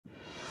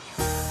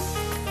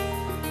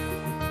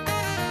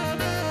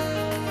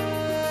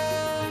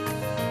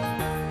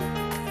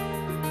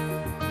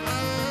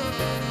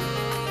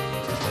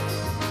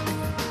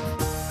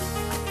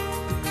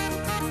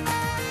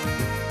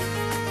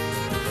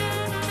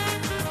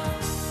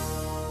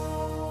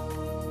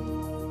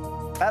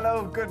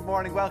Hello, good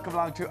morning. Welcome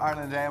along to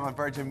Ireland AM on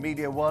Virgin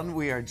Media 1.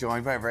 We are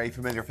joined by a very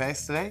familiar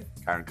face today.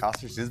 Karen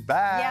Costridge is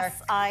back.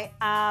 Yes, I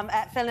am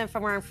filling in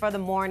from Ireland for the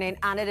morning,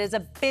 and it is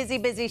a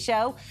busy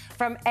show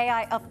from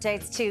AI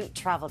updates to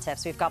travel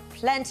tips. We've got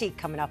plenty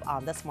coming up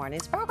on this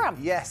morning's programme.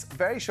 Yes,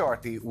 very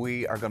shortly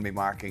we are going to be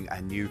marking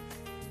a new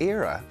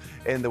era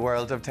in the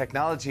world of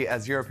technology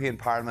as European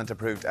Parliament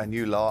approved a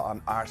new law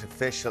on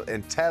artificial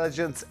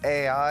intelligence,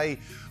 AI.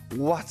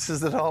 What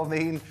does it all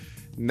mean?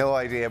 No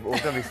idea, but we're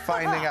going to be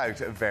finding out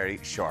very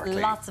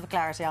shortly. Lots of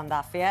clarity on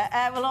that for you.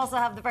 We'll also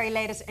have the very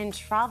latest in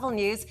travel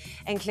news,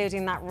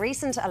 including that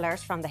recent alert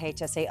from the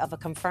HSE of a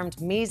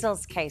confirmed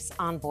measles case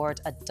on board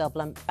a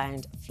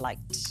Dublin-bound flight.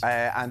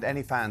 And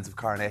any fans of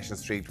Coronation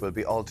Street will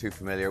be all too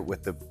familiar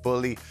with the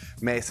bully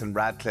Mason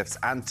Radcliffe's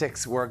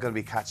antics. We're going to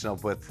be catching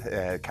up with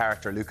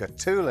character Luca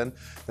Toolan,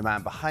 the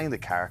man behind the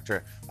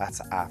character.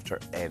 That's after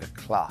 8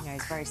 o'clock. Yeah,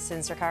 he's a very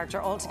sinister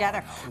character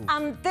altogether.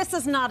 And this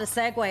is not a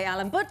segue,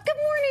 Alan, but good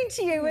morning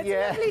to you. It's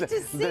lovely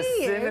to see the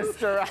you.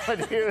 sinister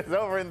attitude is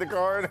over in the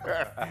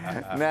corner.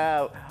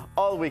 Now,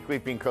 all week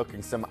we've been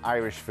cooking some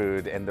Irish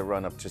food in the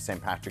run-up to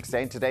St. Patrick's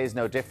Day. And today is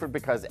no different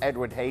because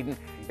Edward Hayden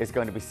is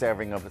going to be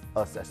serving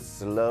us a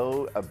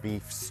slow-cooked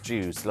beef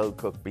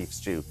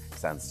stew.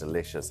 Sounds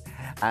delicious.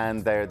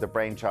 And they're the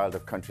brainchild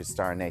of country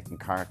star Nathan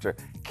Carter.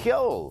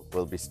 Ceol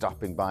will be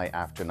stopping by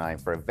after 9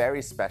 for a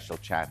very special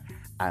chat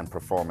and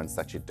performance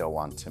that you don't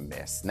want to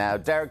miss. Now,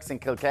 Deric's in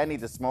Kilkenny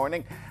this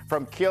morning.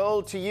 From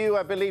Ceol to you,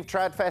 I believe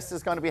Tradfest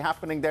is going to be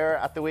happening there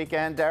at the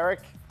weekend, Deric?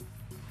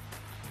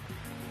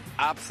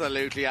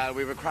 Absolutely, Al.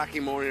 We have a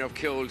cracking morning of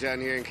Ceol down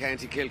here in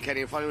County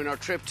Kilkenny. Following our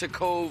trip to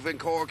Cove in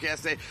Cork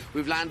yesterday,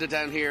 we've landed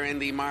down here in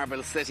the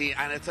Marble City,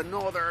 and it's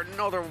another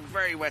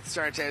very wet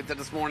start out there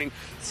this morning.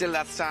 Still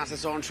that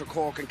status on for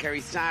Cork and Kerry.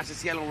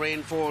 Status yellow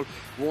rainfall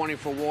warning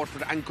for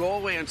Waterford and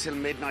Galway until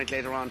midnight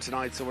later on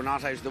tonight. So we're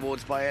not out of the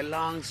woods by a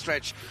long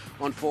stretch,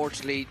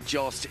 unfortunately,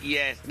 just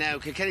yet. Now,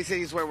 Kilkenny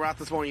City is where we're at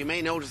this morning. You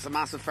may notice a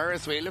massive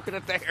Ferris wheel. Look at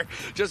it there,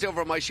 just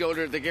over my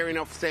shoulder. They're gearing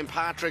up for St.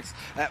 Patrick's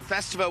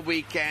Festival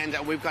weekend,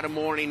 and we've got a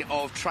morning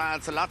of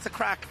trad, so lots of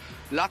crack,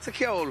 lots of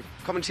Ceol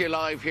coming to you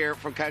live here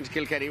from County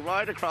Kilkenny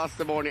right across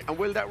the morning. And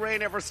will that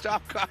rain ever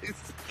stop, guys?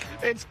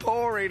 It's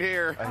pouring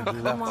here. It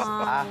looks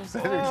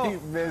absolutely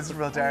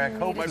miserable, Deric.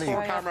 Hopefully, my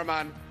poor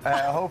cameraman.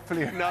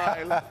 Hopefully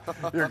Niall.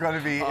 You're going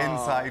to be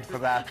inside for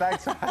that.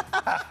 Thanks.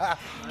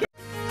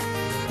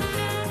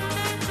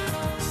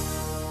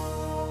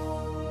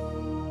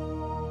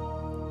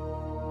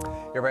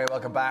 You're very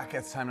welcome back.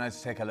 It's time now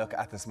to take a look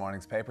at this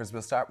morning's papers.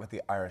 We'll start with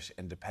the Irish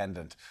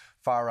Independent.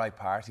 Far-right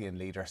party and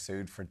leader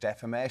sued for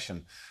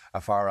defamation.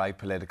 A far-right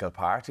political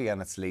party and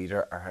its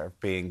leader are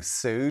being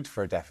sued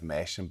for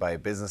defamation by a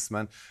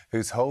businessman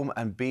whose home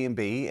and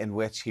B&B, in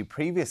which he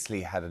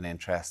previously had an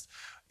interest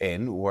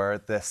in, were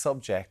the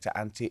subject to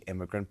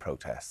anti-immigrant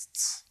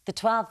protests. The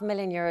 €12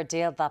 million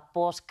deal that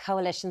bought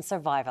coalition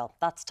survival.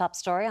 That's top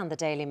story on the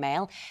Daily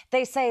Mail.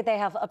 They say they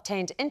have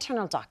obtained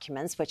internal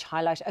documents which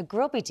highlight a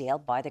grubby deal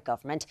by the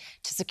government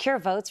to secure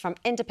votes from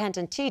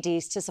independent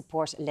TDs to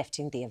support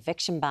lifting the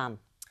eviction ban.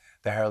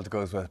 The Herald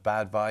goes with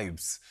bad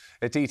vibes.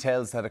 It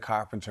details that a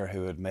carpenter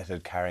who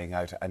admitted carrying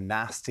out a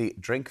nasty,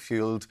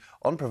 drink-fuelled,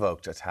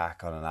 unprovoked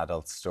attack on an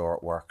adult store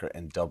worker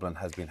in Dublin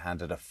has been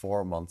handed a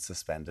 4-month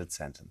suspended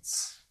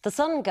sentence. The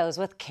Sun goes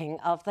with King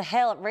of the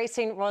Hill.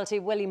 Racing royalty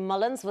Willie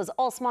Mullins was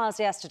all smiles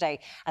yesterday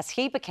as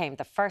he became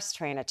the first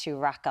trainer to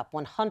rack up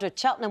 100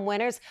 Cheltenham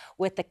winners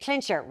with the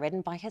clincher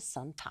ridden by his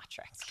son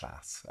Patrick. That's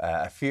class.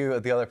 A few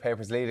of the other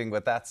papers leading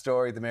with that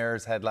story. The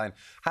Mirror's headline,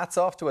 hats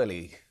off to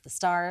Willie. The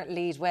Star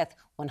lead with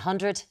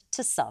 100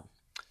 to Sun.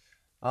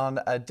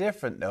 On a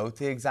different note,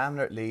 the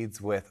Examiner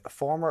leads with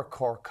former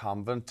Cork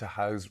convent to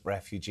house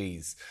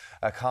refugees.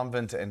 A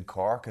convent in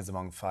Cork is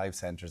among 5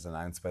 centres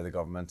announced by the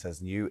government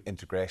as new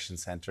integration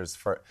centres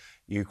for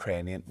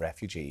Ukrainian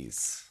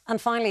refugees. And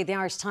finally, the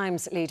Irish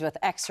Times lead with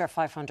extra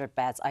 500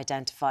 beds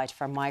identified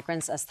for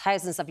migrants as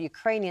thousands of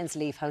Ukrainians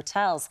leave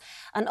hotels.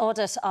 An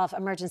audit of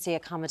emergency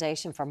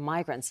accommodation for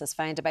migrants has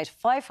found about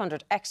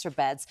 500 extra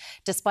beds,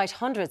 despite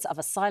hundreds of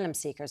asylum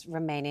seekers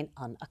remaining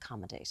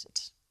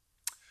unaccommodated.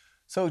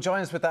 So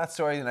join us with that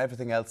story and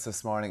everything else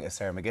this morning is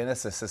Sarah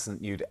McGuinness, Assistant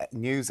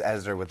News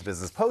Editor with the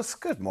Business Post.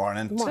 Good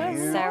morning to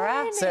you.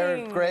 Sarah.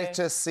 Sarah, great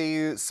to see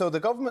you. So the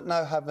government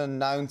now have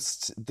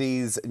announced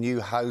these new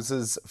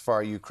houses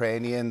for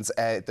Ukrainians.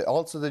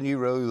 Also the new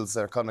rules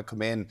that are going to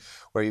come in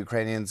where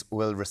Ukrainians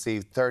will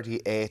receive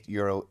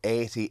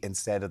 €38.80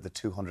 instead of the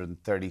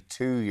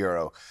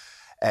 €232.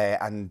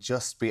 And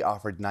just be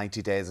offered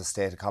 90 days of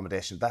state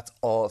accommodation. That's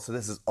all. So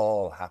this is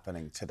all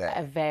happening today.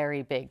 A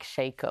very big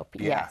shake-up,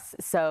 yes.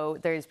 So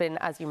there's been,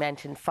 as you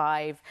mentioned,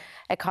 5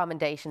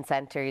 accommodation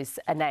centres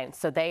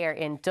announced. So they are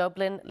in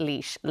Dublin,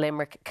 Laois,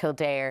 Limerick,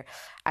 Kildare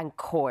and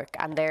Cork.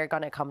 And they're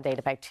going to accommodate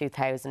about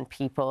 2,000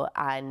 people.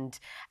 And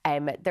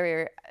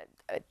they're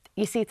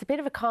you see, it's a bit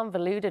of a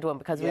convoluted one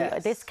because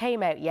this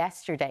came out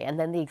yesterday, and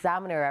then the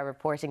Examiner are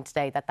reporting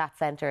today that that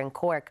centre in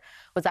Cork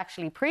was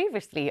actually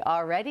previously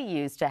already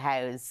used to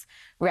house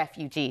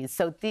refugees.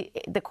 So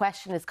the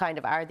question is kind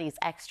of, are these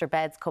extra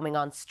beds coming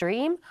on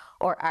stream,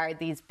 or are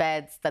these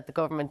beds that the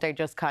government are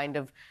just kind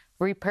of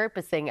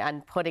repurposing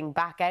and putting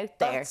back out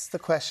there? That's the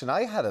question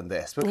I had on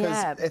this,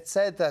 because it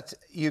said that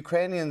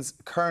Ukrainians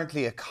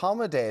currently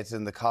accommodated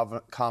in the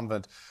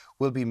convent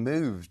will be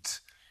moved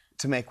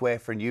to make way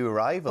for new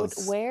arrivals.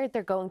 But where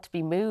they're going to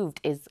be moved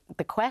is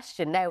the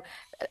question. Now,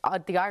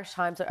 the Irish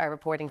Times are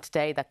reporting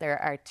today that there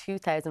are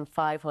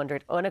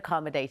 2,500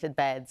 unaccommodated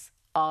beds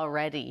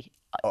already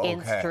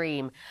in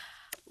stream,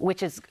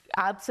 which is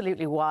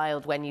absolutely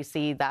wild when you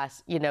see that,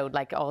 you know,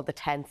 like all the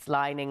tents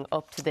lining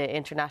up to the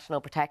International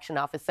Protection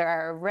Office. There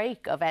are a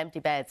rake of empty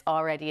beds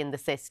already in the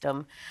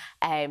system.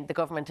 The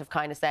government have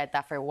kind of said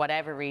that for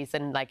whatever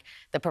reason, like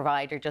the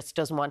provider just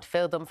doesn't want to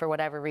fill them for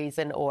whatever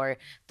reason, or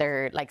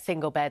they're like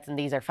single beds and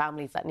these are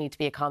families that need to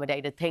be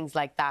accommodated, things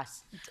like that.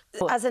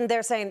 But as in,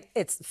 they're saying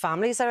it's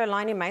families that are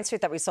lining Main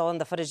Street that we saw in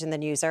the footage in the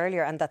news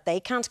earlier, and that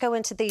they can't go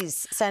into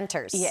these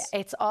centres.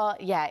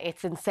 Yeah,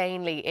 it's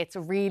insanely, it's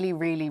really,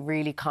 really,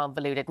 really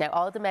convoluted. Now,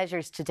 all the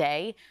measures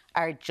today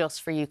are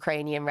just for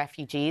Ukrainian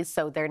refugees,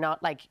 so they're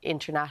not like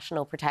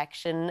international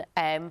protection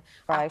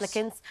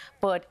applicants,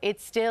 but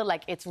it's still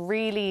like, it's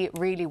really,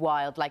 really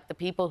wild. Like the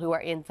people who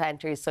are in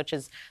centres such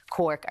as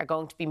Cork are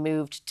going to be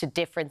moved to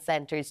different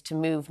centres to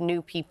move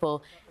new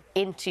people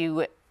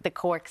into the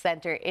Cork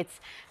centre.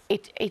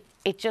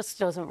 It just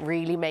doesn't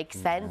really make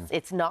sense.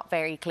 It's not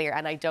very clear,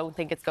 and I don't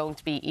think it's going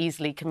to be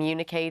easily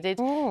communicated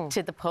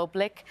to the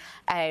public.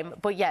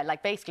 But yeah,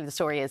 like basically the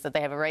story is that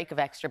they have a rake of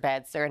extra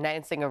beds. They're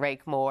announcing a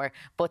rake more,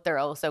 but they're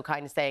also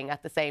kind of saying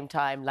at the same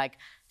time, like,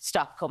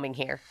 stop coming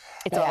here.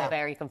 It's all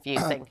very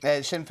confusing.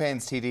 Sinn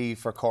Féin's TD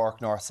for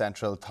Cork North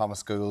Central,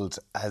 Thomas Gould,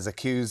 has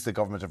accused the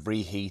government of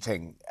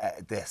reheating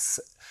this.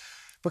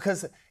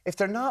 Because if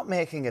they're not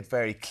making it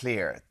very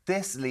clear,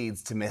 this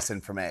leads to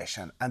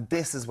misinformation, and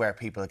this is where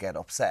people get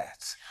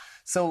upset.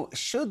 So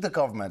should the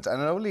government,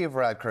 and I know Leo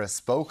Varadkar has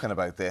spoken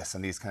about this,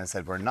 and he's kind of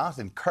said, we're not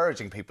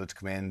encouraging people to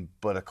come in,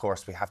 but of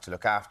course we have to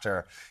look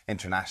after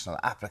international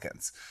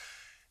applicants.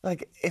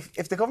 Like,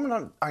 if the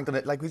government aren't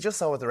going to, like we just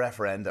saw with the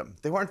referendum,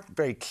 they weren't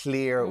very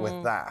clear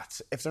with that.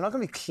 If they're not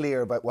going to be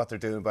clear about what they're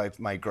doing about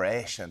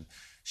migration,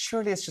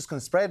 surely it's just going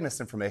to spread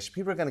misinformation.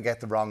 People are going to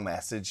get the wrong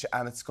message,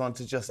 and it's going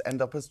to just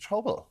end up as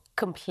trouble.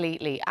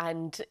 Completely.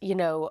 And, you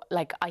know,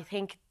 like, I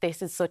think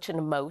this is such an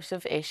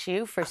emotive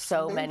issue for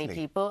so many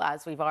people,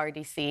 as we've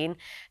already seen,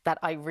 that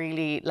I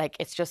really, like,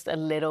 it's just a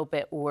little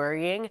bit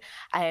worrying.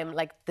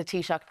 Like the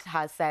Taoiseach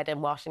has said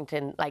in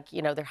Washington, like,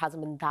 you know, there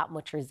hasn't been that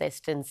much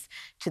resistance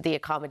to the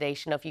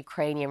accommodation of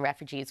Ukrainian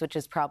refugees, which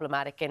is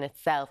problematic in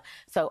itself.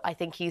 So I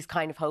think he's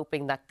kind of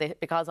hoping that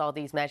because all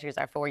these measures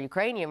are for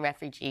Ukrainian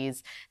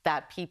refugees,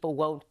 that people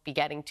won't be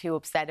getting too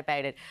upset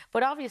about it.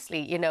 But obviously,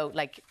 you know,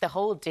 like the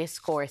whole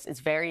discourse is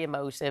very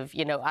emotive.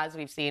 You know, as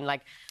we've seen,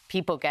 like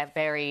people get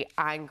very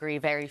angry,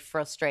 very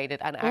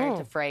frustrated, and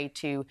aren't afraid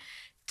to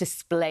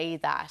display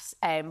that.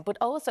 But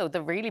also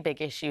the really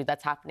big issue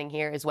that's happening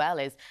here as well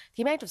is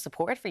the amount of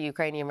support for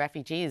Ukrainian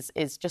refugees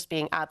is just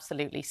being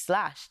absolutely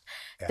slashed.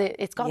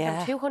 It's gone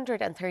from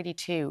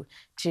 232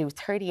 to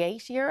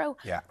 38 euro.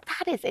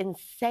 That is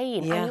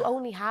insane. And you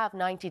only have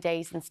 90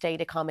 days in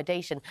state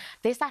accommodation.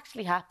 This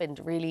actually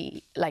happened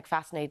really, like,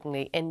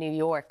 fascinatingly in New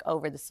York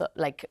over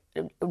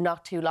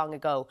not too long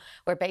ago,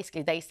 where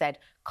basically they said,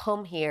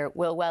 come here,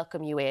 we'll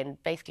welcome you in,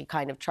 basically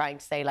kind of trying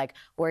to say, like,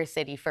 we're a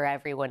city for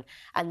everyone.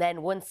 And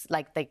then once,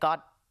 like, they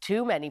got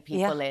too many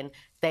people in,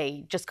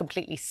 they just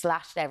completely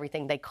slashed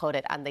everything. They cut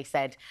it, and they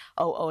said,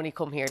 oh, only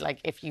come here,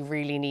 like, if you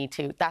really need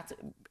to. That's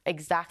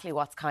exactly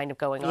what's kind of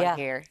going on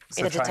here.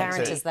 So the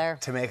deterrent is there.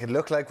 To make it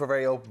look like we're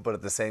very open, but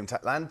at the same time,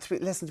 and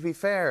to be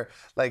fair,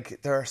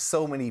 like, there are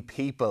so many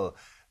people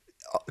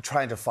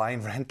trying to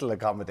find rental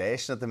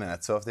accommodation at the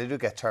minute. So if they do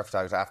get turfed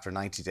out after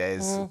 90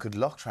 days, good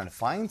luck trying to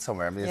find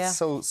somewhere. I mean, it's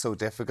so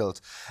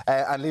difficult.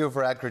 And Leo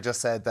Varadkar just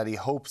said that he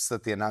hopes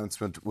that the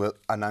announcement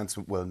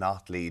will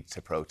not lead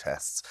to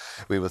protests.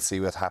 We will see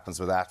what happens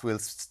with that. We'll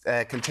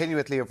continue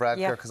with Leo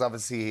Varadkar, because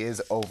obviously he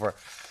is over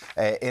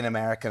in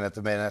America at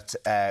the minute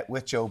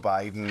with Joe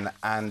Biden,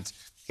 and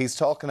he's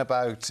talking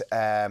about,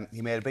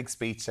 he made a big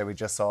speech that we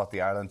just saw at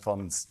the Ireland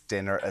Fund's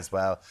dinner as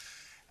well.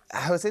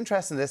 How it's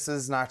interesting, this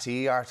is an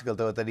RTE article,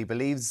 though, that he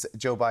believes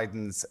Joe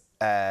Biden's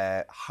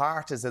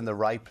heart is in the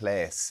right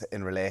place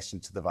in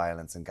relation to the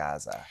violence in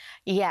Gaza.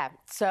 Yeah,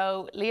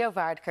 so Leo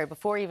Varadkar,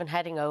 before even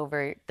heading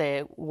over,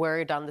 the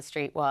word on the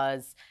street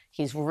was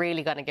he's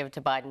really going to give it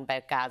to Biden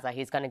about Gaza.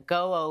 He's going to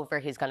go over,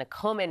 he's going to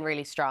come in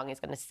really strong, he's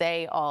going to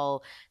say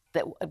all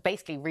that,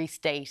 basically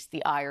restate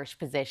the Irish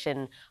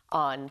position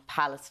on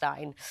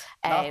Palestine.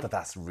 Not that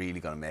that's really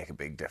going to make a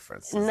big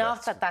difference.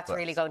 Not that that's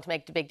really going to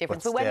make a big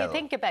difference. But when you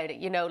think about it,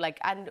 you know, like,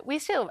 and we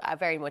still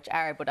very much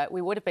are, but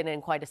we would have been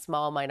in quite a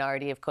small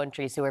minority of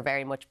countries who are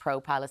very much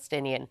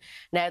pro-Palestinian.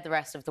 Now the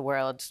rest of the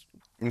world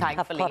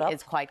thankfully,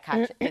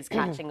 is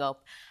catching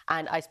up.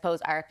 And I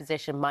suppose our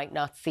position might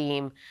not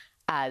seem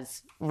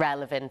as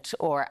relevant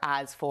or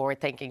as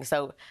forward-thinking.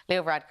 So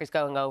Leo Varadkar's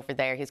going over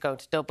there. He's going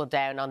to double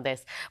down on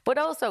this. But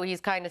also he's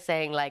kind of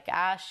saying, like,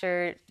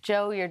 sure,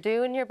 Joe, you're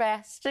doing your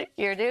best.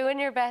 You're doing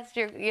your best.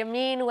 You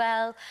mean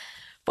well.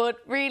 But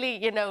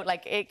really, you know,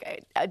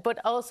 like, but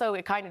also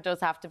it kind of does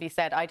have to be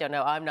said, I don't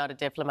know, I'm not a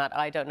diplomat.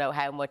 I don't know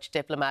how much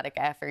diplomatic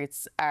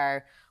efforts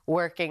are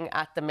working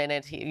at the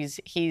minute.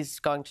 He's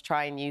going to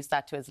try and use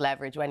that to his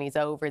leverage when he's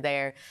over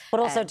there. But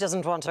also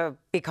doesn't want to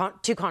be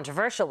too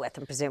controversial with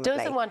him, presumably.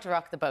 Doesn't want to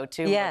rock the boat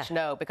too much,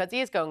 no, because he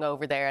is going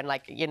over there and,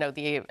 like, you know,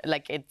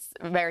 it's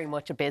very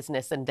much a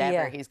business endeavour.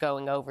 Yeah. He's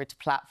going over to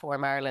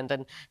platform Ireland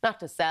and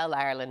not to sell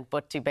Ireland,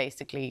 but to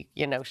basically,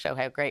 you know, show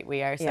how great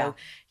we are. So,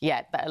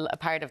 a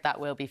part of that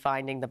will be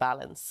finding the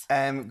balance.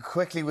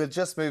 Quickly, we'll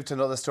just move to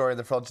another story in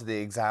the front of the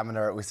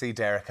Examiner. We see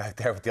Deric out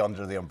there with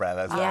under the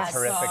umbrella. It's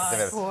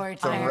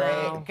horrific.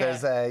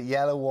 There's a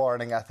yellow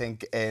warning, I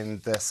think,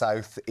 in the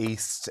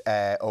southeast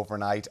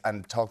overnight,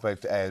 and talk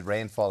about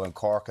rainfall in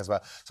Cork as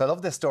well. So I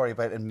love this story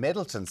about in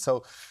Middleton.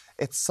 So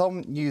it's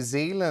some New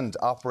Zealand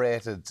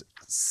operated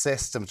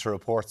system to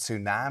report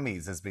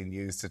tsunamis has been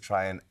used to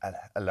try and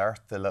alert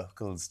the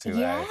locals to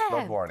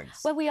flood warnings.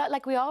 Well, we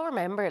all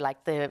remember,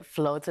 like, the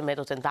floods in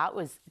Middleton. That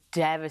was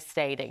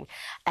devastating.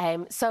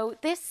 So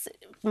this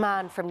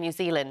man from New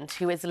Zealand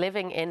who is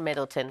living in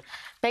Middleton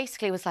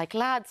basically was like,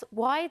 lads,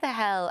 why the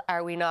hell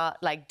are we not,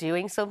 like,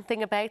 doing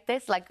something about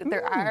this? Like,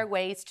 there are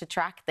ways to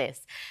track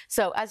this.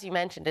 So as you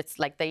mentioned, it's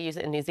like they use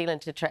it in New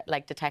Zealand to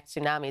detect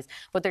tsunamis,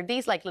 but they're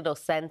these, like, little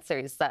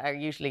sensors that are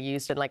usually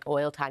used in, like,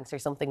 oil tanks or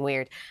something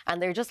weird,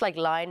 and they're just, like,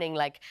 lining,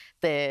 like,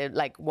 the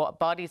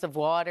bodies of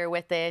water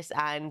with it,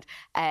 and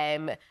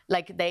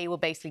like, they will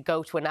basically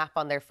go to an app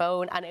on their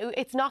phone, and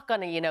it's not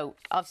going to, you know,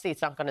 obviously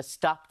it's not going to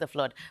stop the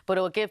flood, but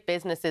it will give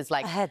businesses,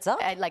 like, a heads up,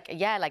 like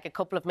a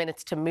couple of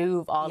minutes to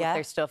move all of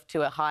their stuff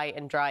to a high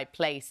and dry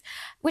place,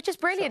 which is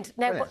brilliant.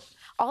 But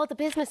all the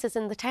businesses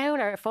in the town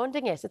are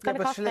funding it. It's going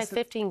to cost about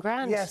 15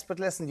 grand. Yes, but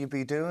listen, you'd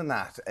be doing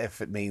that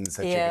if it means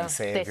that you can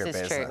save your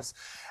business.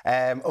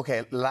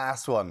 OK,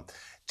 last one.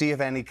 Do you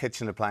have any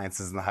kitchen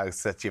appliances in the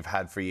house that you've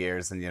had for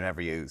years and you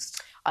never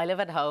used? I live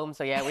at home,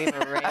 so yeah, we have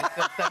a range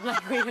of them.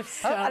 Like, we have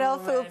so an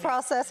old food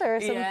processor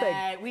or something.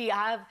 Yeah, we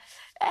have.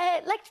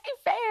 Like, to be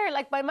fair,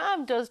 like, my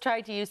mum does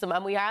try to use them,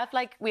 and we have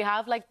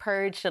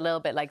purged a little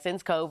bit. Like,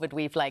 since COVID,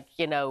 we've, like,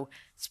 you know,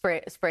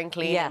 spring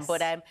cleaning. Yes.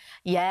 But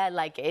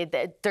like,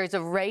 there's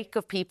a rake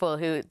of people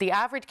who the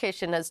average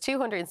kitchen has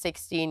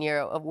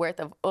 €216 worth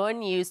of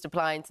unused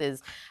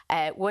appliances.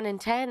 1 in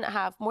 10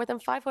 have more than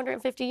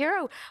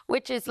 €550,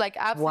 which is, like,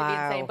 absolutely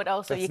insane. But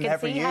also, you can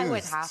see how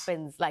it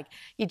happens. Like,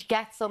 you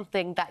get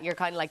something that you're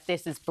kind of like,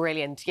 this is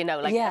brilliant, you know,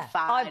 like a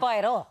fad. I buy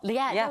it all.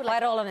 Buy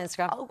it all on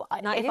Instagram. Oh,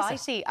 if I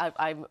see,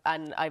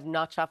 I'm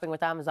not shopping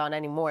with Amazon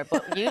anymore,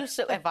 but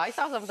if I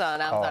saw something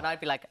on Amazon, I'd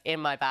be like, in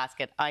my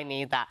basket, I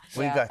need that.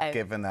 We got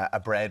given a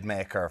bread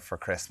maker for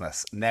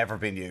Christmas, never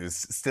been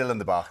used, still in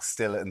the box,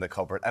 still in the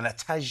cupboard, and a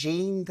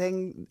tagine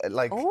thing,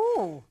 like,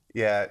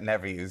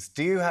 never used.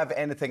 Do you have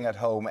anything at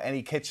home,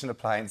 any kitchen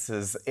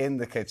appliances in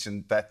the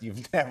kitchen that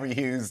you've never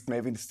used,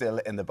 maybe still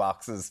in the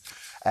boxes,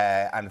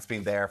 and it's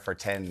been there for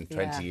 10,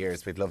 20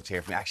 years? We'd love to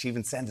hear from you. Actually,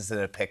 even send us in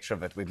a picture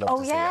of it. We'd love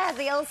to see it.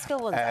 The old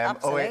school ones,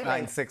 absolutely.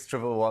 0896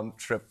 111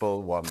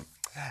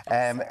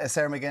 111.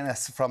 Sarah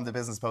McGuinness from the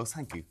Business Post,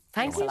 thank you.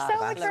 Thanks so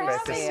much for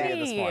having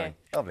me. This morning.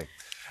 Lovely.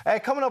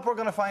 Coming up, we're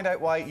going to find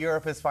out why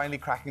Europe is finally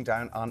cracking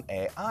down on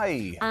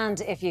AI. And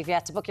if you've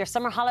yet to book your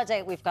summer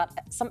holiday, we've got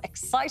some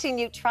exciting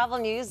new travel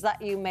news that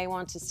you may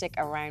want to stick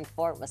around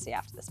for. We'll see you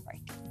after this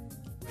break.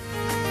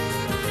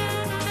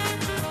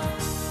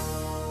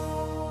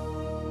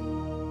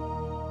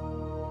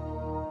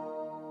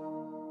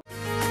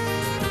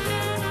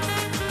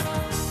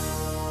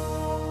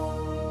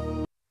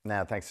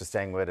 Now, thanks for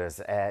staying with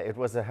us. It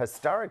was a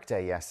historic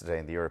day yesterday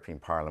in the European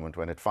Parliament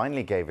when it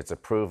finally gave its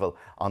approval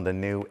on the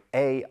new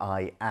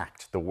AI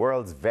Act, the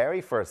world's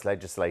very first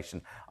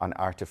legislation on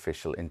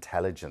artificial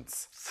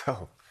intelligence.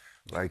 So,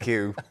 like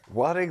you,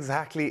 what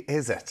exactly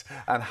is it?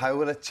 And how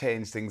will it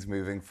change things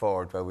moving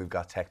forward? Well, we've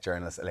got tech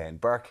journalist Elaine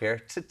Burke here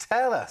to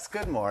tell us.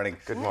 Good morning.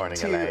 Good morning,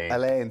 Elaine.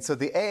 Elaine, so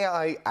the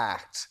AI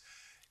Act,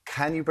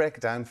 can you break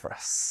it down for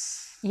us?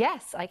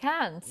 Yes, I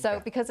can.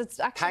 So because it's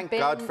actually Thank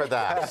God for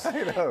that.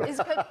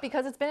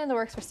 Because it's been in the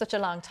works for such a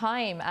long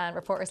time, and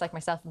reporters like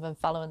myself have been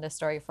following this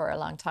story for a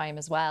long time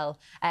as well.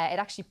 It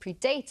actually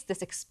predates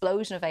this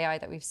explosion of AI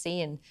that we've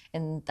seen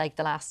in, like,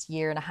 the last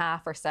year and a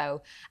half or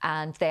so,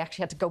 and they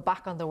actually had to go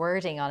back on the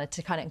wording on it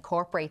to kind of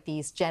incorporate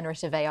these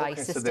generative AI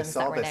systems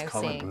that we're now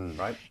seeing.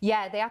 Right?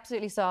 Yeah, they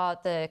absolutely saw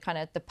the kind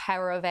of the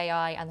power of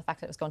AI and the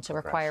fact that it was going to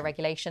require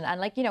regulation. And,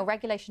 like, you know,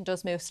 regulation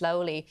does move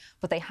slowly,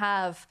 but they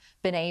have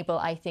been able,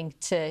 I think,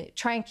 to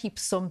try and keep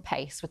some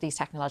pace with these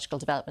technological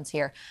developments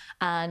here.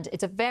 And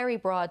it's a very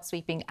broad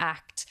sweeping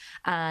act,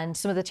 and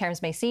some of the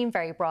terms may seem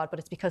very broad, but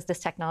it's because this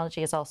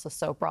technology is also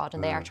so broad,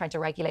 and they are trying to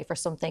regulate for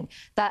something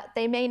that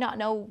they may not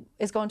know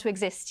is going to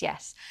exist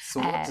yet. So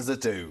what does it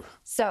do?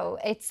 So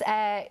it's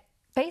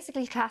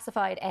basically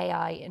classified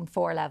AI in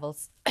 4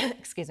 levels,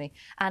 excuse me,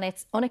 and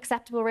it's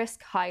unacceptable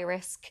risk, high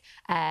risk,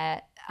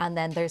 and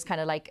then there's kind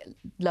of like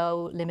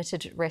low,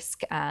 limited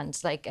risk and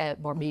like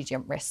more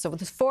medium risk. So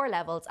there's 4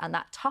 levels, and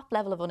that top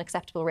level of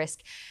unacceptable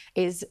risk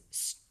is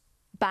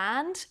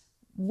banned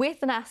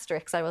with an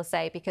asterisk, I will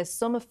say, because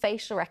some of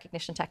facial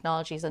recognition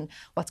technologies and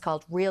what's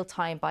called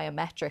real-time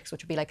biometrics,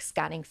 which would be like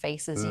scanning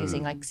faces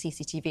using like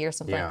CCTV or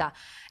something like that,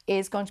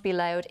 is going to be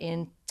allowed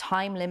in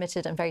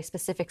time-limited and very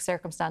specific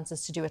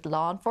circumstances to do with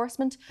law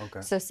enforcement.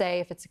 So say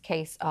if it's a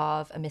case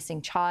of a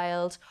missing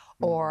child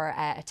or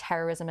a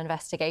terrorism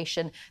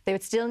investigation, they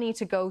would still need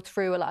to go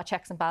through a lot of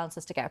checks and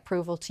balances to get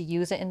approval to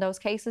use it in those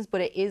cases,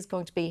 but it is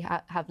going to be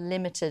have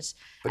limited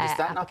But is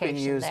that not being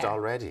used there.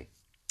 already?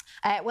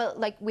 Well,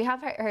 like we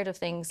have heard of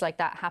things like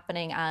that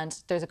happening, and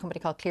there's a company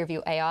called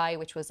Clearview AI,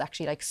 which was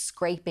actually like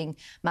scraping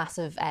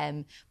massive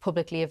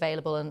publicly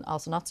available and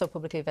also not so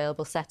publicly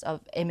available sets of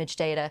image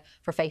data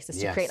for faces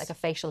to create like a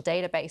facial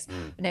database.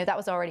 Now that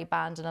was already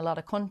banned in a lot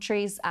of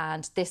countries,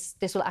 and this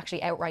will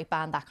actually outright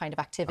ban that kind of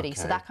activity.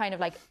 So that kind of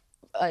like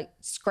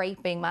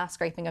mass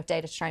scraping of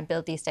data to try and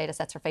build these data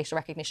sets for facial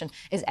recognition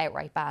is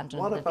outright banned.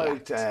 What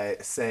about,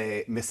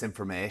 say,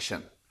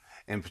 misinformation?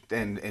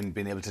 In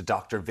being able to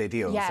doctor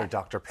videos or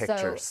doctor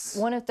pictures?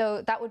 So one of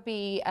those, that would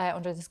be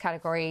under this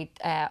category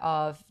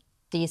of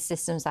these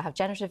systems that have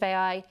generative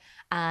AI,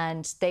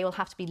 and they will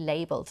have to be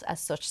labelled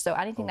as such. So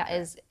anything that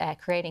is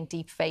creating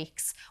deep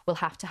fakes will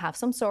have to have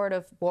some sort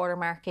of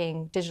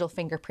watermarking, digital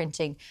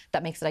fingerprinting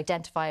that makes it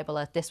identifiable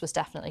that this was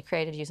definitely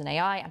created using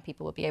AI, and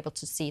people will be able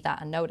to see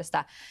that and notice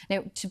that.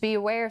 Now, to be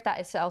aware of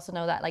that is to also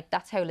know that like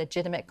that's how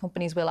legitimate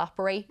companies will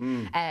operate.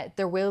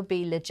 There will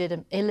be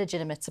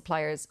illegitimate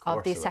suppliers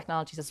of these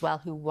technologies as well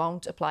who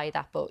won't apply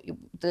that, but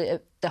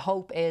the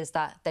hope is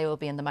that they will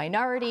be in the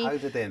minority. How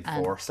do they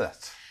enforce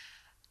it?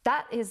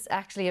 That is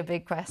actually a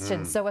big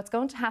question. So what's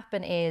going to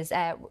happen is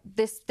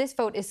this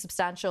vote is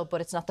substantial,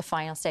 but it's not the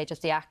final stage of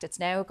the Act. It's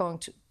now going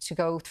to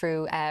go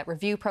through a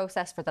review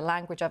process for the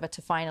language of it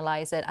to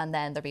finalise it, and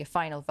then there'll be a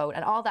final vote.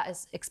 And all that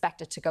is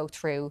expected to go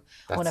through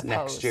unopposed. That's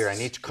next year,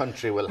 and each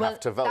country will have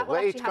to vote.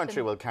 Well, each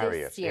country will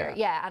carry it. Year.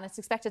 Yeah, and it's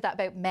expected that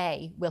about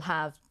May we'll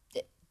have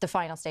the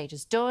final stage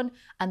is done,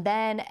 and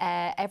then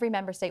every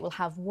member state will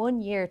have 1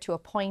 year to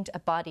appoint a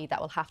body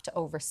that will have to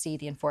oversee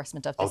the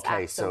enforcement of this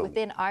Act. So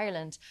within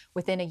Ireland,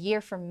 within a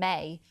year from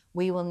May,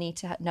 we will need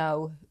to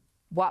know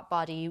what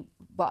body,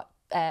 what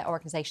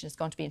organisation is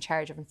going to be in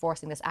charge of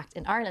enforcing this Act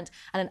in Ireland.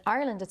 And in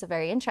Ireland, it's a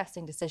very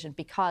interesting decision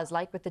because,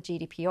 like with the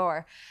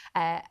GDPR,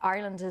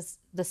 Ireland is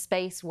the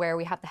space where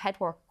we have the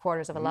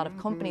headquarters of a lot of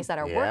companies that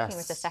are working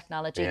with this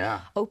technology.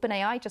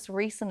 OpenAI just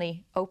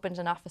recently opened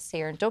an office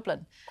here in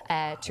Dublin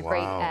to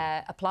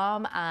great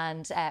aplomb,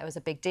 and it was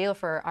a big deal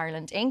for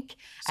Ireland Inc.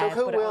 So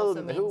who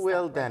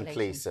will then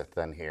police it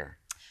then here?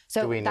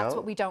 So that's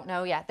what we don't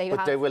know yet.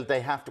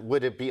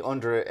 Would it be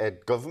under a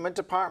government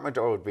department,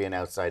 or would it be an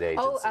outside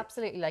agency? Oh,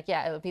 absolutely.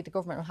 It would be the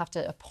government will have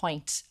to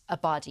appoint a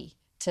body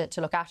to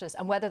look after this.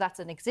 And whether that's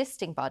an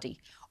existing body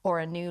or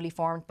a newly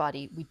formed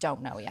body, we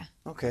don't know yet.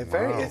 Okay,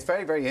 it's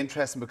very, very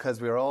interesting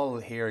because we're all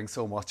hearing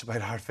so much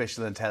about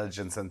artificial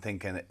intelligence and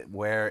thinking,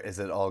 where is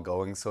it all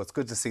going? So it's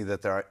good to see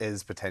that there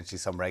is potentially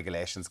some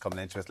regulations coming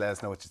into it. Let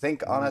us know what you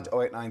think on it,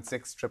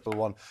 0896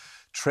 111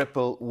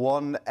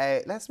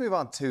 111. Let's move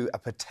on to a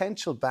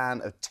potential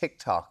ban of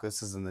TikTok.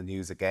 This is in the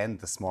news again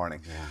this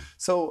morning.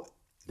 So,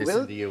 this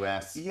in the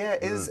US. Yeah,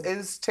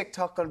 is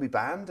TikTok going to be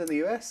banned in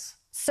the US?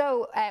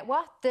 So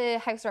what the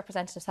House of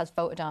Representatives has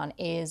voted on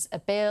is a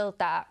bill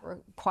that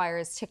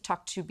requires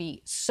TikTok to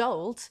be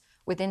sold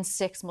within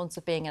 6 months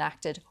of being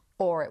enacted,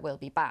 or it will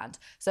be banned.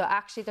 So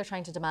actually they're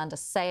trying to demand a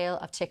sale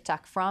of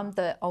TikTok from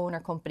the owner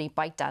company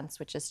ByteDance,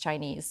 which is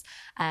Chinese,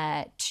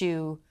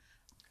 to,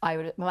 I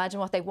would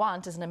imagine what they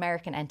want is an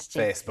American entity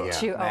Facebook,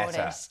 to own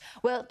it.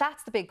 Well,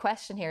 that's the big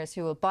question here, is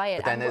who will buy it.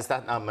 But then is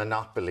that not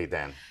monopoly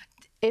then?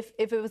 If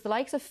it was the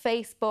likes of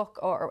Facebook,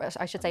 or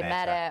I should say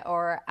Meta,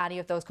 or any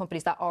of those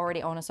companies that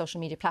already own a social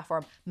media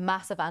platform,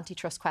 massive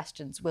antitrust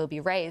questions will be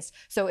raised.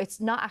 So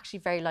it's not actually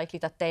very likely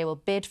that they will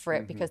bid for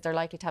it because they're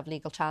likely to have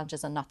legal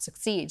challenges and not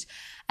succeed.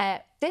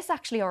 This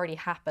actually already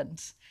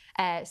happened.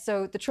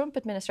 So the Trump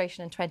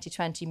administration in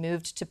 2020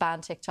 moved to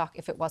ban TikTok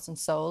if it wasn't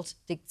sold,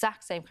 the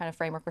exact same kind of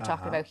framework we're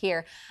talking about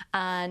here.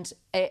 And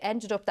it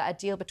ended up that a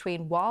deal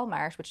between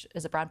Walmart, which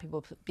is a brand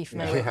people will be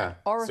familiar with, and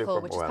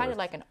Oracle, which is kind of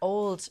like an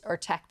older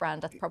tech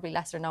brand that's probably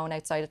lesser known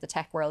outside of the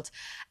tech world,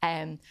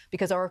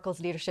 because Oracle's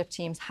leadership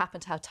teams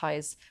happen to have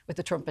ties with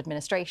the Trump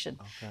administration.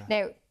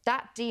 Now,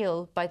 that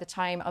deal, by the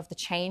time of the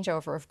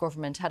changeover of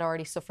government, had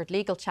already suffered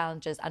legal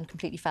challenges and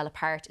completely fell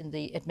apart in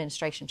the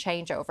administration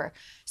changeover.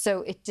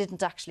 So it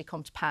didn't actually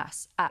come to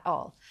pass at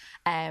all.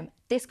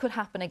 This could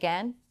happen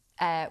again.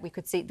 We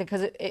could see,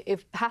 because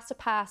it has to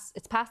pass,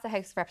 it's passed the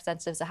House of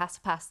Representatives, it has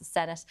to pass the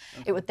Senate.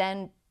 It would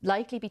then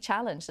likely be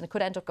challenged, and it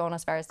could end up going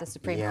as far as the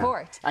Supreme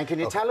Court. And can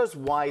you tell us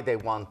why they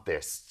want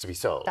this to be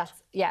sold? That's,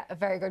 a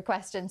very good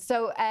question.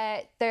 So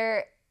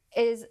there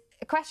is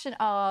a question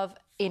of,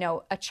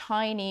 a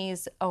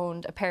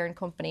Chinese-owned, a parent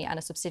company and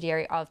a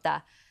subsidiary of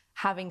that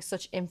having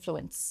such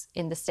influence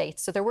in the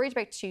States. So they're worried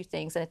about two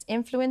things, and it's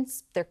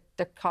influence. They're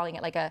calling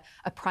it like a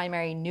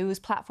primary news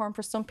platform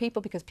for some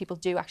people, because people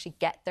do actually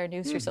get their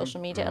news through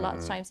social media a lot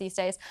of times these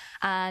days.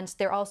 And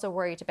they're also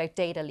worried about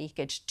data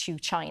leakage to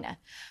China.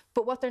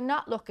 But what they're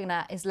not looking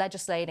at is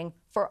legislating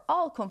for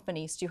all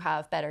companies to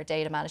have better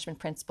data management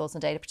principles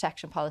and data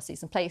protection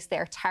policies in place. They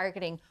are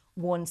targeting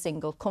one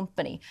single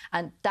company,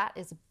 and that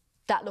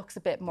looks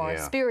a bit more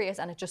spurious,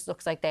 and it just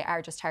looks like they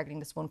are just targeting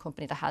this one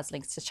company that has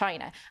links to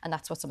China, and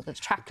that's what some of the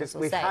detractors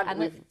will say.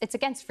 And it's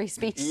against free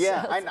speech.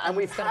 Yeah, and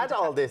we've had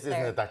all this,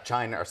 isn't it, that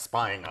China are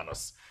spying on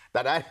us.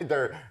 That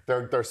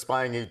they're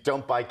spying you.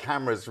 Don't buy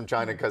cameras from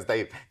China because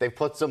they've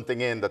put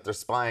something in that they're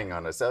spying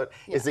on us. So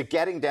is it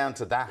getting down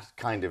to that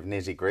kind of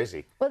nitty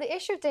gritty? Well, the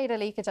issue of data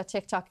leakage at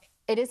TikTok,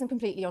 it isn't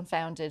completely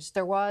unfounded.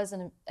 There was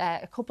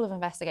a couple of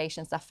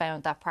investigations that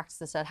found that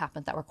practices that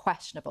happened that were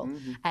questionable.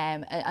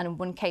 And in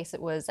one case,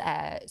 it was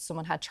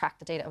someone had tracked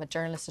the data of a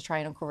journalist to try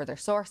and uncover their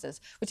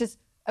sources, which is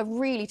a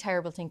really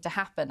terrible thing to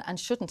happen and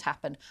shouldn't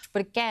happen.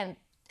 But again,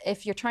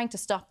 if you're trying to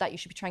stop that, you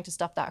should be trying to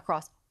stop that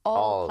across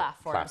all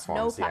platforms.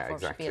 No platform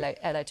should be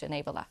allowed to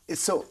enable that.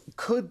 So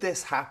could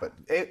this happen?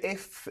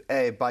 If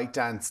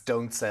ByteDance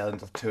don't sell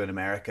to an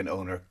American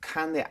owner,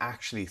 can they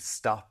actually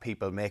stop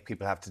people, make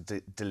people have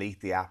to delete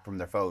the app from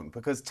their phone?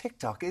 Because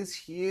TikTok is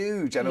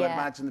huge, and I would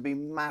imagine there'd be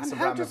massive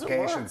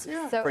ramifications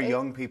for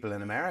young people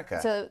in America.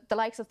 So the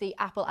likes of the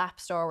Apple App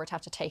Store would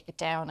have to take it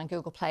down, and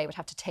Google Play would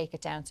have to take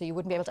it down, so you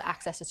wouldn't be able to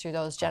access it through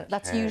those.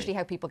 That's usually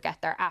how people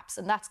get their apps,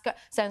 and that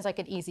sounds like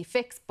an easy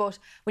fix. But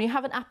when you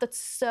have an app that's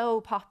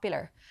so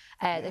popular,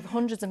 they have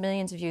hundreds of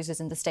millions of users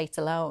in the States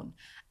alone.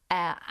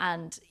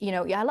 And, you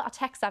know, a lot of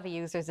tech-savvy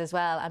users as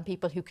well, and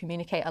people who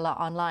communicate a lot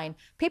online.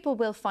 People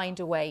will find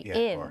a way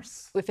in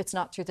if it's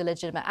not through the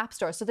legitimate app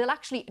store. So they'll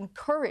actually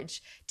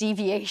encourage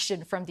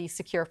deviation from these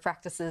secure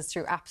practices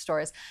through app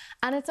stores.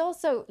 And it's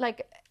also,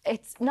 like,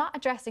 it's not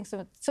addressing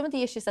some of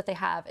the issues that they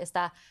have is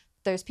that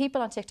there's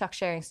people on TikTok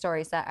sharing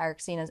stories that are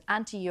seen as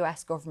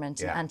anti-US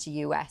government and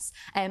anti-US.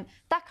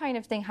 That kind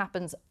of thing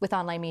happens with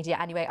online media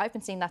anyway. I've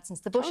been seeing that since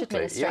the Bush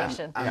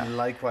administration. And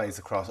likewise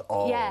across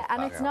all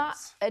and it's not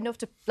enough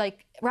to,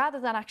 like, rather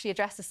than actually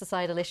address the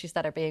societal issues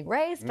that are being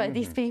raised by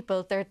these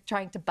people, they're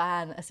trying to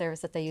ban a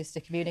service that they use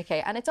to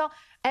communicate. And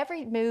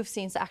every move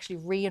seems to actually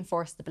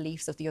reinforce the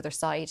beliefs of the other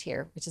side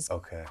here, which is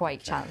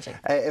quite challenging.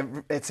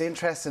 It's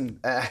interesting.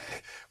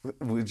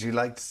 Would you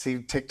like to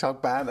see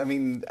TikTok banned? I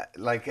mean,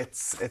 like,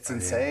 it's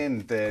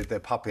insane,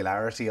 the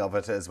popularity of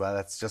it as well.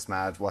 It's just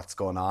mad what's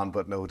going on,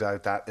 but no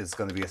doubt that is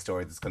going to be a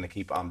story that's going to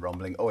keep on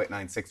rumbling.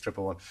 0896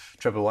 111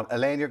 111.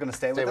 Elaine, you're going to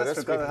stay with us.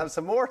 We're going to have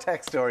some more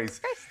tech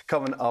stories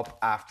coming up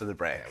after the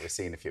break. We'll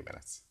see you in a few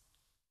minutes.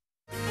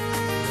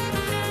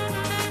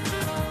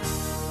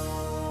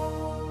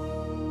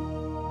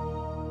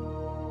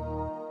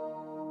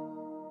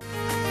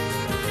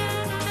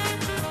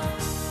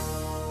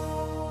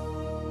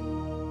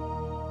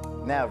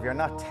 Now, if you're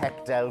not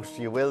teched out,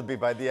 you will be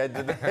by the end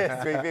of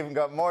this. We've even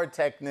got more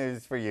tech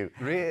news for you.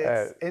 Really,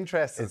 it's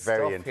interesting. It's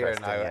very stuff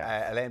interesting here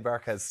now. Elaine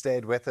Burke has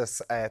stayed with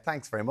us.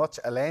 Thanks very much,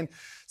 Elaine.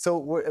 So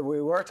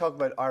we were talking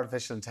about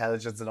artificial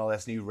intelligence and all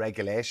this new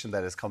regulation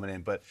that is coming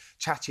in, but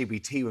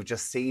ChatGPT, we've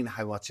just seen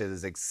how much it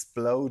has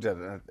exploded.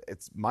 And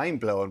it's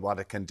mind-blowing what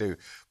it can do.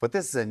 But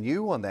this is a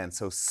new one then,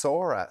 so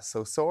Sora.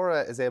 So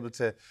Sora is able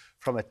to,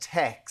 from a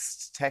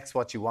text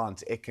what you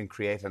want, it can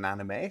create an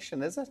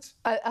animation, is it?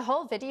 A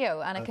whole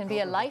video, and it can be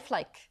a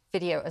lifelike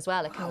video as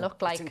well. It can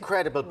look like it's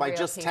incredible by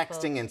just people.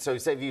 Texting in. So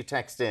say if you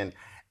text in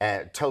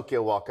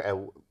Tokyo walk,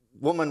 a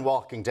woman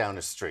walking down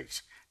a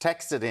street,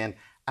 text it in,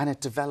 and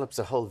it develops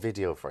a whole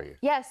video for you.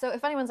 Yeah, so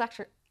if anyone's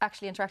actually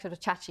interacted with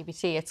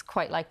ChatGPT, it's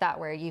quite like that,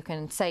 where you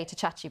can say to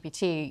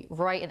ChatGPT,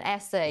 write an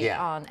essay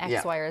on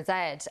X, Y, or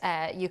Z.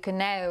 You can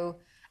now,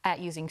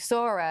 using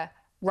Sora,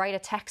 write a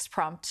text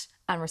prompt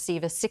and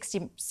receive a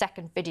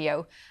 60-second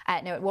video.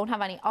 Now, it won't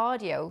have any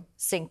audio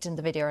synced in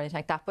the video or anything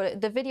like that, but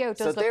the video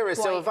does look quite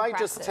So if impressive. I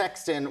just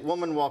text in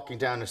woman walking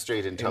down a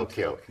street in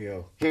Tokyo.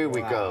 Here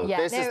we go. Yeah,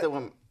 this is the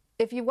woman.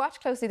 If you watch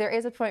closely, there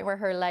is a point where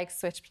her legs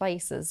switch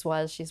places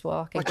while she's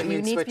walking. What do But you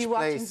you mean need to be switch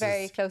watching places?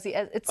 very closely.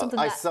 It's something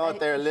I that saw it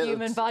there a little.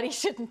 human body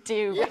shouldn't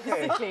do,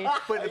 basically.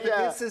 But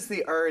this is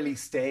the early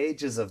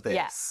stages of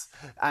this.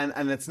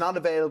 And it's not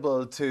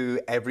available to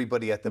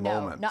everybody at the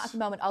moment. No, not at the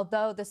moment.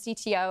 Although the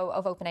CTO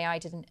of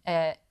OpenAI did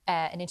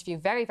an interview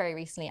very, very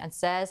recently and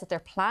says that they're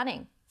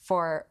planning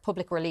for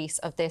public release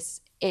of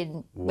this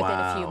within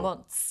a few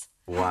months.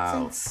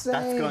 Wow, that's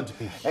going to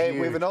be huge.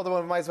 We have another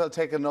one. We might as well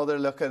take another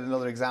look at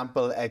another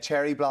example.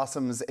 Cherry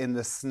blossoms in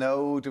the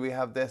snow. Do we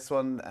have this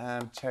one?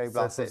 Cherry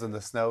blossoms in the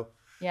snow.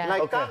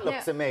 Yeah, that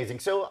looks amazing.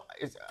 So,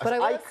 but I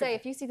will say,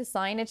 if you see the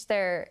signage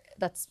there,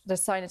 the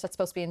signage that's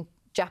supposed to be in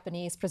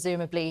Japanese,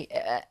 presumably.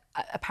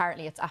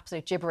 Apparently it's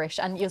absolute gibberish,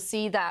 and you'll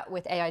see that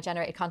with AI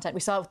generated content. We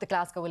saw it with the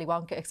Glasgow Willy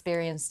Wonka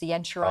experience, the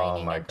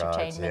enshrining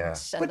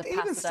entertainment. And but the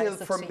even still,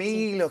 for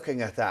me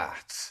looking at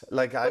that,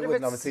 like I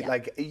wouldn't obviously,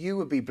 like you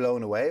would be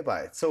blown away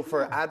by it. So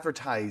for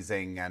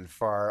advertising and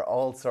for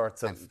all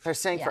sorts of... They're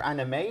saying for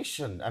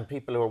animation and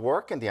people who are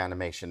working in the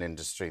animation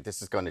industry,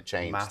 this is going to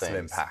change massive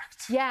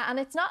impact. Yeah, and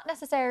it's not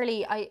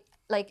necessarily,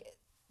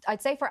 I'd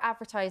say for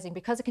advertising,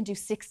 because it can do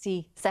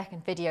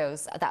 60-second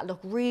videos that look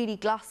really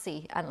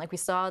glossy and like we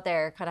saw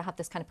there, kind of have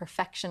this kind of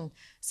perfection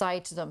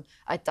side to them,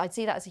 I'd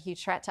see that as a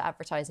huge threat to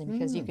advertising,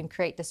 because you can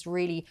create this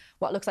really,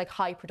 what looks like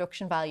high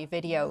production value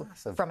video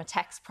from a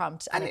text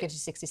prompt, and it gives you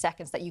 60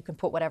 seconds that you can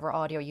put whatever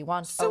audio you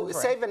want over. So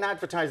say if an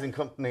advertising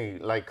company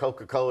like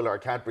Coca-Cola or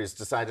Cadbury's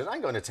decided,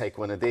 I'm going to take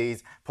one of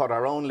these, put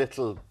our own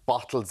little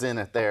bottles in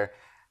it there,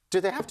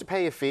 do they have to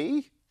pay a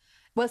fee?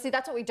 Well, see,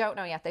 that's what we don't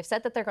know yet. They've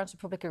said that they're going to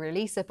publicly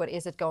release it, but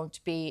is it going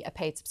to be a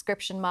paid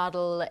subscription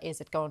model?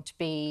 Is it going to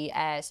be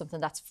something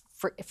that's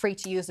free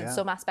to use in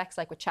some aspects,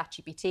 like with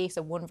ChatGPT?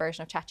 So one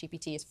version of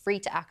ChatGPT is free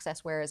to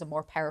access, whereas a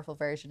more powerful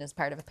version is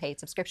part of a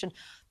paid subscription.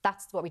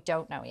 That's what we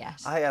don't know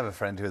yet. I have a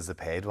friend who has a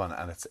paid one,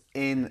 and it's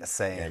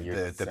insane,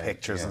 the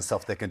pictures and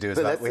stuff they can do as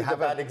so well. Let's see a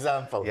bad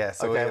example. Yeah,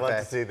 so okay, I want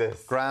to see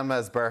this.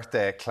 Grandma's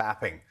birthday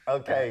clapping.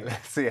 Okay.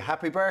 Let's see.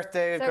 Happy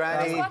birthday,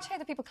 Granny. Just watch how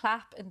the people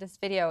clap in this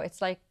video.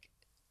 It's like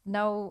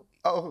no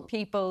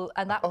people,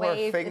 and that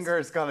wave her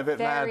finger's gone a bit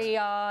very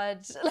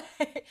mad.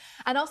 odd.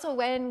 And also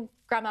when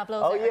Grandma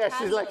blows out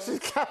her she's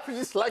clapping,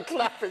 she's like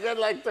clapping, and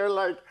like they're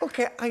like,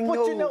 okay, I know.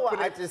 But you know what?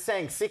 I'm just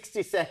saying,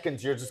 60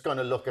 seconds, you're just going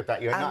to look at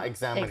that. You're not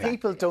examining it.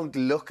 People don't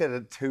look at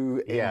it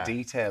too in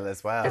detail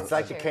as well. It's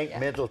like a Kate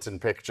Middleton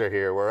picture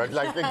here, where I'm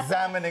like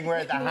examining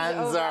where the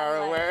hands are.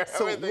 Or where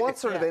so what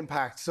sort of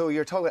impact? So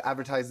you're talking about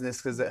advertising this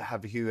because it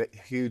have a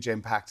huge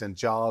impact on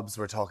jobs.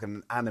 We're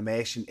talking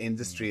animation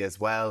industry as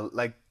well.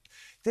 Like,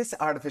 this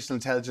artificial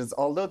intelligence,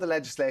 although the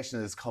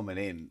legislation is coming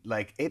in,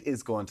 like it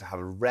is going to have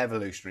a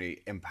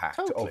revolutionary impact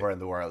over in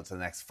the world in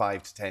the next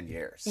 5 to 10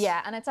 years.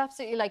 Yeah, and it's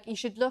absolutely like you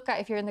should look at,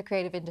 if you're in the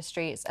creative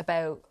industry, it's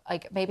about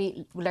like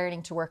maybe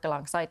learning to work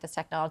alongside this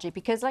technology,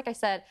 because like I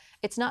said,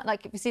 it's not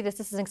like, if you see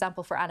this is an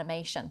example for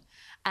animation,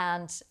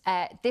 and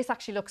this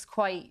actually looks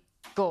quite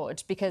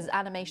good because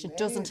animation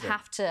doesn't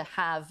have to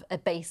have a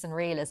base in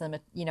realism.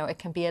 It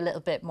can be a little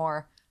bit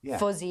more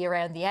fuzzy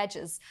around the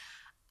edges.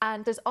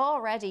 And there's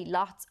already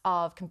lots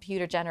of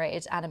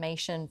computer-generated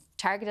animation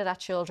targeted at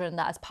children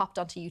that has popped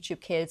onto YouTube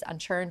Kids and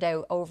churned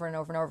out over and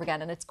over and over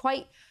again. And it's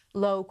quite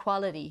low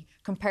quality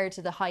compared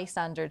to the high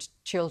standard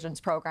children's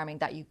programming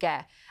that you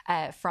get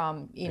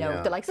from,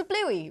 the likes of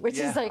Bluey, which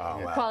is like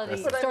quality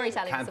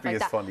storytelling and stuff like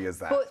that. Funny as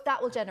that. But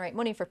that will generate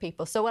money for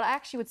people. So what I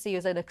actually would see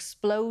is an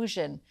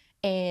explosion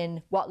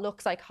in what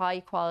looks like high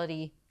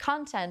quality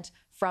content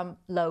from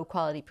low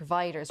quality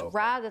providers.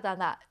 Rather than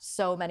that,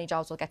 so many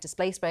jobs will get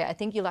displaced by it. I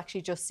think you'll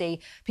actually just see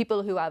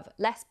people who have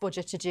less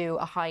budget to do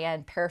a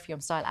high-end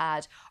perfume style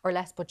ad or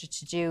less budget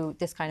to do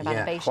this kind of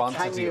animation.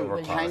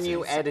 Can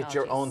you edit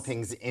your own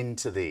things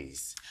into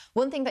these?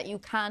 One thing that you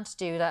can't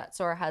do that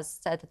Sora has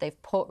said that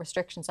they've put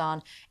restrictions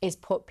on is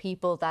put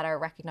people that are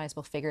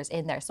recognisable figures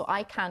in there. So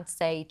I can't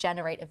say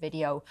generate a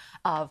video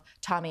of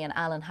Tommy and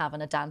Alan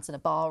having a dance in a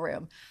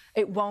ballroom.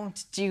 It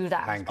won't do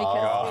that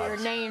because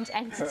we're named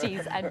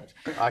entities. And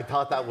I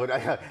thought that would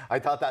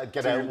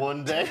get out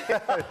one day.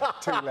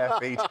 2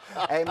 left feet.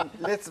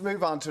 Let's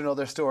move on to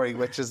another story,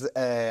 which is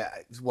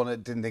one I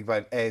didn't think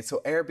about.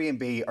 So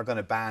Airbnb are going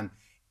to ban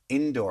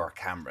indoor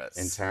cameras.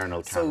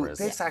 Internal cameras.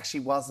 So this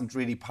actually wasn't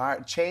really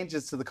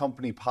changes to the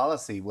company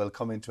policy will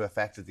come into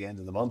effect at the end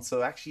of the month.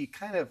 So actually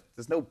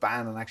there's no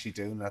ban on actually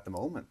doing it at the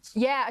moment.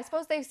 Yeah, I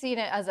suppose they've seen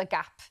it as a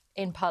gap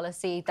in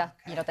policy that,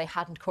 they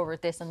hadn't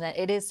covered this, and that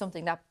it is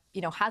something that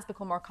has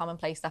become more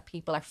commonplace that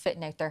people are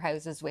fitting out their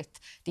houses with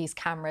these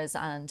cameras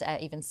and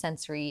even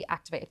sensory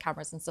activated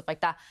cameras and stuff like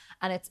that.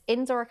 And it's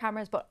indoor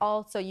cameras, but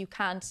also you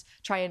can't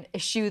try and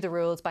eschew the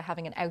rules by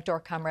having an outdoor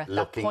camera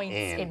that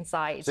points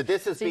inside. So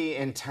this is the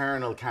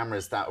internal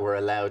cameras that were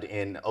allowed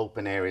in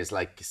open areas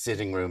like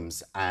sitting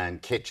rooms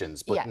and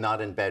kitchens, but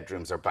not in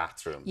bedrooms or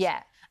bathrooms.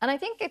 Yeah, and I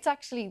think it's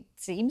actually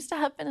seems to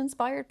have been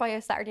inspired by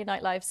a Saturday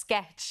Night Live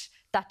sketch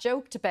that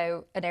joked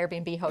about an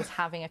Airbnb host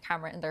having a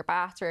camera in their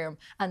bathroom,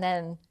 and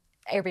then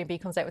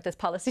Airbnb comes out with this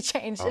policy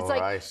change. It's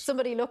like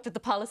somebody looked at the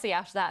policy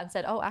after that and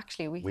said,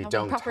 actually, we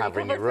don't have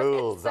any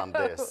rules on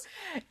this.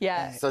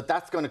 Yeah. So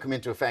that's going to come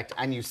into effect.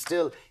 And you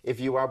still, if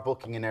you are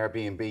booking an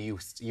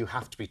Airbnb, you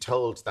have to be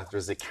told that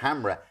there's a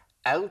camera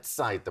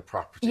outside the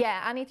property.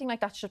 Yeah, anything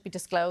like that should be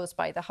disclosed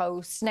by the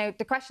host. Now,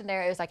 the question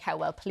there is like how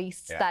well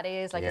policed that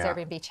is. Like, is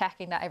Airbnb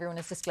checking that everyone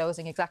is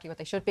disclosing exactly what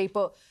they should be?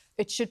 But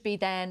it should be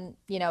then,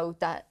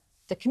 that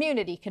the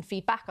community can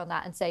feed back on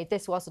that and say,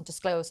 this wasn't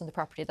disclosed in the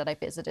property that I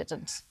visited.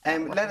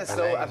 And let us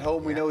know at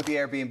home. We know the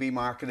Airbnb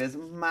market is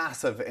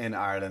massive in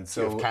Ireland.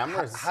 So you have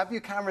cameras. Have you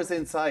cameras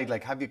inside?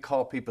 Like, have you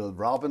caught people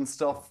robbing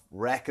stuff,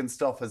 wrecking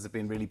stuff? Has it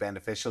been really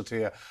beneficial to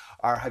you?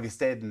 Or have you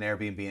stayed in an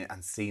Airbnb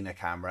and seen a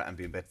camera and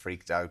been a bit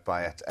freaked out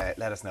by it?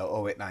 Let us know.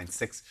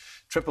 0896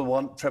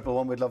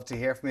 111. We'd love to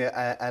hear from you.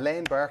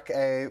 Elaine Burke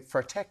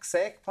for Tech's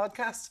Sake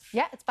podcast.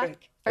 Yeah, it's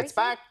back. It's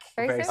back.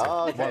 Very soon.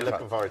 Oh, okay,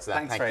 looking forward to that.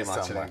 Thanks very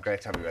much, so Elaine. Great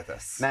to have you with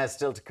us. Now,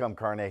 still to come,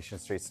 Coronation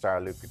Street star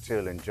Luca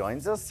Toolan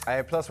joins us.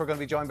 Plus, we're going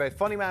to be joined by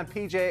funny man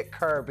PJ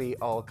Kirby,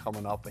 all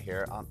coming up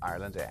here on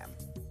Ireland AM.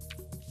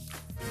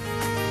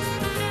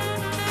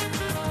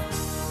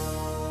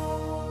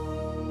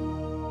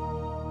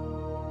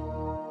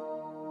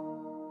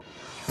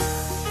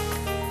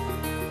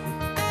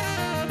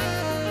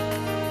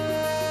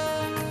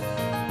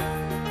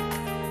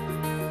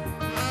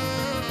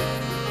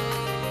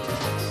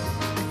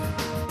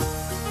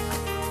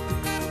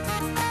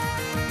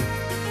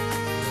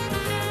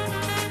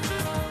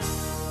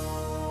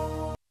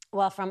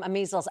 Well, from a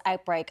measles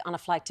outbreak on a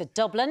flight to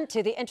Dublin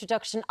to the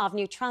introduction of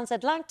new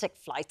transatlantic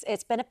flights,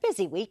 it's been a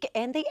busy week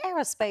in the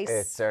aerospace.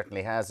 It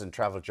certainly has, and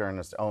travel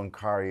journalist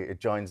Corrie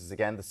joins us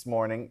again this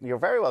morning. You're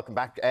very welcome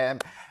back.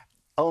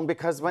 Owen,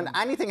 because when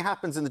anything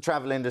happens in the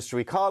travel industry,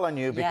 we call on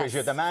you because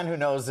you're the man who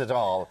knows it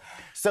all.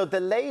 So the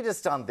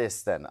latest on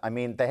this then, I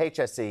mean, the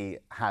HSE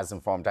has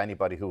informed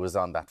anybody who was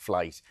on that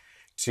flight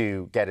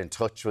to get in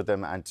touch with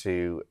them and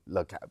to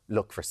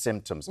look for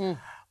symptoms.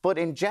 But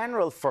in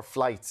general, for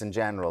flights in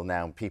general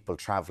now, and people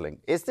travelling,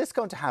 is this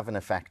going to have an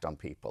effect on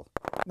people?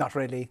 Not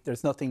really.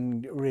 There's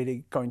nothing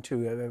really going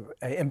to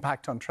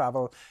impact on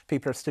travel.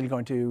 People are still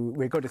going to...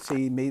 We're going to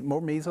see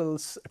more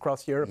measles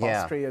across Europe.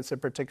 Austria is a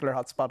particular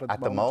hotspot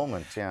at the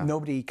moment.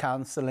 Nobody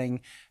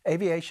cancelling.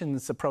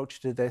 Aviation's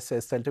approach to this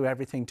is they'll do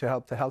everything to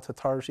help the health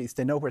authorities.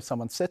 They know where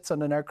someone sits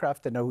on an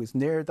aircraft. They know who's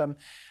near them.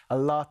 A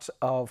lot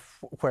of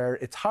where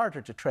it's harder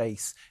to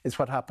trace is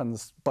what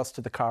happens bus to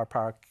the car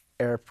park,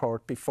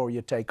 airport before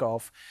you take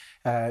off.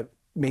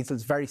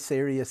 Measles very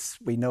serious.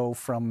 We know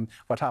from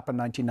what happened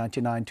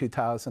 1999,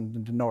 2000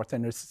 in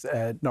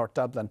the North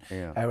Dublin,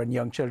 when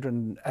young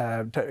children,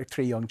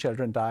 3 young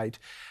children died.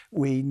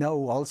 We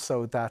know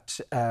also that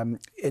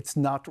it's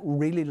not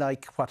really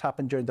like what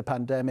happened during the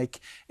pandemic,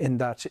 in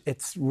that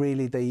it's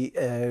really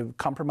the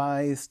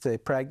compromised, the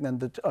pregnant,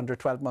 the under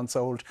 12 months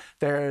old.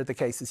 They're the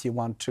cases you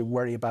want to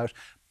worry about.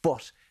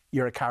 But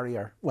you're a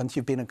carrier once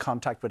you've been in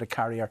contact with a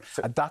carrier.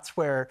 And that's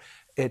where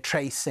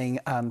tracing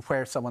and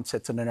where someone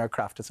sits in an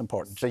aircraft is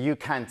important. So you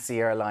can't see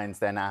airlines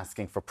then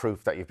asking for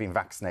proof that you've been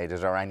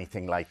vaccinated or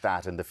anything like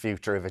that in the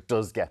future if it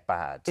does get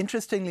bad?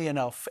 Interestingly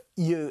enough,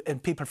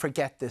 and people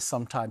forget this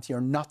sometimes, you're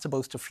not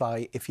supposed to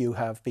fly if you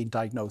have been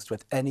diagnosed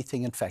with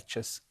anything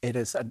infectious. It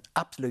is an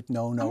absolute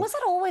no-no. And was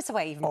it always the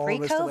way, even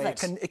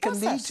pre-COVID?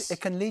 It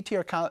can lead to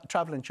your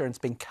travel insurance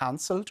being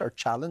cancelled or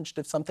challenged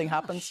if something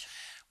happens.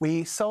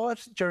 We saw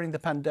it during the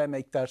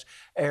pandemic that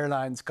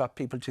airlines got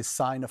people to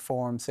sign a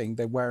form saying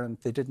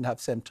they didn't have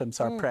symptoms,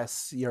 or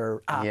press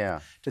your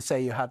app to say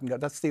you hadn't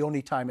got. That's the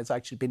only time it's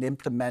actually been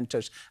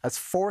implemented as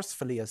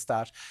forcefully as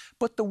that.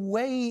 But the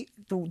way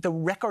the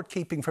record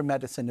keeping for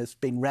medicine has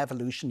been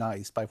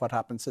revolutionised by what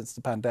happened since the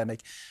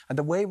pandemic, and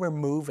the way we're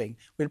moving,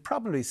 we'll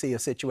probably see a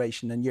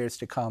situation in years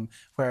to come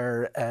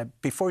where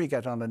before you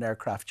get on an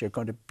aircraft, you're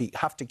going to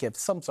have to give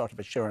some sort of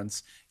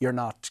assurance you're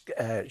not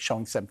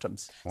showing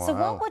symptoms. Wow. So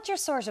what would your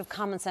sort of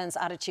common sense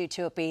attitude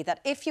to it be, that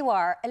if you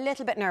are a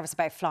little bit nervous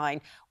about flying,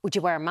 would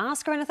you wear a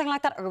mask or anything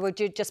like that? Or would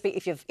you just be,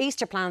 if you have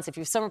Easter plans, if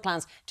you have summer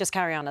plans, just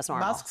carry on as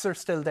normal? Masks are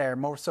still there,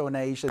 more so in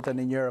Asia than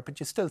in Europe, but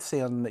you still see,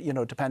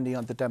 depending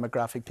on the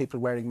demographic, people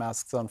wearing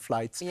masks on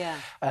flights.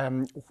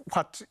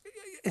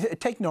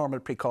 Take normal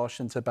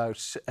precautions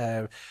about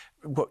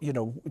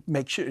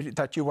make sure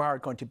that you are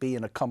going to be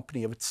in a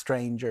company of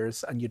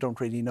strangers and you don't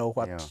really know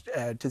what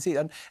to see.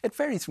 And it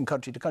varies from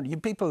country to country.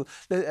 People,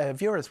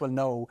 viewers will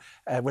know,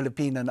 will have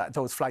been in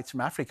those flights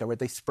from Africa where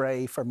they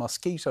spray for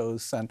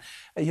mosquitoes, and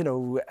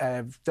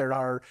there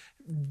are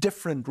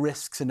different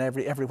risks in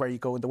everywhere you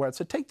go in the world.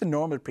 So take the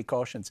normal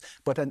precautions.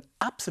 But an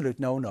absolute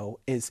no-no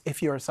is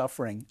if you're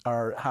suffering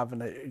or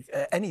having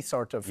any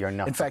sort of you're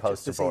not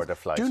infectious supposed to disease, board a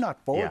flight. do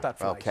not board that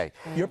flight. Okay.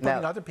 You're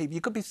putting other people.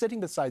 You could be sitting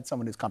beside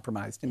someone who's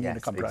compromised,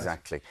 immunocompromised.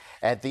 Exactly.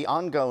 The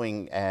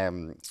ongoing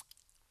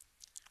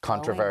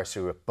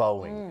controversy with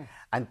Boeing,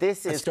 and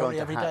this is going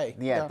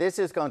to this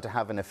is going to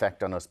have an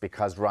effect on us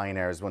because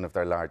Ryanair is one of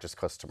their largest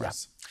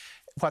customers.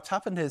 What's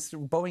happened is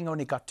Boeing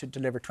only got to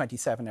deliver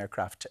 27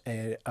 aircraft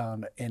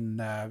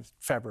in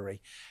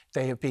February.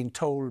 They have been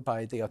told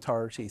by the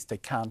authorities they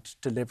can't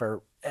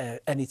deliver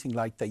anything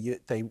like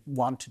they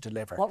want to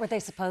deliver. What were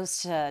they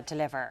supposed to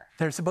deliver?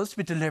 They're supposed to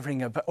be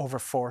delivering over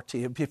 40.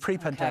 It'd be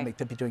pre-pandemic,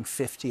 they'd be doing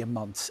 50 a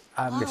month.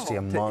 And 50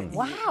 a month?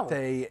 Wow.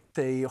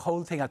 The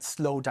whole thing had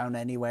slowed down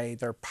anyway.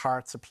 Their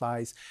part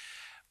supplies.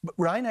 But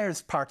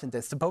Ryanair's part in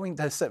this, the Boeing,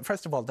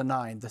 first of all, the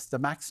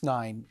MAX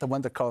 9, the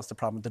one that caused the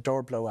problem, the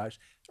door blowout,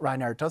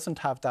 Ryanair doesn't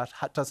have that,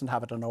 doesn't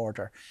have it on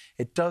order.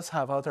 It does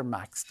have other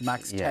MAX, the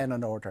MAX 10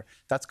 on order.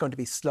 That's going to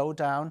be slowed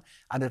down,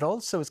 and it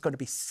also is going to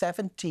be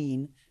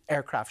 17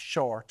 aircraft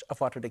short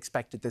of what it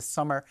expected this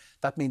summer.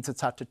 That means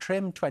it's had to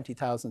trim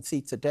 20,000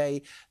 seats a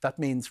day. That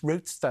means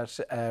routes that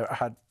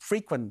had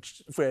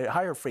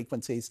higher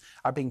frequencies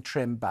are being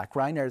trimmed back.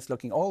 Ryanair is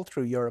looking all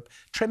through Europe,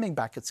 trimming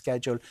back its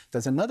schedule.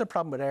 There's another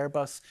problem with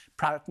Airbus.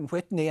 Pratt &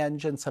 Whitney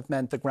engines have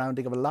meant the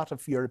grounding of a lot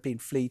of European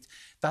fleet.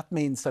 That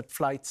means that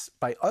flights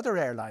by other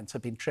airlines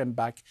have been trimmed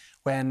back.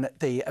 When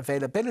the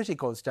availability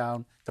goes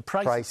down, the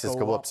prices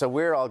go up. So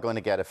we're all going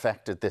to get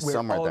affected this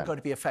summer then? We're all going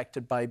to be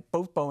affected by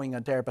both Boeing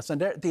and Airbus.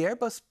 And the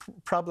Airbus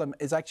problem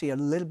is actually a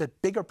little bit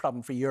bigger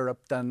problem for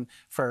Europe than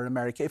for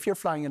America. If you're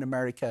flying in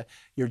America,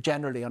 you're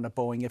generally on a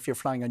Boeing. If you're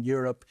flying in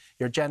Europe,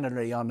 you're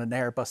generally on an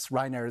Airbus.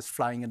 Ryanair is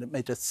flying in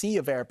a sea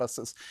of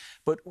Airbuses.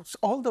 But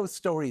all those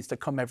stories that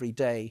come every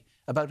day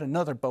about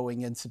another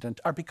Boeing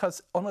incident are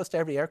because almost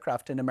every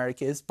aircraft in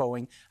America is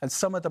Boeing, and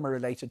some of them are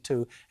related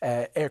to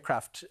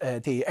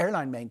the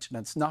airline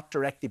maintenance, not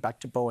directly back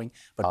to Boeing,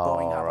 but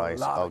Boeing have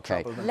a lot of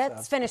trouble.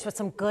 Let's finish with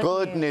some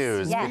good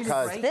news. Yes.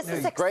 Because this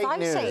is great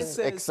exciting. news,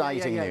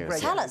 exciting news.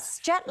 Tell us,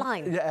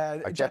 Jetline.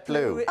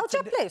 JetBlue. Oh,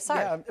 JetBlue,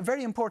 sorry. Yeah, a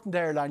very important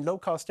airline,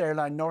 low-cost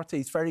airline,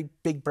 Northeast, very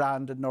big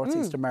brand in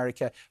Northeast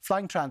America,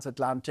 flying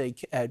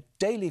transatlantic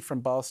daily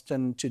from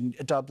Boston to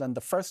Dublin.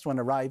 The first one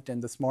arrived in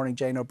this morning.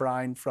 Jane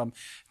O'Brien from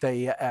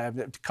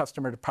the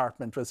customer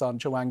department was on.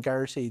 Joanne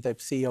Gertie, the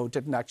CEO,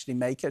 didn't actually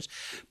make it.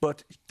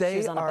 But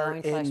they are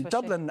in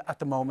Dublin at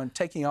the moment,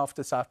 taking off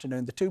this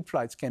afternoon. The 2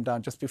 flights came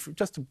down just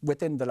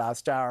within the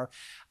last hour.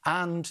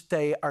 And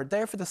they are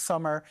there for the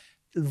summer.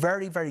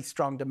 Very, very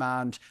strong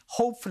demand.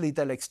 Hopefully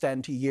they'll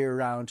extend to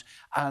year-round.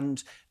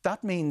 And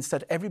that means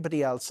that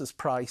everybody else's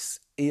price,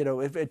 you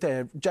know, if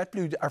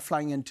JetBlue are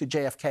flying into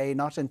JFK,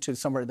 not into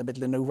somewhere in the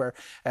middle of nowhere,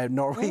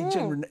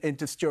 Norwegian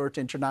into Stewart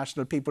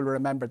International, people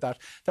remember that.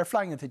 They're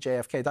flying into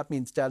JFK. That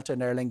means Delta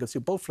and Aer Lingus,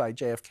 who both fly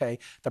JFK,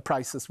 the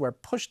prices were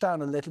pushed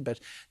down a little bit.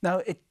 Now,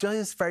 it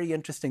does very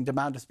interesting.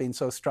 Demand has been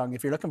so strong.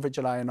 If you're looking for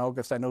July and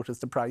August, I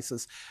noticed the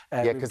prices.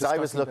 Yeah, because I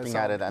was looking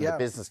at it and the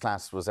business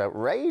class was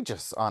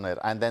outrageous on it.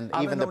 And then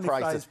even the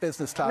prices.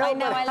 Business class. I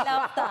know, I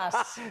love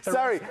that.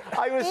 Sorry,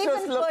 I was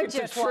just looking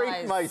to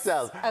treat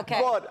myself.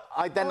 Okay. But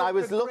I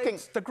was looking.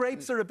 The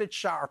grapes are a bit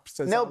sharp.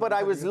 No, but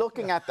I was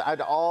looking at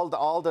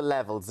all the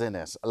levels in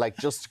it, like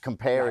just to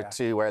compare it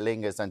to Aer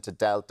Lingus and to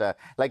Delta.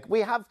 Like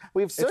we have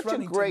such a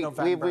great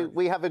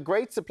we have a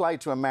great supply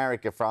to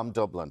America from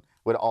Dublin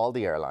with all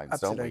the airlines,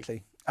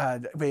 absolutely.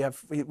 don't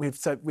we? We've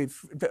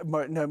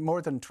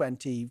more than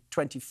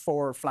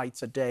 24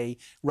 flights a day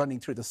running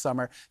through the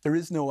summer. There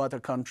is no other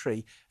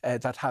country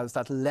that has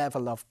that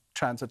level of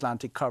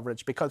transatlantic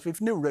coverage, because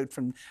we've a new route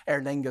from Aer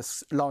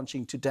Lingus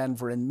launching to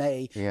Denver in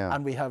May,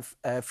 and we have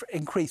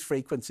increased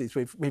frequencies.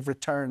 We've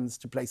returns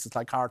to places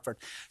like Hartford.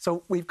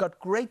 So we've got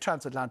great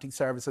transatlantic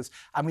services,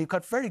 and we've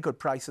got very good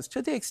prices,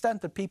 to the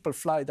extent that people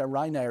fly their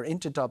Ryanair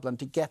into Dublin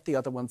to get the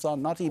other ones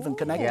on, not even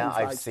connecting flights.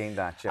 Yeah, I've seen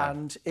that,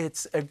 And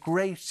it's a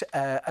great,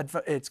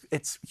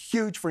 it's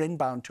huge for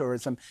inbound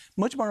tourism,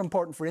 much more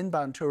important for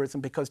inbound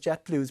tourism, because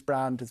JetBlue's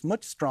brand is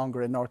much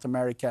stronger in North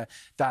America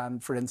than,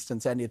 for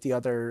instance, any of the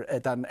other,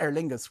 than Aer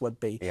Lingus would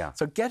be. Yeah.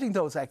 So getting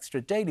those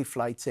extra daily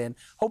flights in,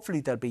 hopefully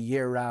they'll be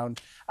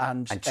year-round.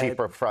 And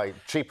cheaper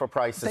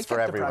prices for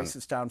everyone. The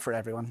prices down for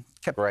everyone.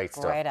 Great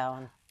stuff. Great,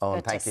 Owen.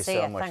 Owen, thank you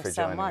so much for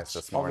joining us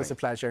this morning. Always a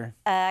pleasure.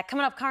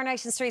 Coming up,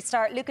 Coronation Street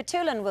star Luca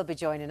Toolan will be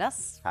joining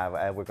us.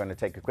 We're going to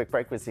take a quick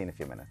break. We'll see you in a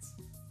few minutes.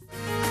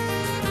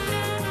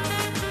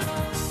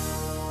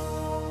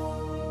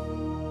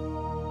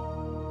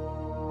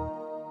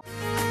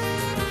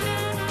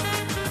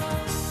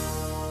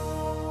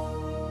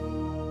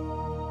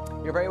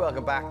 You're very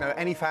welcome back. Now,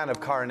 any fan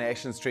of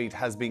Coronation Street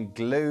has been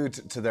glued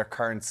to their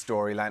current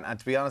storyline. And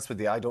to be honest with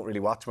you, I don't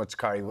really watch much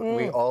Corrie.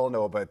 We all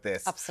know about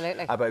this.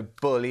 Absolutely. About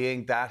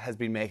bullying. That has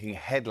been making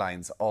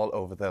headlines all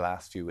over the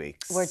last few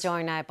weeks. We're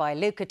joined now by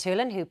Luca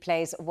Toolan, who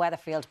plays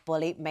Weatherfield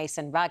bully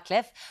Mason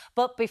Radcliffe.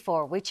 But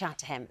before we chat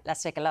to him,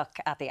 let's take a look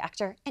at the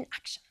actor in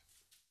action.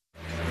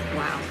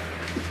 Wow.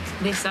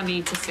 This I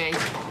need to see.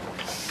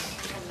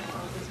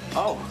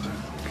 Oh.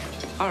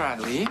 All right,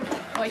 Lee.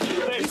 Oh,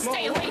 you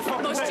stay away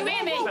from us, do you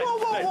hear me?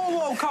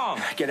 Whoa,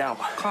 calm. Get out.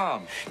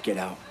 Calm. Get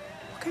out.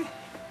 Okay.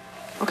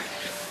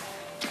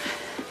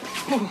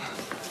 All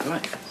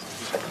right.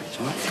 It's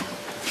all right.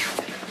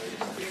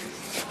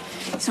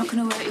 It's not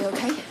going to hurt you,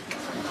 okay?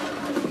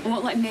 I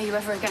won't let him near you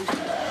ever again.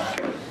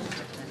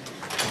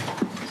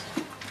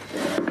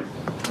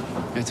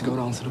 You had to go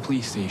down to the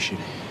police station.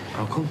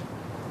 How come?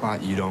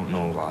 Like, you don't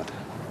know, lad.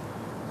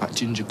 That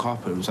ginger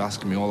copper was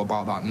asking me all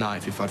about that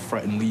knife if I'd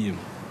threatened Liam.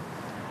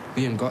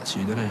 Liam got to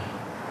you, didn't he?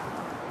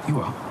 You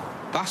what?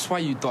 That's why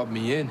you dobbed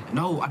me in.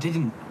 No, I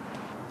didn't.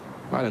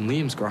 Right, then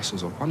Liam's grass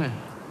is up, hasn't it?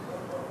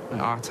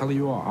 I tell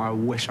you what, I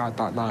wish I had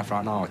that knife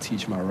right now. I'd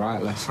teach him a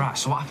right lesson. Right,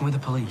 so what happened with the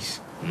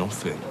police?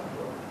 Nothing.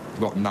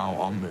 Got now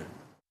on me.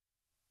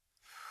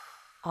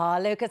 Oh,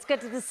 Luke, it's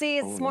good to see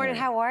you this morning.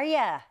 How are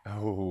you?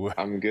 Oh,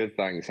 I'm good,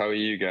 thanks. How are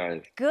you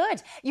guys?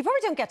 Good. You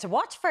probably don't get to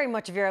watch very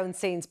much of your own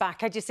scenes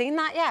back. Had you seen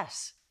that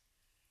yet?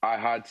 I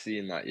had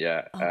seen that,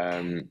 yeah.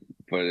 Okay.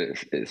 But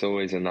it's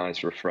always a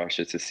nice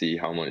refresher to see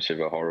how much of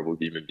a horrible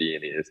human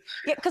being he is.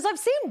 Yeah, because I've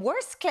seen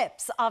worse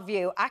clips of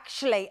you,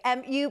 actually.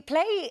 You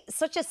play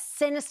such a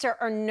sinister,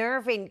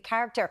 unnerving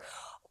character.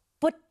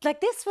 But,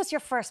 like, this was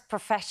your first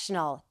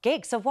professional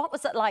gig. So what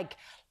was it like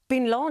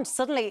being launched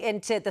suddenly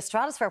into the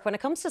stratosphere when it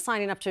comes to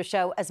signing up to a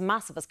show as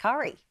massive as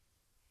Corrie?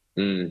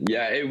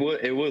 Yeah,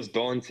 it was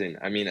daunting.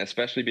 I mean,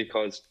 especially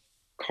because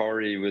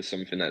Corrie was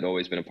something that had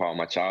always been a part of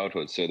my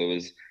childhood. So there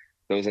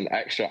was an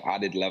extra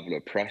added level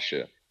of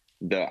pressure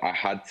that I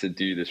had to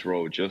do this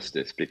role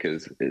justice,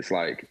 because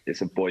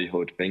it's a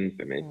boyhood thing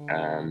for me.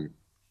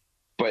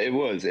 But it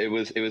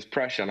was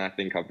pressure, and I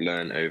think I've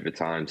learned over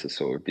time to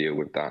sort of deal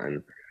with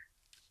that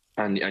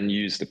and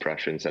use the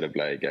pressure instead of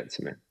let it get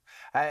to me.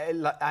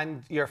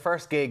 And your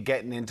first gig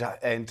getting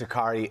into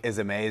Corrie is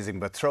amazing,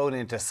 but thrown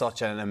into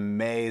such an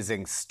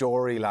amazing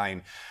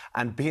storyline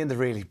and being the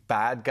really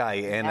bad guy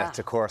in it,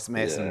 of course,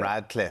 Mason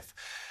Radcliffe.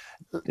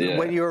 Yeah.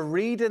 When you're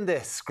reading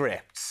this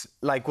script,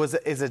 like,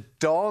 is it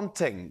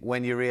daunting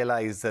when you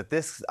realise that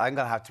I'm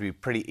going to have to be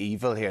pretty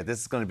evil here?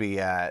 This is going to be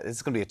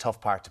a tough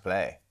part to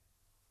play.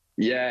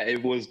 Yeah,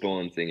 it was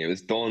daunting. It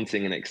was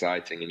daunting and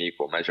exciting in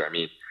equal measure. I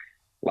mean,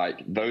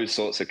 like, those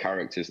sorts of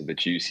characters are the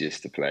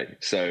juiciest to play.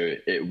 So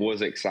it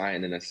was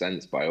exciting in a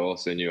sense, but I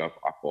also knew I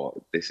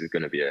thought this is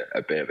going to be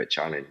a bit of a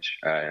challenge.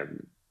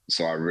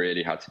 So I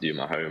really had to do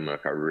my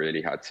homework. I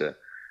really had to,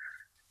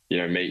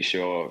 make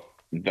sure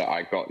that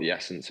I got the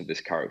essence of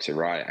this character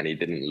right, and he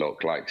didn't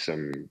look like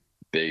some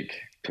big,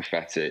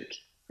 pathetic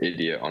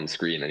idiot on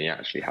screen, and he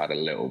actually had a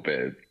little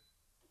bit of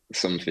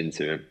something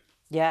to him.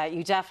 Yeah,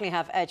 you definitely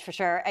have edge for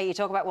sure. You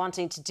talk about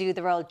wanting to do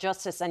the role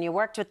justice, and you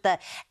worked with the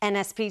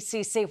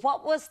NSPCC.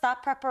 What was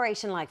that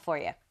preparation like for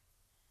you?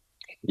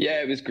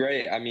 Yeah, it was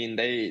great. I mean,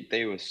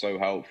 they were so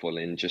helpful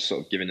in just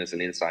sort of giving us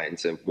an insight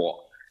into what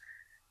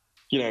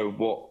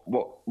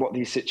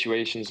these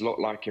situations look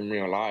like in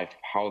real life,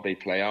 how they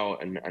play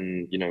out, and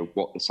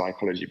what the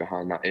psychology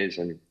behind that is.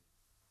 And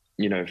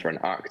for an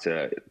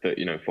actor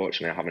that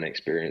fortunately I haven't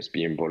experienced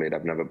being bullied,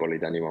 I've never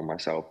bullied anyone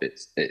myself.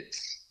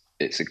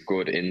 It's a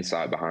good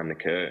insight behind the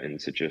curtain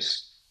to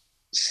just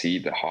see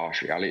the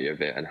harsh reality of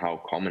it and how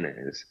common it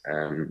is,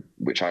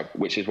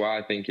 which is why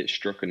I think it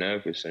struck a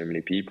nerve with so many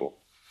people.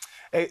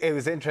 It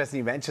was interesting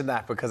you mentioned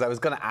that, because I was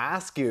going to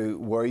ask you,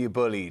 were you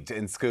bullied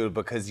in school?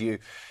 Because you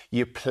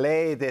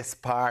play this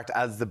part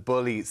as the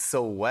bully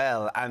so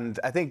well. And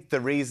I think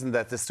the reason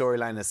that the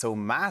storyline is so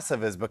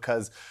massive is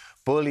because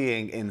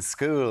bullying in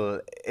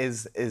school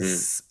is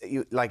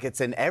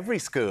it's in every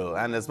school.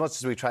 And as much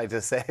as we try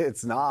to say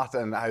it's not,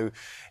 and how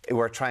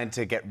we're trying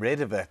to get rid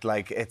of it,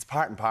 like, it's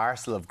part and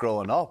parcel of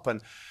growing up.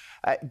 And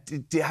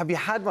have you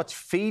had much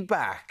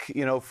feedback,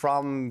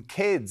 from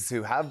kids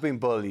who have been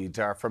bullied,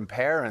 or from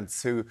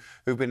parents who've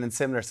been in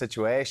similar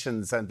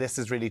situations, and this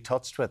has really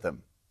touched with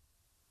them?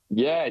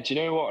 Yeah, do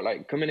you know what?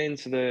 Like, coming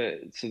into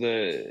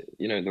the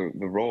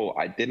role,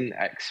 I didn't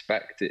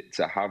expect it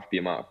to have the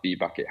amount of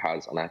feedback it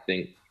has, and I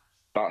think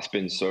that's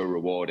been so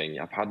rewarding.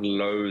 I've had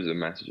loads of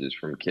messages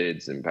from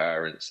kids and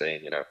parents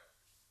saying,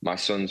 my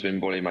son's been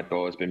bullied, my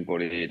daughter's been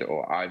bullied,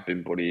 or I've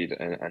been bullied,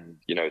 and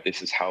this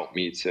has helped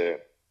me to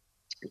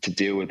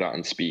deal with that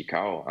and speak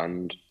out.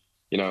 And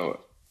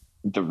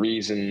the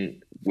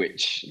reason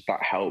which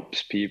that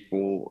helps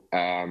people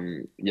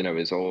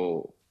is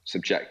all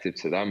subjective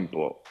to them,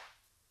 but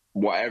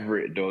whatever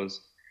it does,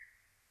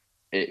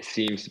 it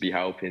seems to be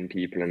helping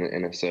people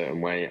in a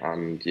certain way.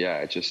 And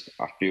I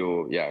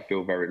feel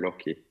very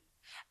lucky.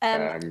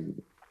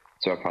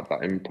 So I've had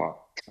that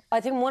impact. I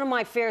think one of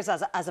my fears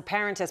as a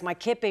parent is my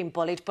kid being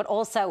bullied, but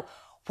also,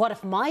 what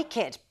if my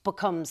kid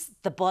becomes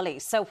the bully?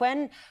 So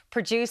when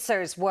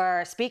producers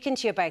were speaking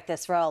to you about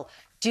this role,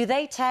 do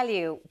they tell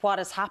you what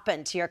has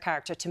happened to your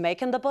character to make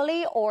him the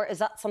bully, or is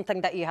that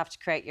something that you have to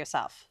create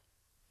yourself?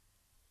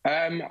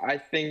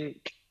 I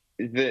think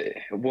that,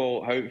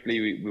 hopefully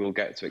we will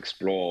get to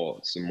explore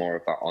some more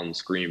of that on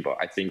screen, but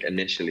I think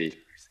initially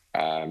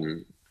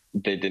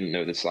they didn't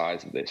know the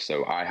size of this,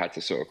 so I had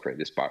to sort of create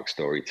this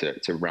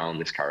backstory to round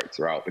this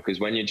character out,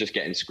 because when you're just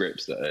getting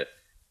scripts that are,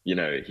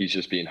 he's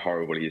just being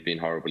horrible, he's being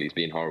horrible,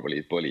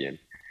 he's bullying,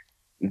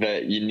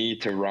 that you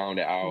need to round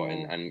it out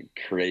and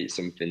create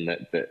something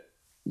that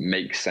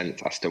makes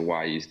sense as to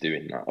why he's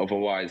doing that.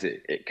 Otherwise,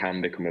 it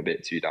can become a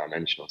bit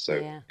two-dimensional.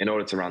 So in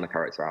order to round the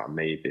character out, I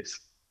made this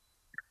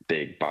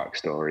big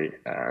backstory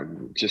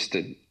just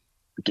to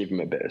give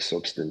him a bit of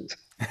substance.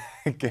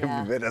 Give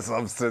him a bit of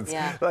substance.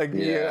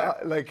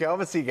 You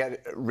obviously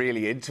get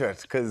really into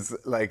it, because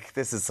like,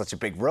 this is such a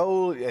big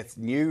role. It's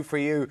new for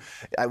you.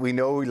 We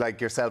know, like,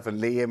 yourself and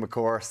Liam, of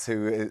course,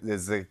 who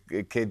is the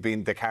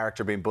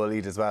character being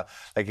bullied as well.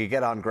 Like, you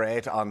get on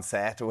great on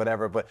set or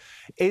whatever. But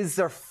is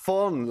there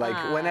fun?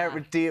 Like,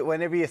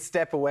 whenever you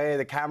step away,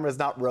 the camera's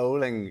not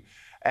rolling.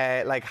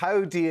 Like,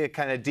 how do you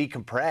kind of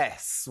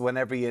decompress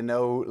whenever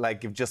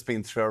like, you've just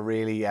been through a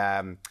really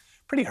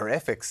pretty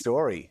horrific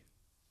story.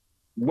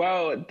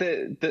 Well,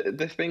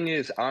 the thing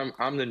is,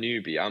 I'm the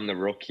newbie, I'm the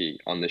rookie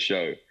on the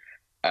show.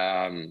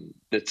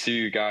 The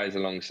two guys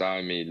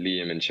alongside me,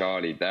 Liam and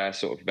Charlie, they're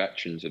sort of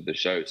veterans of the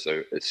show.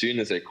 So as soon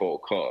as they call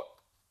cut,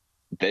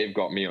 they've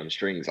got me on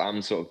strings.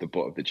 I'm sort of the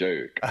butt of the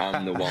joke.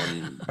 I'm the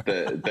one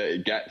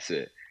that gets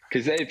it,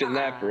 because they've been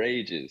there for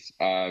ages.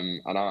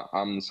 And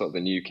I'm sort of the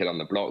new kid on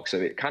the block. So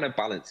it kind of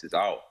balances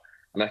out.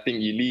 And I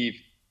think you leave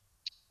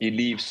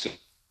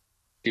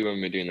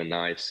when we're doing the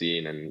knife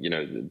scene and, you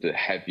know, the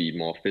heavy,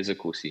 more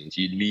physical scenes,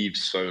 you leave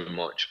so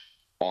much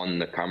on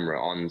the camera,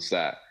 on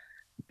set,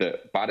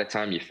 that by the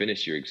time you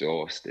finish, you're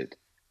exhausted,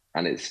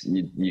 and it's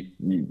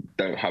you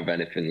don't have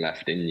anything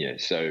left in you.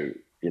 So,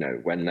 you know,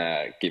 when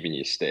they're giving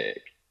you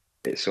stick,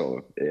 it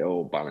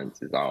all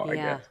balances out, I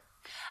guess.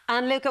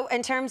 And Luca,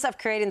 in terms of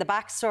creating the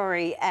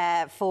backstory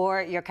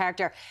for your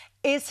character,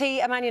 is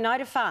he a Man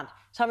United fan?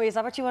 Tommy, is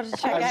that what you wanted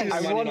to check out? He's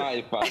a Man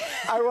United fan.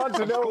 I want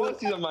to know. Of course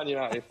he's a Man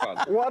United fan.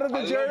 What are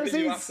the jerseys?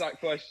 You asked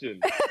that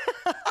question.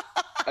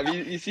 Have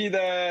you see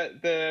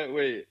the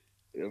wait,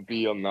 it'll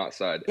be on that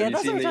side. Have you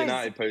seen the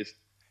United post?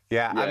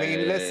 Yeah, I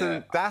mean,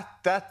 listen,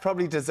 that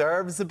probably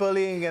deserves the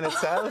bullying in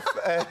itself.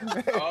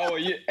 Oh, are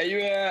you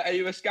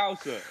a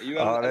Scouser? Are you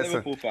a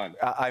Liverpool fan?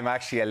 I'm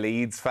actually a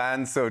Leeds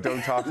fan, so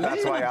don't talk.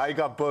 That's why I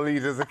got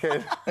bullied as a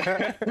kid.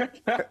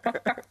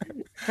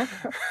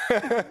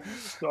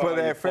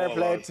 But fair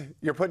play.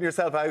 You're putting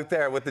yourself out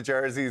there with the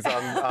jerseys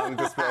on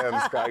display on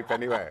Skype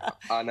anyway.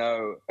 I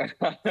know.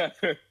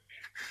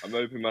 I'm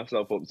opening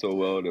myself up to a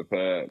world of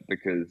hurt,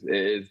 because it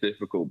is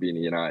difficult being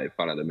a United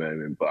fan at the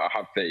moment. But I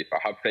have faith. I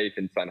have faith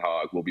in Ten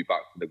Hag. We'll be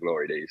back for the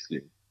glory days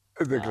soon.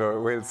 The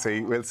glory. We'll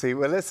see. We'll see.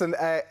 Well, listen.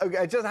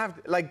 I just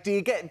have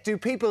do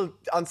people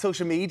on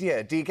social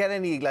media? Do you get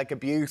any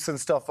abuse and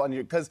stuff on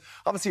you? Because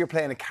obviously you're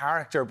playing a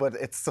character, but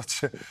it's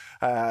such a.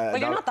 Well,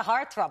 you're not the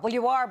heartthrob. Well,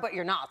 you are, but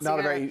you're not. Not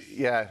a very.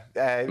 Yeah.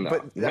 No,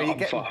 but are you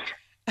getting?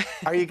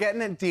 Are you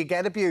getting it? Do you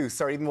get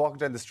abuse, or even walking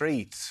down the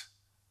street?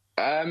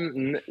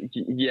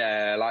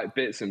 Yeah, like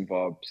bits and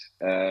bobs.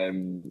 I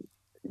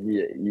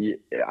knew,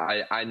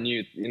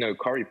 you know,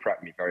 Corrie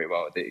prepped me very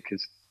well,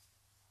 because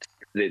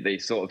they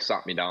sort of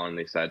sat me down and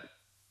they said,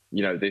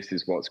 you know, this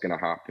is what's going to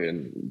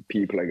happen.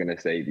 People are going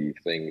to say these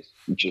things.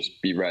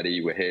 Just be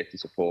ready. We're here to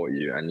support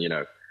you. And, you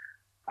know,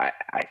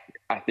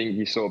 I think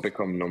you sort of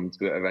become numb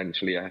to it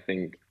eventually. I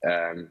think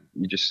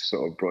you just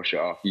sort of brush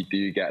it off. You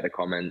do get the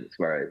comments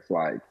where it's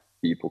like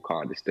people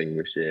can't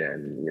distinguish it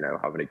and, you know,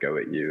 having a go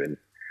at you. And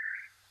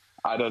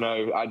I don't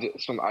know.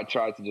 I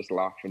try to just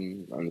laugh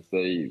and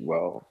say,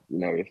 well, you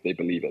know, if they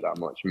believe it that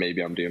much,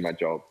 maybe I'm doing my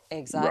job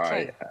exactly.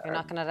 Right. You're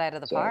knocking it out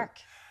of the park.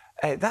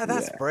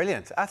 That's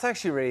brilliant. That's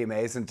actually really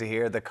amazing to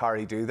hear that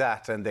Corrie do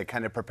that, and they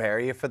kind of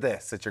prepare you for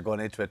this, that you're going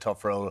into a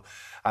tough role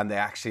and they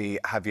actually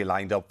have you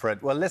lined up for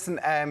it. Well, listen,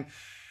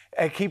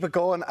 keep it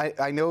going.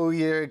 I know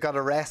you got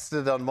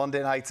arrested on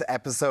Monday night's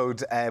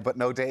episode, but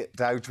no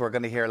doubt we're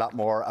going to hear a lot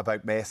more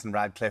about Mason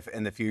Radcliffe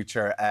in the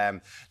future.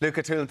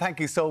 Luca Toolan, thank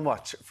you so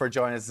much for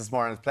joining us this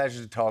morning. It's a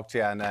pleasure to talk to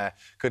you, and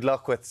good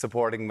luck with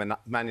supporting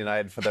Man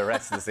United for the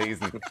rest of the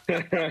season.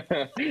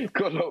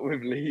 Good luck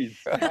with Leeds.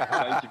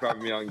 Thank you for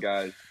having me on,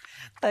 guys.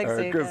 Thanks,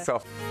 good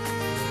stuff.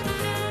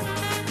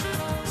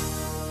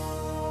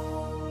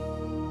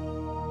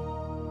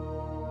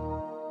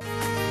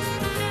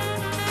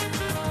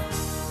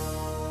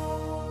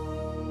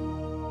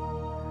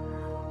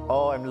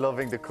 Oh, I'm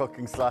loving the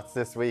cooking slots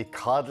this week.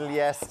 Coddle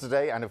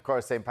yesterday, and of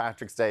course St.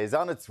 Patrick's Day is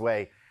on its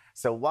way.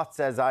 So what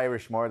says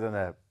Irish more than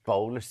a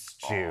bowl of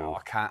stew?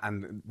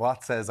 And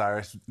what says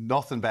Irish?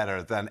 Nothing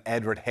better than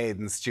Edward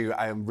Hayden's stew.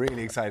 I am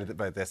really excited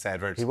about this,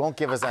 Edward. He won't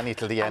give us any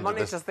till the end of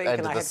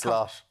the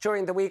slot.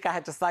 During the week, I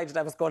had decided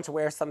I was going to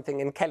wear something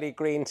in Kelly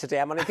Green today.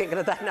 I'm only thinking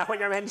of that now when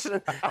you're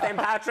mentioning St.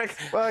 Patrick's.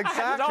 Well,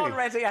 exactly. I had it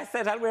already. I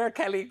said I'll wear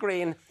Kelly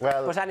Green.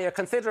 Well, but anyway,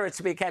 consider it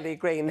to be Kelly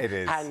Green. It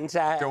is. And,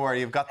 don't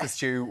worry, you've got the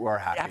stew. We're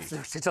happy.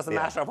 Absolutely. It doesn't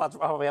matter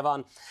what we have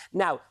on.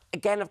 Now,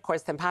 again, of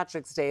course, St.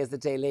 Patrick's Day is a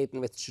day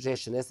laden with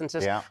tradition, isn't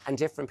it? Yeah. And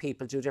different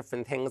people do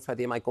different things,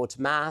 whether you might go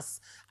to Mass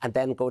and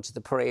then go to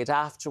the parade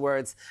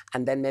afterwards,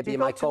 and then maybe you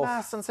might go to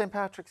Mass on St.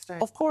 Patrick's Day.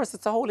 Of course,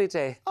 it's a holy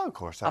day. Oh, of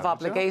course. Of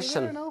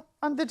obligation. Yeah, no.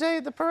 On the day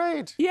of the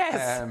parade.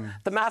 Yes.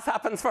 The Mass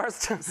happens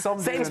first.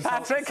 St.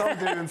 Patrick. Some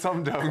do and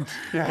some don't.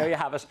 Yeah. There you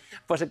have it.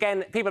 But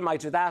again, people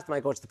might do that. They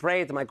might go to the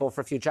parade. They might go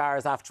for a few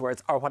jars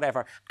afterwards or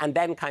whatever, and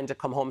then kind of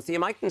come home. So you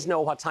mightn't know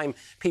what time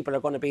people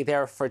are going to be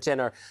there for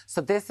dinner.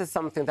 So this is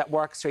something that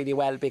works really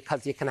well,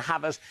 because you can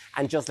have it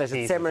and just let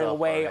it simmer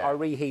away or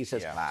reheat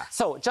it. Yeah.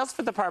 So just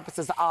for the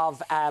purposes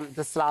of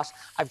the slot,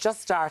 I've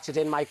just started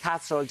in my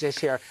casserole dish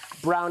here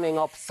browning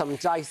up some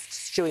diced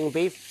stewing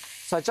beef.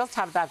 So I just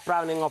have that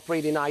browning up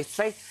really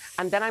nicely.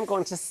 And then I'm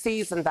going to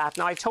season that.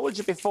 Now, I told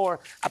you before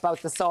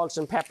about the salt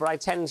and pepper. I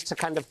tend to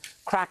kind of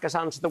crack it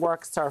onto the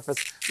work surface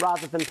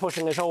rather than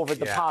putting it over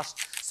the pot,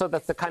 so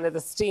that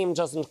the steam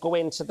doesn't go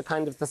into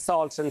the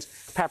salt and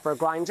pepper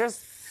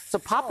grinders. So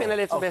pop in a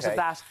little bit of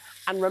that,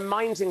 and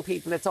reminding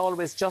people it's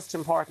always just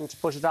important to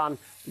put it on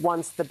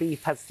once the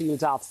beef has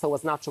sealed off, so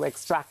as not to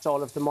extract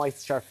all of the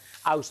moisture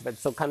out of it.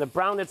 So kind of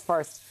brown it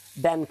first,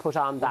 then put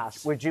on that.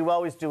 Would you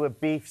always do a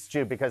beef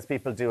stew? Because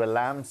people do a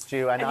lamb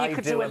stew, and I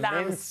do a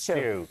lamb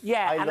stew.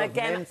 Yeah, and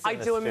again, I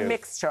do a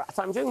mixture.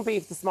 So I'm doing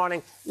beef this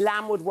morning.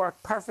 Lamb would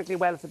work perfectly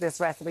well for this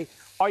recipe.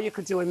 Or you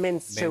could do a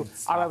mince stew.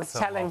 Or I was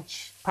telling...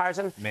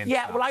 Pardon? Mince,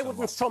 yeah, well, I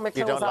wouldn't throw my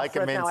clothes off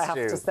for it now, I have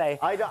to say.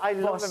 I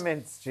love a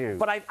mince stew.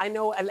 But I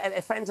know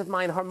a friend of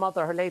mine, her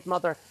mother, her late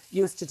mother,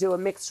 used to do a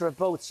mixture of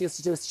both. She used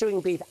to do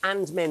stewing beef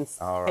and mince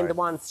in the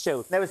one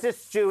stew. Now, is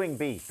this stewing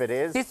beef? It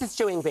is? This is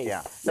stewing beef.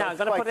 Yeah. So now, I'm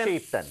going to put in...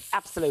 cheap, then.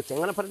 Absolutely.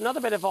 I'm going to put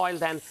another bit of oil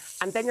then,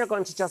 and then you're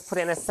going to just put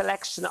in a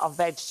selection of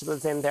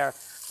vegetables in there.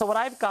 So what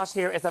I've got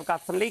here is I've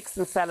got some leeks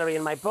and celery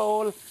in my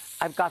bowl.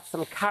 I've got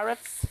some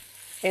carrots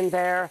in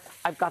there.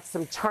 I've got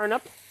some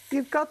turnip.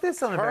 You've got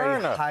this on a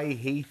very high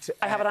heat.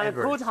 I have it on a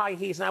good high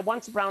heat, and I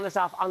want to brown it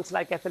off until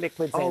I get the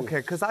liquids in. OK,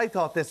 because I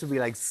thought this would be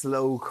like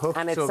slow cooked,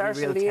 and it so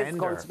certainly is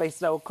going to be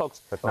slow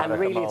cooked and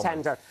really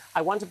tender.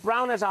 I want to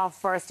brown it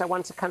off first. I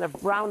want to kind of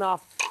brown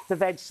off the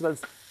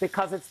vegetables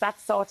because it's that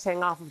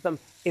sautéing off of them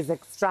is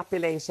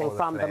extrapolating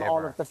from them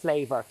all of the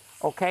flavour.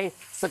 OK,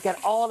 so get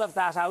all of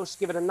that out,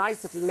 give it a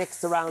nice little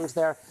mix around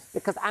there,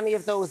 because any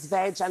of those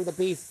veg and the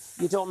beef,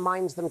 you don't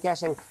mind them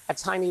getting a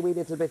tiny wee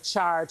little bit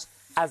charred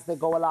as they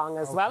go along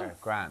as well.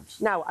 Grand.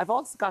 Now, I've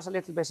also got a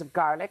little bit of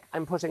garlic.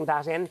 I'm putting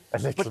that in. A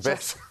little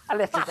bit? A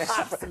little bit,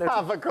 absolutely.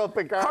 Have a cup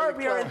of garlic.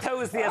 Curb your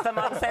enthusiasm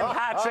on St.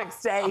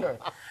 Patrick's Day.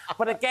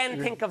 But again,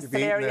 think of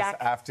celeriac.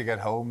 After get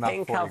home, not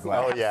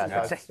Oh, yeah,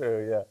 that's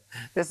true, yeah.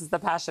 This is the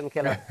passion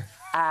killer.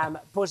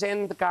 Put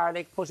in the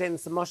garlic, put in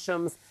some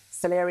mushrooms.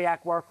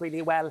 Celeriac work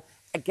really well.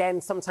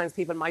 Again, sometimes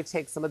people might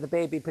take some of the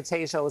baby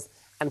potatoes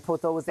and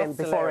put those in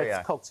before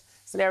it's cooked.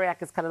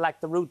 Celeriac is kind of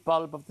like the root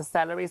bulb of the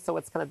celery, so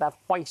it's kind of that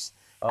white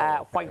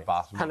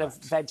kind of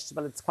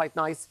vegetable. It's quite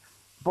nice.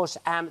 But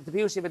the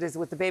beauty of it is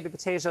with the baby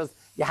potatoes,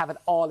 you have it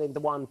all in the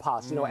one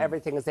pot. You know,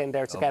 everything is in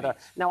there together.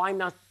 Now, I'm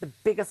not the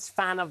biggest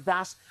fan of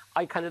that.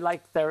 I kind of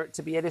like there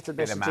to be a little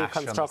bit of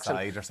deconstruction. On the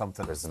side or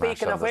something.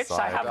 Speaking of which,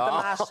 I have the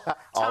mash.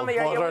 Tommy,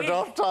 are you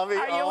weak? Tommy.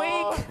 Are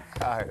you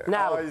weak?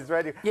 Now, he's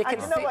ready. You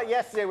know what?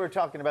 Yesterday we were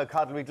talking about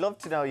Codle. We'd love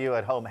to know you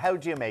at home. How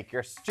do you make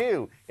your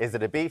stew? Is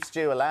it a beef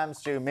stew, a lamb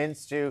stew,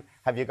 mince stew?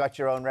 Have you got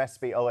your own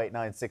recipe?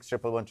 0896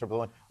 111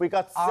 111. We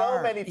got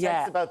so many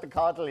texts about the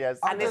Codle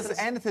yesterday. And does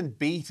anything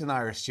beat an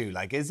Irish stew?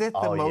 Like, is it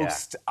the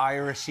most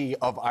Irishy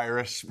of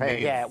Irish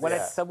meals? Yeah, well,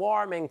 it's a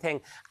warming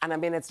thing. And I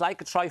mean, it's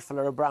like a trifle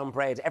or a brown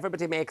bread.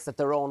 Everybody makes it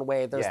their own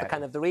way. There's the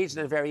kind of the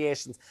regional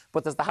variations,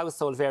 but there's the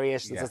household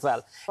variations as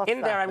well.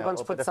 In there, I'm going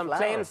to put some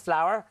plain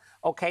flour.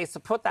 OK, so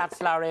put that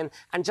flour in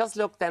and just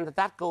look then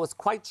that goes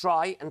quite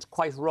dry and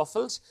quite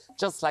ruffled,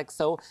 just like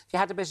so. If you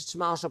had a bit of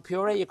tomato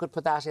puree, you could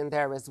put that in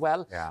there as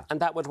well. And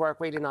that would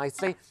work really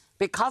nicely.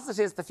 Because it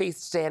is the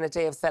feast day and a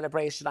day of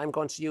celebration, I'm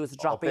going to use a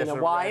drop in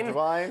of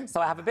wine. So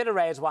I have a bit of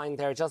red wine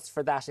there just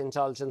for that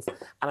indulgence.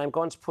 And I'm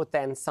going to put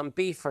then some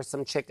beef or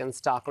some chicken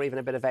stock or even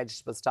a bit of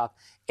vegetable stock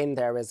in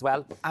there as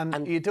well.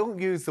 And you don't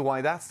use the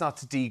wine, that's not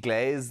to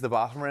deglaze the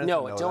bottom or anything?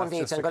 No, don't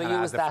need to. I'm going to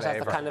use that as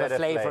the kind of a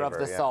flavour of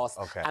the sauce.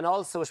 And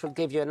also it will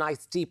give you a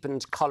nice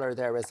deepened colour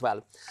there as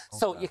well.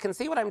 So you can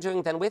see what I'm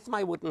doing then with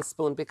my wooden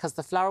spoon, because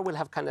the flour will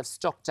have kind of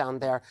stuck down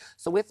there.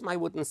 So with my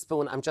wooden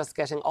spoon, I'm just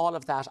getting all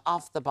of that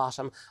off the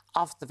bottom,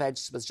 off the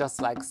vegetables,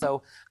 just like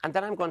so. And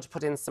then I'm going to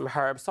put in some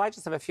herbs. So I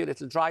just have a few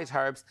little dried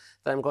herbs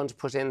that I'm going to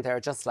put in there,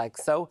 just like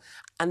so.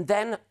 And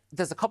then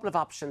there's a couple of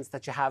options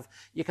that you have.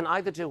 You can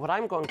either do, what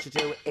I'm going to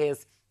do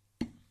is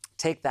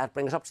take that,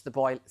 bring it up to the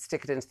boil,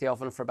 stick it into the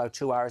oven for about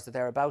 2 hours or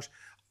thereabout,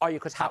 or you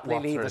could happily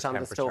leave it on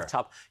the stove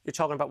top. You're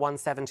talking about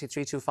 170,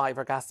 325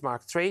 or gas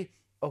mark 3.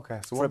 OK,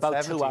 so for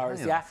about 2 hours,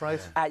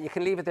 you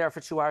can leave it there for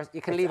 2 hours. You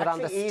can leave it on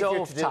the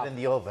stove top. It's easier to do it in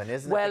the oven,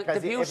 isn't it? Well, because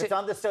the beauty, if it's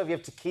on the stove,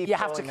 you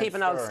have to keep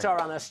an old stir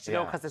on it, you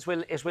know, because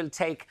it will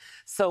take.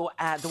 So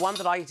the one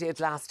that I did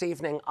last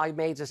evening, I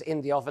made it in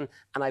the oven,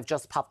 and I've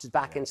just popped it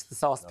back into the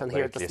saucepan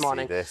here this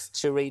morning to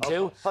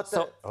redo.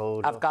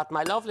 I've got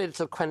my lovely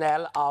little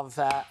quenelle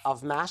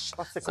of mash.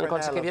 What's the so I'm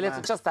going to give you a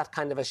little, just that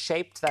kind of a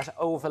shape, that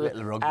oval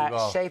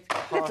shape,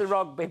 little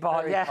rugby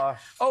ball. Yeah,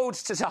 ode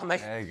to Tommy.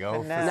 There you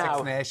go.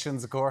 Six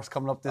Nations, of course,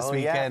 coming up this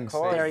weekend.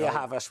 There you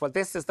have it. Well,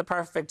 this is the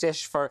perfect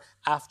dish for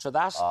after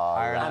that.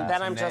 And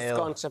then I'm just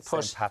going to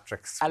put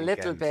a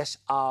little bit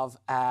of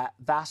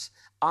that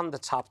on the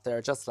top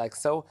there, just like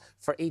so,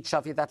 for each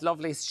of you, that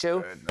lovely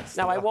stew.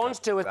 Now, I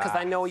won't do it because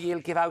I know you'll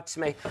give out to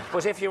me,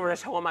 but if you were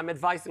at home, I'm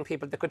advising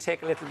people they could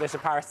take a little bit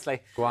of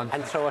parsley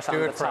and throw it on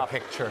the top. For a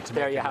picture to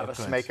there you have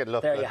it. Make it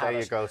look good. There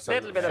you go. A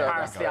little bit of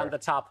parsley on the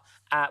top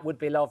would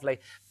be lovely.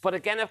 But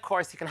again, of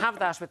course, you can have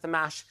that with the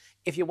mash.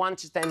 If you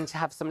wanted then to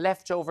have some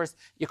leftovers,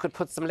 you could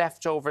put some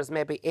leftovers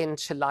maybe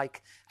into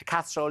like a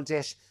casserole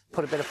dish,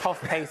 put a bit of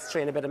puff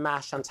pastry and a bit of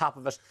mash on top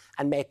of it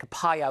and make a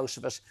pie out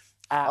of it.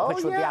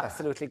 Which would be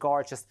absolutely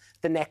gorgeous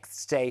the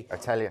next day. I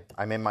tell you,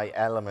 I'm in my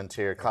element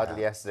here. Codle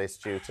yesterday,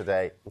 stew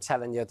today. I'm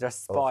telling you, they're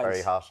spoiled.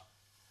 Very hot.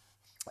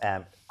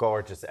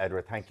 Gorgeous,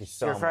 Edward. Thank you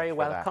so much. You're very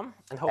welcome.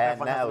 And hope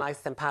everyone has a nice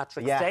St.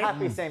 Patrick's Day.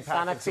 Happy St.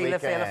 Patrick's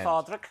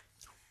weekend.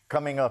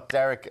 Coming up,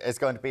 Deric is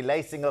going to be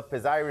lacing up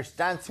his Irish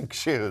dancing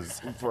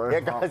shoes.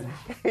 Because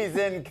he's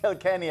in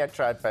Kilkenny at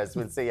Tradfest.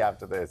 We'll see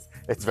after this.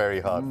 It's very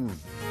hot.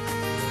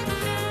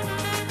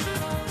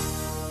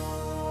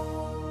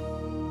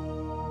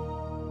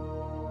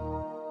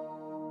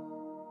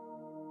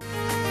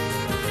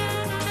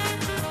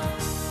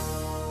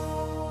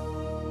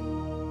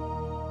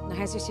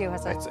 How's your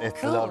stew? It's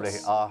cool. lovely.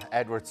 Oh,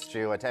 Edward's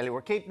stew. I tell you,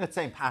 we're keeping it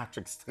St.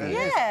 Patrick's Day.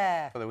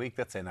 Yeah. For the week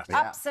that's in it.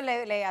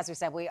 Absolutely. As we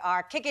said, we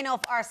are kicking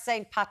off our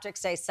St.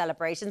 Patrick's Day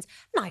celebrations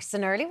nice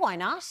and early. Why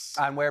not?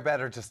 And where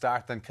better to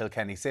start than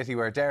Kilkenny City,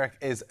 where Deric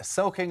is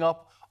soaking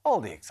up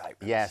all the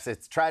excitement. Yes,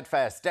 it's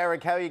Tradfest.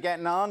 Deric, how are you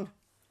getting on?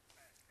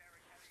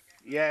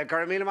 Yeah,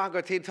 Garamila Mago,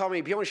 Team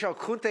Tommy, Bjorn Shaw,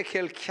 Kunte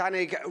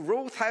Kilkenny.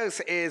 Rosehouse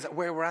is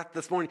where we're at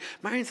this morning.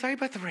 Marion, sorry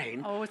about the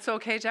rain. Oh, it's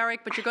okay, Deric,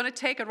 but you're going to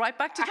take it right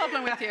back to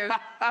Dublin with you.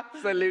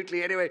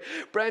 Absolutely. Anyway,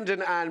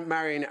 Brendan and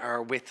Marion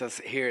are with us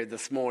here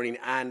this morning.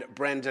 And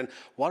Brendan,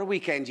 what a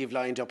weekend you've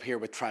lined up here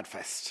with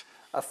Tradfest.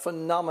 A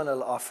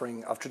phenomenal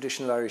offering of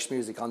traditional Irish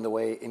music on the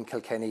way in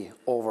Kilkenny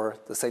over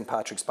the St.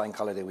 Patrick's Bank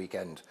Holiday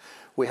weekend.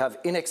 We have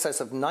in excess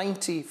of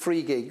 90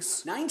 free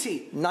gigs.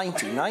 90?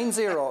 90,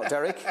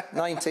 Deric,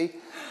 90,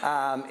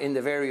 in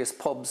the various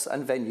pubs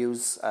and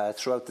venues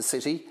throughout the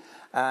city.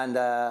 And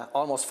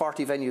almost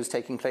 40 venues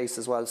taking place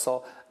as well.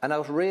 So an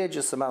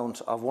outrageous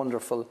amount of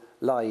wonderful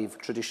live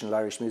traditional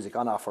Irish music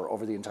on offer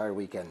over the entire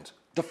weekend.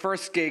 The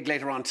first gig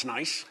later on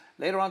tonight?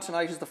 Later on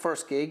tonight is the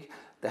first gig.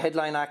 The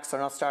headline acts are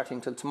not starting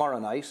till tomorrow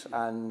night,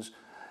 and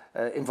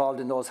involved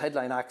in those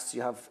headline acts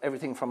you have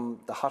everything from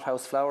the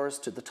Hothouse Flowers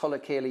to the Tulla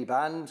Céilí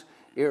Band,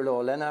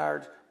 Irlo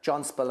Leonard,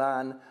 John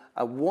Spillane,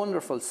 a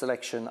wonderful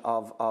selection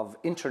of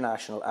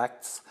international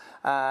acts,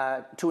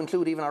 to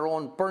include even our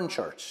own Burn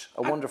Church,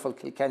 a wonderful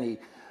Kilkenny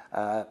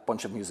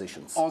bunch of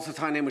musicians. Also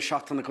time name was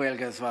Shot on the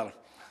Gaeilge as well.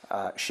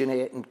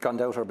 Sinead and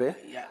Gandouter Bay.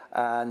 Yeah.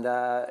 And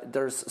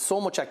there's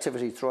so much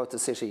activity throughout the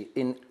city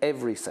in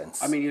every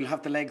sense. I mean, you'll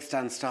have the legs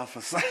danced off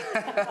us.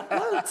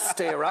 Well,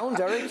 stay around,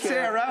 Deric.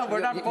 Stay around.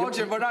 We're not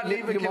budging. We're not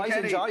leaving Kilkenny. You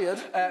might enjoy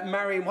it.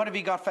 Marion, what have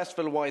you got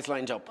festival-wise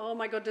lined up? Oh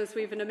my goodness,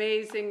 we have an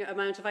amazing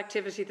amount of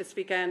activity this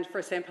weekend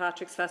for St.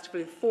 Patrick's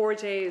Festival. 4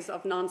 days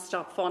of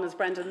non-stop fun. As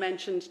Brendan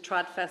mentioned,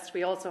 Tradfest.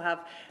 We also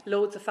have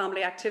loads of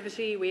family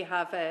activity. We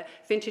have a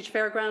vintage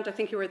fairground. I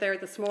think you were there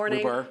this morning.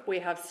 We were. We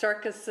have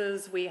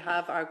circuses. We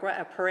have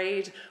a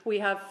parade. We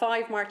have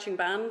 5 marching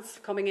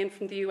bands coming in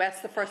from the US.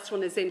 The first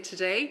one is in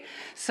today.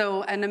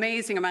 So an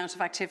amazing amount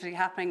of activity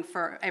happening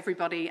for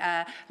everybody.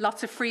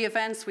 Lots of free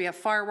events. We have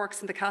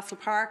fireworks in the Castle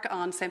Park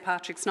on St.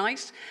 Patrick's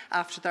night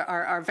after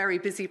our very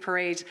busy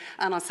parade.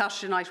 And on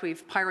Saturday night we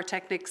have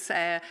pyrotechnics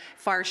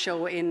fire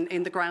show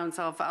in the grounds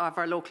of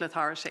our local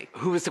authority.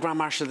 Who is the Grand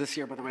Marshal this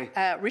year, by the way?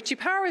 Richie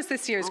Power is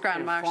this year's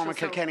Grand Marshal. Former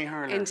Kilkenny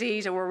hurler.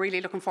 Indeed, and we're really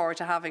looking forward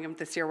to having him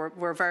this year.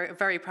 We're very,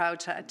 very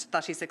proud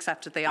that he's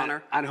accepted the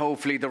honour. And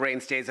hopefully the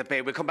rain stays at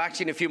bay. We'll come back to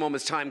you in a few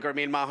moments' time,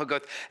 Gurmil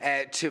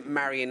Mahagut, to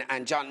Marion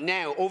and John.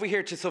 Now, over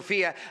here to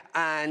Sophia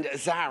and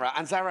Zara.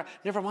 And Zara,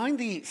 never mind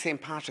the St.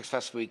 Patrick's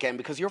Festival weekend,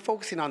 because you're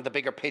focusing on the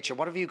bigger picture.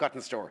 What have you got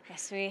in store?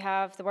 Yes, we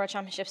have the World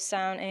Championships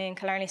down in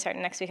Killarney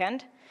starting next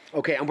weekend.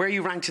 Okay, and where are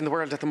you ranked in the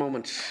world at the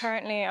moment?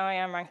 Currently, I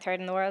am ranked 3rd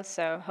in the world,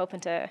 so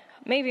hoping to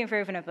maybe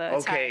improve in it, but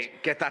it's hard.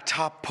 Get that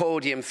top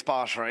podium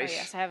spot, right? Oh,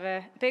 yes, I have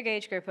a big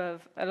age group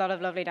of a lot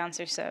of lovely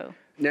dancers, so...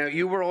 Now,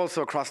 you were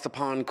also across the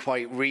pond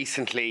quite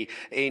recently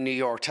in New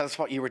York. Tell us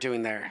what you were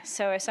doing there.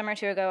 So a summer or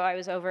two ago, I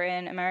was over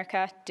in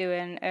America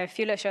doing a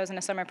few little shows in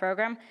a summer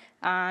programme,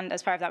 and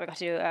as part of that, we got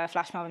to do a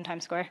flash mob in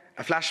Times Square.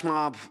 A flash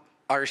mob?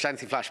 Irish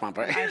dancing flash mob,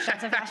 right? Irish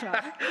dancing flash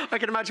mob. I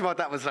can imagine what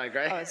that was like,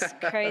 right? Oh, it's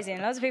crazy,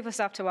 and loads of people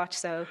stopped to watch,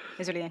 so it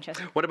was really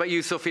interesting. What about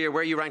you, Sophia?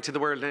 Where are you ranked in the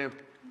world now?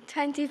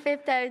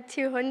 25th out of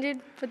 200,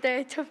 but they're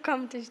a tough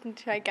competition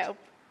to try to get up.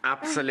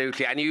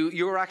 Absolutely. And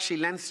you were actually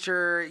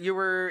Leinster, you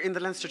were in the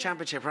Leinster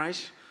Championship,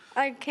 right?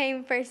 I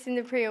came first in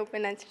the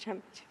pre-open Leinster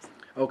Championships.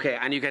 Okay,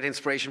 and you get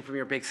inspiration from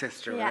your big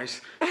sister, yeah.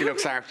 Right? She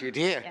looks after you, do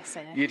you? Yes,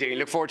 I do. You do. You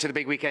look forward to the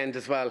big weekend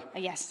as well?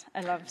 Yes,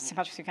 I love St.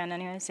 Patrick's weekend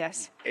anyways,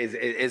 yes.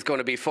 Is going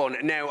to be fun.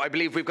 Now, I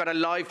believe we've got a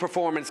live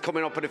performance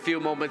coming up in a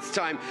few moments'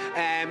 time.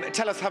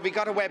 Tell us, have we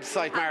got a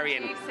website,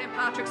 Marion? St.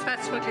 Patrick's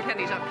Festival,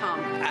 Kilkenny.com.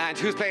 And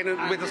who's playing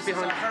with us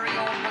behind? Our very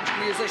own bunch of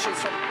musicians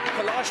from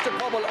Coronation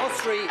Street,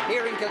 us three,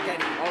 here in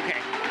Kilkenny. Okay,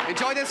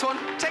 enjoy this one.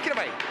 Take it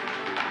away.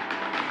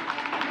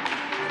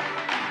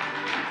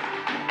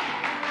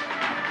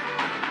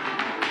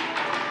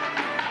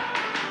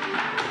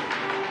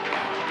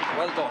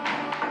 Well done.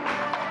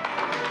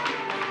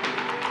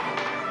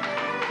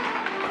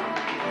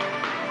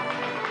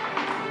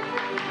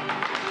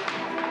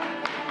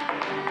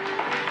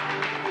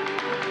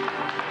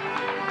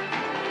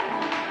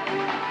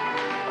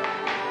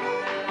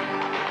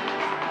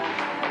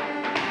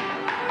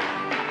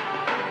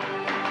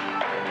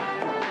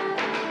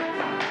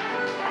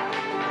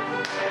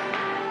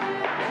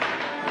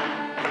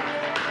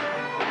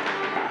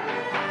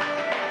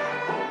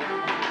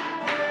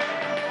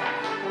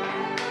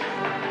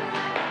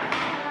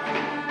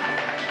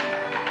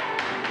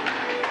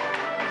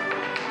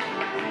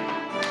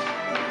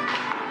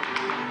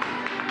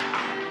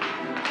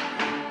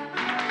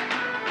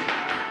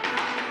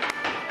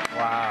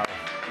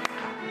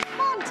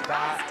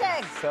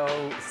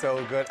 exciting.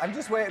 So good. I'm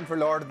just waiting for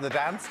Lord of the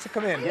Dance to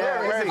come in. Yeah,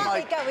 where's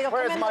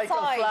Michael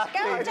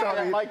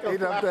Flatley?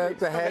 He'd have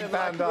the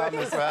headband on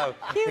as well.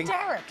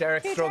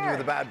 Derek's struggling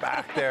with a bad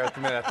back there at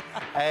the minute.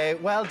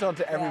 Well done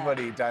to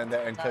everybody down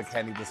there in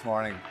Kilkenny this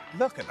morning.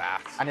 Look at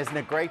that. And isn't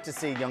it great to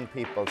see young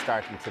people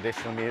starting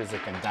traditional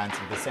music and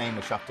dancing the same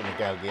as Shopton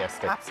McGill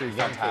yesterday? Absolutely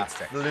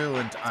fantastic.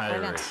 Fluent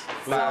Irish.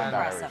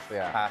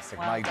 Fantastic.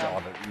 My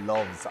daughter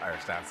loves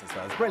Irish dance as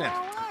well. It's brilliant.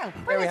 Wow.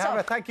 There we have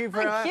it. Thank you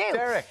for that,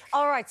 Deric.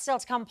 All right, still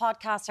to come,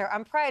 podcaster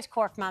and proud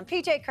Cork man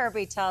PJ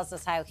Kirby tells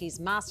us how he's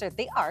mastered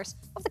the art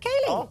of the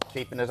céilí. Oh,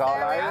 keeping it all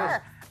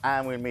Irish.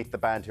 And we'll meet the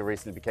band who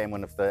recently became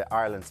one of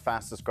Ireland's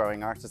fastest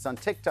growing artists on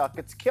TikTok.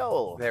 It's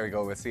Ceol. There we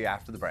go. We'll see you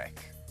after the break.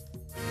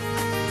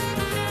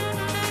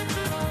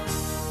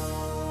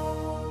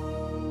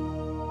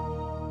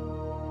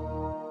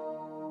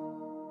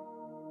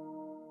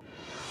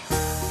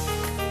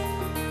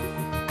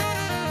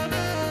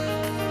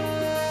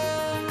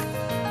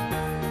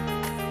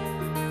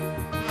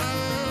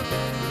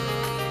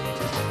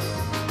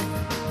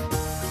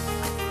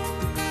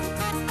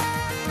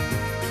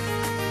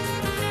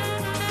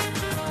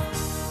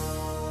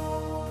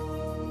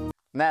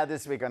 Now,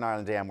 this week on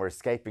Ireland AM, we're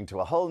escaping to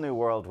a whole new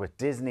world with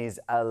Disney's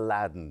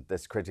Aladdin.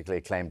 This critically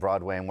acclaimed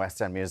Broadway and West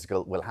End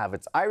musical will have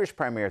its Irish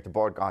premiere at the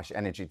Bord Gáis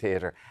Energy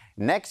Theatre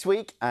next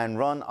week and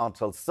run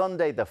until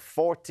Sunday, the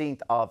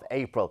 14th of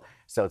April.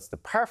 So it's the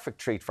perfect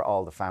treat for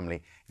all the family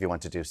if you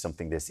want to do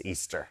something this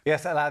Easter.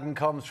 Yes, Aladdin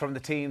comes from the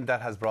team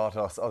that has brought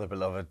us other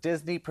beloved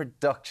Disney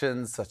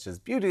productions such as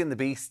Beauty and the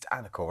Beast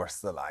and, of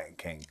course, The Lion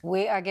King.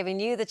 We are giving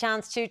you the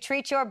chance to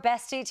treat your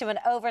bestie to an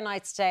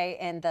overnight stay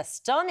in the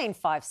stunning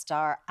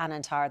 5-star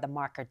The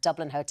Marker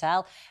Dublin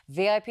Hotel.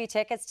 VIP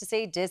tickets to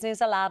see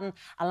Disney's Aladdin,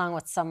 along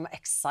with some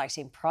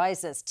exciting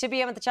prizes. To be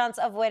in with the chance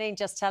of winning,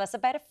 just tell us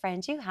about a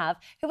friend you have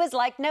who is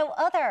like no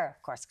other.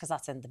 Of course, because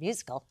that's in the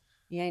musical.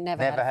 You ain't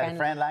never had a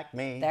friend like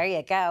me. There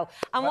you go.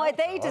 And why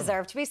they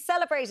deserve to be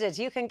celebrated.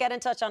 You can get in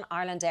touch on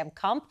Ireland AM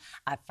Comp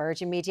at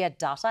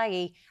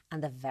virginmedia.ie,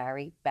 and the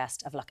very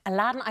best of luck.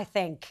 Aladdin, I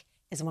think,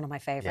 is one of my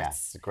favourites. Yeah,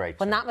 it's a great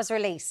When that was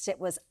released, it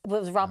was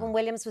Robin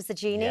Williams was the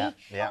genie.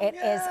 It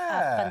is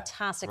a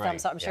fantastic film,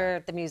 so I'm sure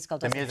the musical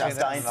does. I'm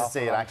dying to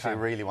see it. I actually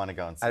really want to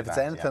go and see it. If it's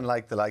anything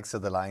like the likes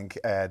of the Lion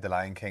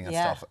King and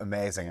stuff,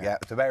 amazing. Yeah,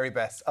 the very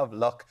best of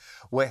luck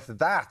with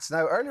that.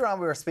 Now, earlier on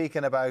we were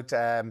speaking about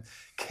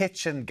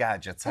kitchen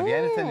gadgets. Have you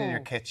anything in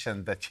your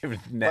kitchen that you've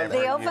never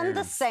used? The oven,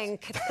 the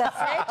sink, the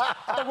fridge,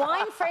 the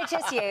wine fridge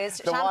is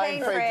used, the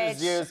champagne wine fridge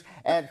is used,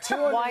 and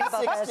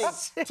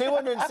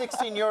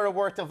 216 euro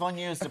worth of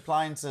unused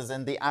appliances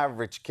in the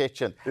average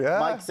kitchen. Yeah,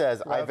 Mike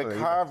says, I have a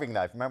carving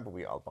knife. Remember,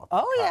 we all bought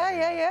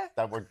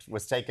that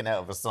was taken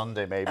out of a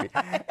Sunday, maybe.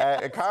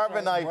 A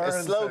carving knife,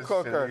 a slow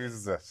cooker,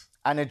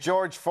 and a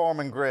George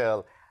Foreman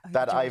grill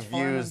that I've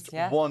used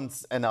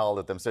once in all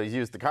of them. So he's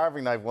used the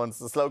carving knife once,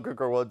 the slow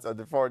cooker once, and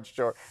the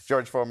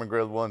George Foreman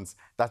grill once.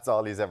 That's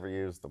all he's ever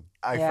used them.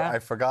 I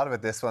forgot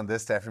about this one.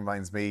 This definitely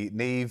reminds me.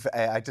 Neve,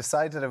 I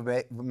decided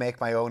to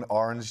make my own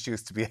orange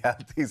juice to be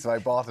healthy, so I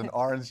bought an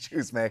orange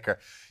juice maker.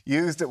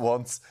 Used it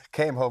once,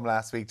 came home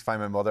last week to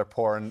find my mother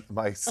pouring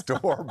my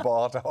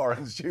store-bought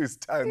orange juice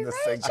down the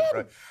sink.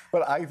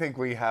 But I think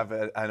we have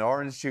an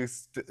orange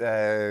juice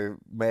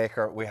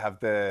maker. We have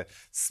the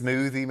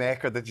smoothie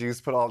maker that you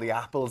put all the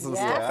apples and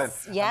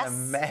stuff in. And a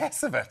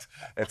mess of it.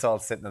 It's all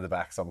sitting in the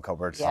back of some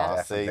cupboard.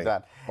 I'll see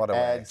that. What a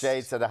waste.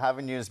 Jade said, I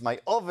haven't used my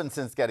oven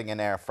since getting an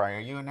air fryer. Are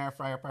you an air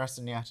fryer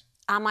person yet?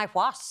 Am I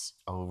what?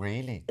 Oh,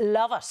 really?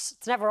 Love it.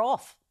 It's never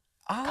off.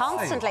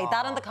 Constantly.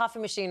 That and the coffee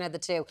machine are the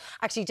two.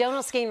 Actually,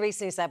 Donald Skeen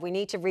recently said we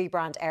need to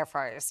rebrand air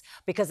fryers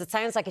because it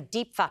sounds like a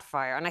deep fat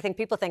fryer. And I think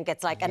people think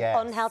it's like an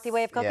unhealthy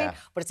way of cooking,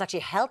 but it's actually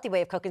a healthy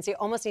way of cooking. So you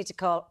almost need to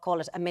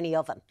call it a mini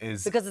oven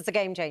because it's a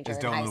game changer. Is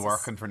Donald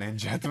working for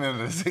Ninja at the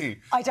minute, is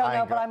he? I don't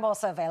know, but I'm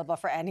also available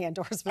for any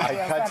endorsement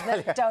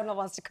deals. Donald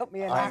wants to cut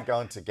me in. I'm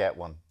going to get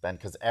one then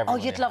because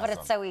everyone. Oh, you'd love it.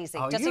 It's so easy.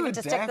 Just even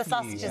to stick the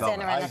sausages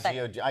in or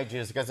anything. I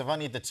do because if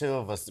only the two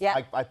of us,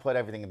 I put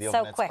everything in the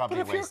oven. So quick. But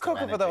if you're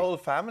cooking for the whole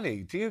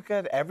family, do you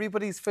get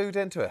everybody's food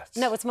into it?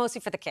 No, it's mostly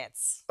for the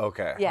kids.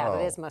 Okay. Yeah,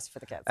 it is mostly for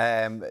the kids.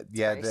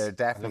 They're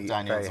definitely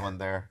Daniel's one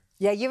there.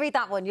 Yeah, you read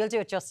that one. You'll do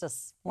it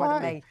justice more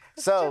than me.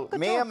 So,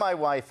 me and my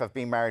wife have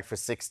been married for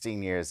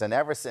 16 years, and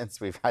ever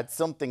since we've had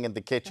something in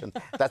the kitchen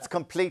that's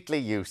completely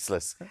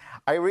useless.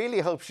 I really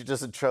hope she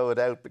doesn't throw it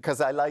out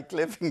because I like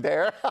living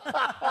there.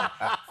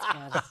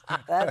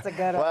 That's a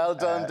good one. Well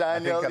done,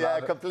 Daniel. Yeah,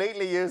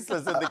 completely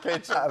useless in the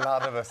kitchen. A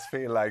lot of us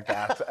feel like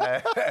that.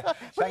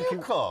 Thank you.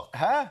 Cook?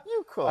 Huh?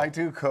 You cook. I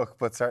do cook,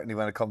 but certainly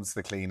when it comes to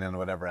the cleaning and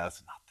whatever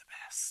else, not the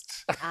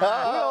best. We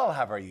all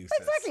have our uses.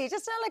 Exactly,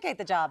 just delegate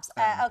the jobs.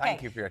 Okay.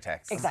 Thank you for your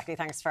text. Exactly,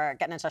 thanks for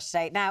getting in touch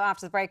today. Now,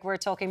 after the break, we're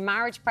talking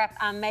marriage prep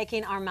and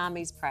making our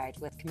mammies proud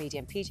with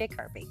comedian PJ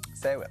Kirby.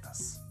 Stay with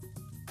us.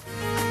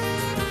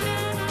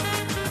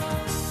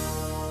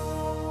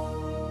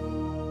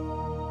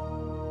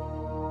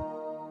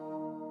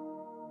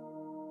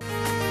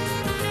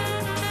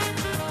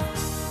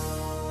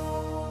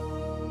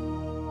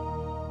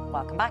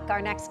 Welcome back.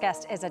 Our next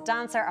guest is a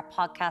dancer, a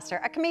podcaster,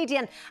 a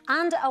comedian,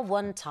 and a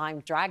one-time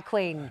drag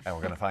queen. And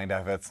we're going to find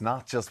out if it's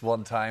not just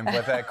one time.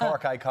 But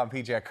Cork icon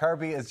PJ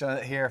Kirby is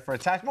here for a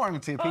chat. Morning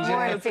to you, PJ.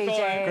 Morning,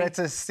 PJ. Great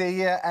to see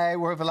you.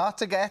 We have a lot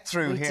to get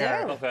through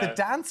here. Do. Okay. The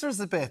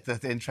dancers a bit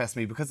that interests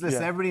me because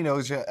listen, everybody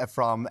knows you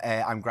from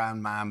I'm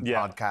Grandmam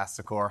podcast,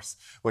 of course,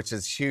 which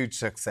is huge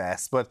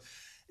success. But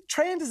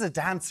trained as a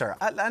dancer,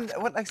 and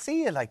when I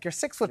see you, like you're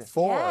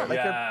 6'4", like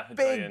you're a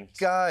big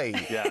guy.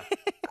 Yeah.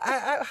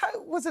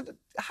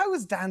 How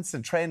was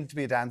dancing, trained to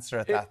be a dancer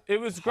at that? It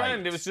was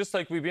grand. height? It was just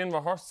like we'd be in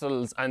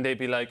rehearsals and they'd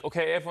be like,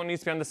 okay, everyone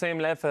needs to be on the same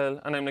level.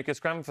 And I'm like,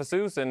 it's grand for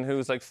Susan,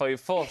 who's like 5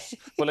 foot.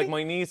 But like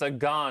my knees are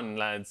gone,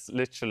 lads,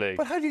 literally.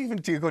 But how do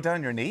you go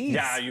down your knees?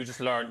 Yeah, you just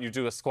learn, you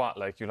do a squat,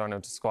 like you learn how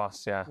to squat,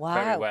 Wow.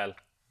 very well.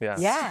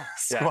 Yeah.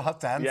 Squat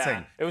dancing.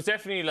 Yeah. It was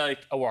definitely like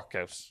a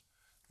workout.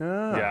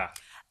 Yeah.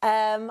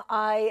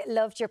 I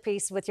loved your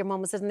piece with your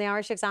mum. Was it in the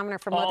Irish Examiner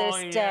for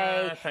Mother's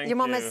Day? Thank your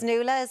mum you. is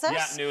Nuala, is it?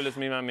 Yeah, Nuala's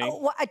me mummy.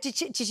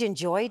 Did you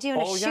enjoy doing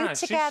a shoot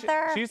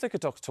together? She's like a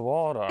duck to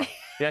water.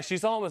 Yeah,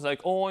 she's always like,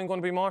 oh, I'm going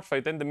to be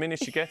mortified. Then the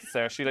minute she gets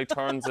there, she like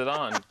turns it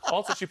on.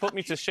 Also, she put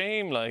me to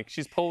shame. Like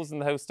she's posing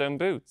the house down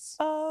boots.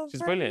 Oh,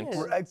 she's brilliant.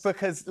 Right,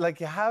 because like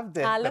you have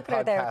the look at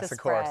her there with the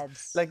of course.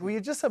 spreads. Like were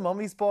you just a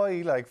mummy's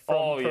boy? Like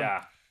from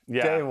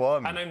day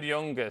one. And I'm the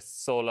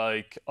youngest, so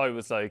like I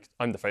was like,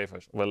 I'm the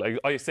favourite. Well, like,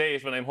 I say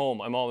it when I'm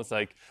home. I'm always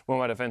like, when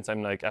we're at events,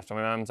 I'm like, after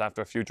my mum's,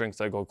 after a few drinks,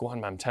 I go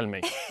on, ma'am, tell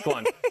me. Go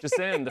on, just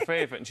say I'm the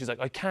favourite. And she's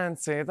like, I can't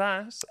say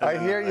that. I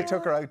hear you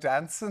took her out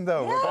dancing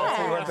though.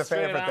 Yeah. You weren't the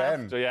favourite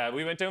then. Yeah,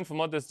 we went down for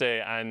Mother's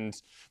Day and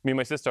me and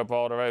my sister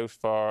brought her out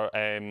for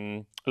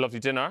a lovely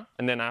dinner.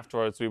 And then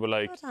afterwards we were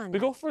like, we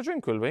go for a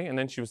drink, will we? And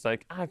then she was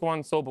like, go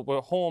on, so, but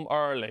we're home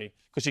early.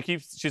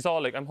 Because she's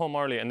all like, I'm home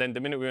early. And then the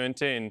minute we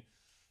went in,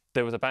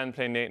 there was a band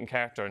playing Nathan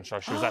Carter and she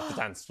was at the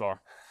dance floor.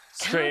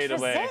 Straight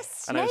away.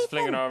 And I was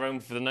flinging her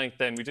around for the night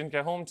then. We didn't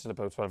get home till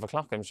about 12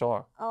 o'clock, I'm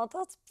sure. Oh,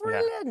 that's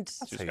brilliant.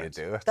 That's how you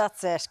do it.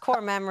 That's it. Core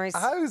memories.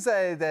 How's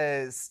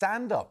the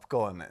stand-up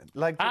going?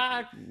 Like,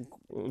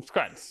 it's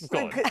great. It's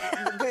going.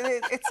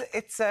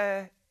 It's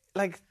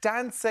like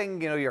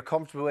dancing, you know, you're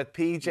comfortable with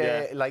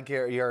PJ, like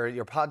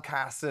your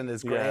podcasting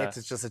is great. Yeah.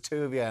 It's just the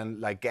two of you and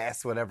like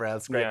guests, whatever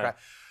else, great.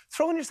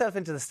 Throwing yourself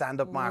into the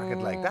stand-up market,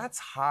 like, that's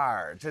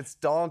hard. It's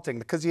daunting.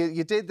 Because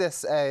you did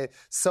this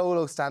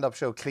solo stand-up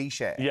show,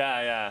 Cliche.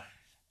 Yeah.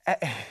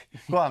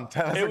 Go on,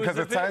 tell us, because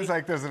it sounds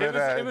like there's a bit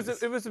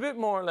It was a bit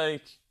more,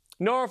 like,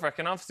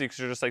 nerve-wracking, obviously, because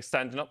you're just, like,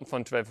 standing up in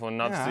front of everyone.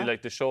 And obviously,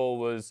 like, the show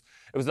was...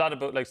 It was a lot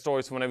about, like,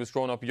 stories from when I was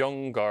growing up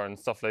younger and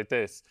stuff like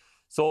this.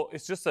 So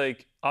it's just,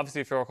 like,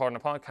 obviously, if you're recording a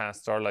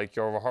podcast or, like,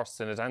 you're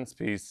rehearsing a dance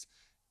piece,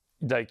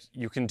 like,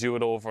 you can do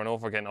it over and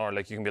over again. Or,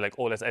 like, you can be like,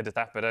 oh, let's edit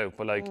that bit out.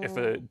 But, like, if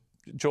a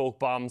joke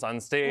bombs on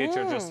stage,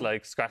 you're just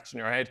like scratching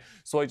your head.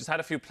 So I just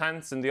had a few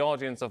plants in the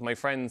audience of my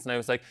friends and I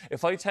was like,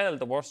 if I tell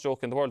the worst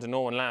joke in the world and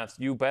no one laughs,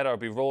 you better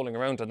be rolling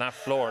around on that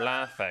floor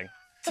laughing.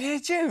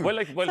 Did you?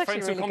 Well,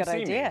 friends who come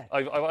see me.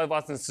 I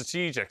wasn't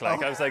strategic.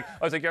 Like I was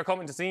like, you're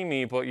coming to see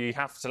me, but you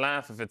have to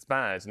laugh if it's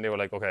bad. And they were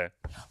like, okay.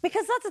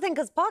 Because that's the thing,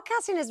 because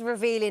podcasting is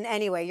revealing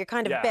anyway. You're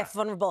kind of a bit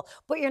vulnerable,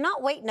 but you're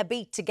not waiting a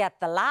beat to get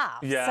the laugh.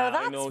 Yeah,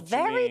 so that's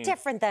very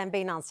different than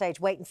being on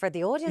stage waiting for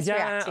the audience to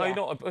react to you. I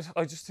know.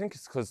 I just think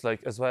it's because,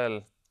 like, as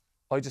well,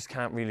 I just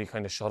can't really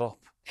kind of shut up.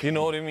 You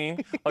know what I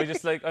mean?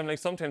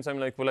 Sometimes I'm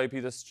like, will I be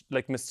this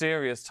like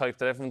mysterious type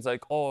that everyone's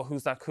like, oh,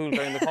 who's that cool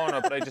guy in the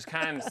corner? But I just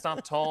can't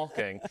stop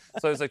talking.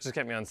 So I was like, just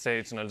get me on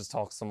stage and I'll just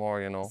talk some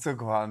more, you know. So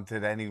go on,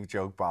 did any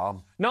joke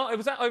bomb? No, I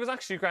was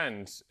actually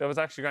grand. It was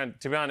actually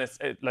grand. To be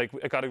honest, it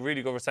got a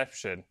really good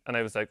reception. And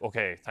I was like,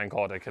 okay, thank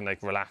God I can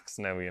like relax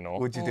now, you know.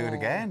 Would you do it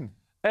again?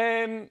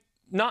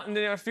 Not in the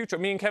near future.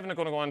 Me and Kevin are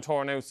going to go on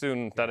tour now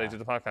soon that I do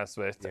the podcast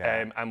with.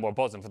 And we're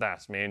buzzing for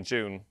that. Me in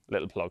June,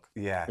 little plug.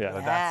 Yeah.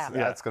 Well,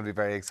 that's going to be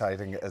very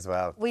exciting as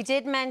well. We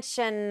did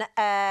mention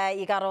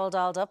you got all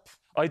dolled up.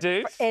 I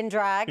did. In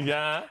drag.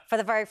 Yeah. For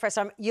the very first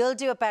time. You'll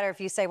do it better if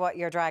you say what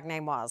your drag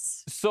name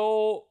was.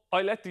 So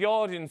I let the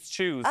audience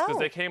choose because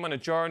they came on a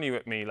journey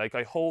with me. Like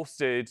I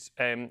hosted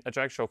a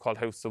drag show called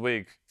House of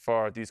Wig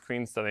for these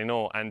queens that I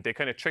know, and they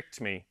kind of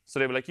tricked me. So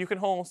they were like, you can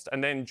host,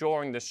 and then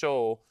during the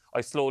show, I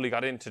slowly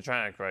got into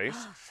drag, right?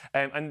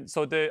 And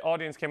so the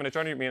audience came on a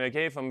journey with me, and I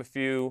gave them a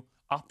few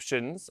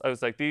options. I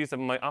was like, these are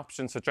my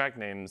options for drag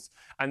names.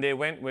 And they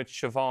went with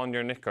Siobhan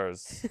Your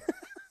Knickers.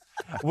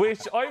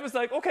 Which I was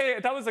like, okay,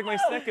 that was like my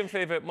second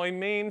favourite. My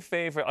main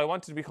favourite, I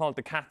wanted to be called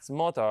the cat's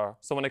mother.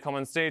 So when I come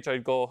on stage,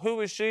 I'd go, who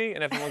is she?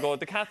 And everyone would go,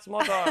 the cat's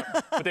mother.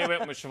 But they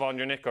went with Siobhan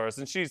Your Knickers,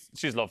 and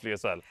she's lovely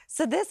as well.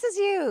 So this is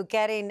you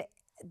getting...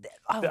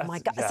 Oh my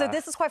God. Yeah. So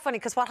this is quite funny,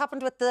 because what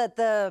happened with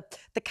the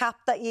cap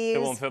that you used?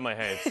 It won't fit my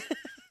head.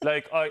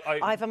 Like I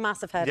have a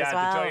massive head as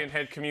well. Yeah, the giant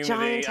head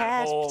community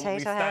at home. We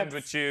stand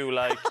with you,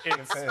 like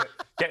it's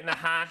getting a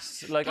hat.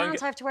 Like I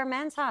have to wear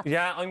men's hats.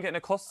 Yeah, I'm getting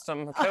a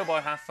custom cowboy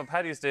hat for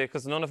Paddy's Day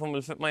because none of them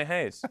will fit my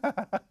head.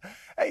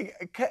 Hey,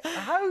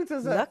 how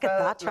does it look at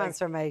that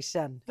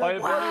transformation?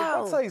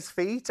 Wow. What size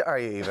feet are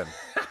you even?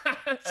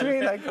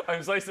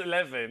 I'm size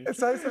 11. It's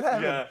size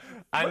 11. Yeah.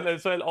 And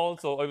as well,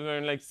 also, I was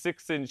wearing like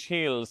 6-inch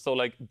heels, so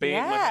like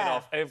baiting my head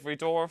off every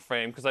door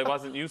frame because I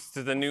wasn't used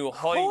to the new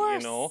height,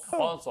 you know.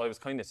 Also, I was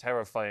kind of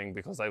terrifying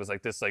because I was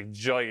like this like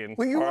giant.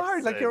 Well, you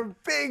are like you're a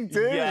big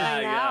dude. Yeah,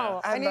 I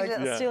know. I need like,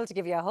 a stool to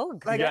give you a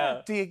hug.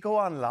 Like, do you go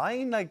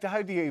online? Like,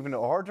 how do you even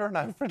order an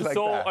outfit like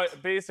that? So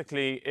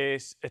basically,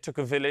 it took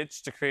a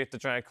village to create the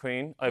drag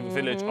queen. A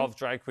village of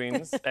drag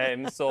queens.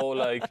 So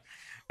like.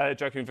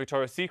 Drag Queen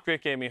Victoria's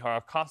Secret gave me her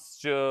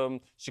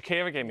costume.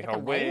 Shakira gave me her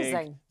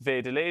wig.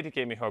 Veda Lady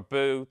gave me her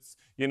boots.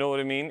 You know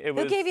what I mean?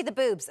 Who gave you the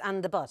boobs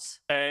and the butt?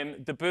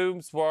 The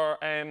boobs were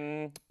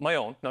my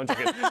own. No, I'm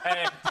joking.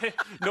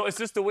 No, it's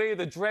just the way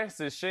the dress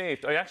is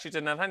shaped. I actually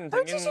didn't have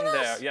anything in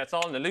there. Yeah, it's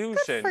all an illusion.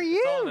 Good for you.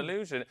 It's all an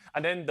illusion.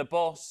 And then the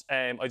butt,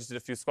 I just did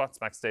a few squats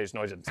backstage.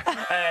 No, I didn't.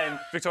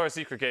 Victoria's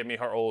Secret gave me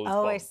her old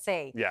bum. I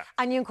see. Yeah.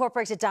 And you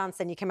incorporated dance,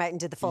 and you came out and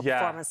did the full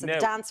performance. So the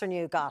dancer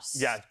you got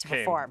to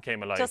perform.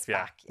 Came alive, just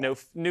yeah. Back, Now,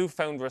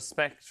 newfound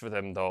respect for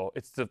them, though.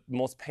 It's the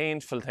most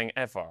painful thing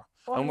ever.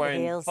 I'm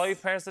wearing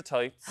 5 pairs of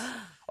tights.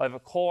 I have a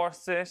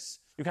corset.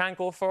 You can't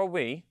go for a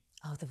wee.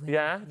 Oh, the wee.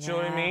 Yeah, do you know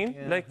what I mean?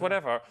 Yeah. Like,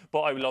 whatever.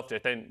 But I loved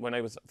it. Then when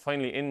I was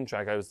finally in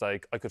drag, I was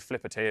like, I could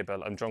flip a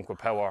table. I'm drunk with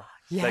power.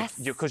 Yes.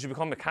 Like, because you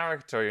become a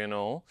character, you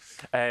know?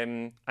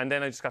 And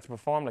then I just got to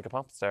perform like a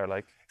pop star,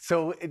 like.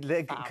 So,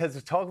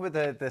 because talk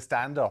about the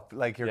stand-up,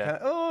 like you're kind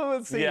of,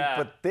 we'll see. Yeah.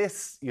 But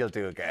this, you'll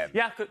do again.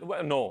 Yeah,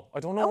 well, no,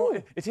 I don't know.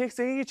 Oh. It takes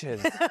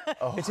ages.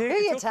 Who are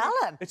you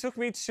telling? It took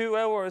me 2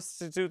 hours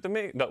to do the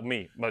makeup. Not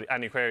me, but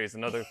Annie Query's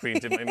another queen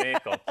did my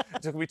makeup.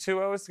 It took me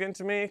 2 hours to get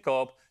into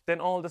makeup. Then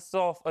all the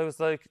stuff, I was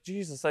like,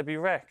 Jesus, I'd be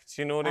wrecked.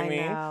 You know what I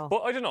mean? Know.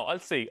 But I don't know. I'll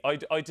see.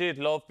 I did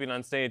love being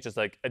on stage as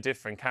like a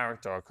different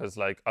character because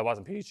like I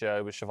wasn't PJ,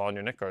 I was Siobhan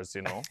Your Knickers,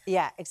 you know?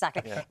 Yeah,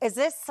 exactly. Yeah. Is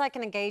this like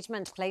an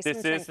engagement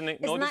placement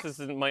ring? This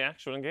isn't my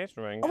actual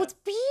engagement ring. Oh, it's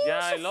beautiful. Yeah,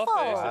 I love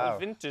it. It's a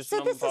vintage so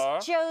number. This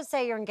is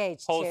Jose you're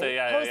engaged to.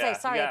 Jose,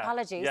 sorry, yeah,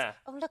 apologies. yeah.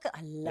 Oh, look,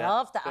 I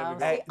love that. I'll big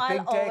day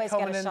always get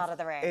coming a shot of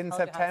the ring. in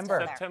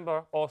September.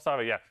 September. Oh,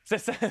 sorry, yeah.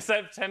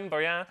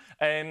 September,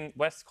 yeah.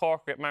 West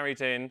Cork get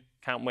married in.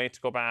 Can't wait to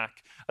go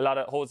back. A lot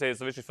of Jose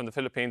is originally from the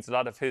Philippines. A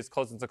lot of his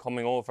cousins are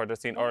coming over. They're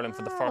seeing Ireland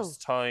for the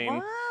first time.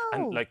 Wow.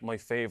 And like my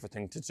favourite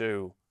thing to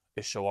do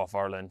is show off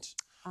Ireland.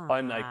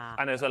 I'm like,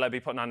 and as well, I'd be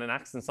putting on an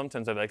accent.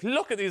 Sometimes I'd be like,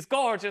 look at these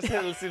gorgeous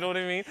hills, you know what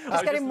I mean?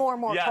 It's getting more and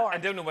more Cork.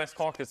 And down in West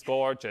Cork is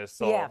gorgeous.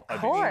 So yeah, of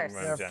course.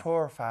 Their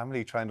poor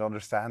family trying to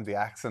understand the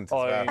accent as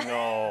well. I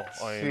know.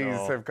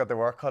 Jeez, they've got their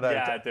work cut out.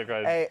 Yeah, they're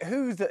great.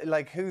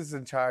 Who's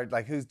in charge?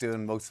 Like, who's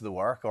doing most of the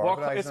work? We're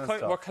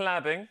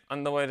collabing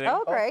on the wedding.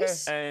 Oh, great.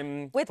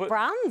 Okay. With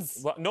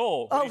brands?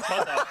 No. Oh,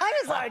 I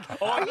was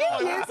like, are you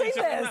using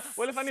this?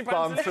 Well, if any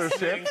brands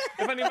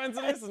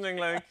are listening,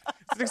 like,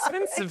 it's an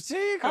expensive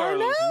tea,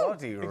 girl.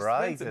 Bloody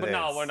right. But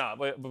no, we're not.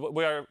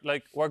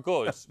 We're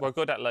good. We're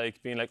good at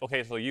like being like,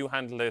 okay, so you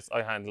handle this,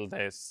 I handle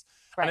this.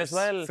 Right. And as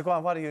well, so go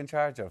on, what are you in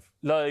charge of?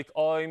 Like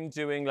I'm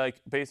doing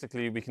like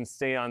basically we can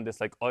stay on this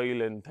like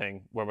island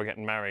thing where we're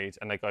getting married,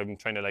 and like I'm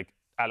trying to like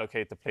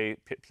allocate the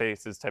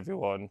places to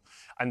everyone,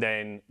 and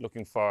then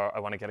I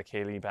want to get a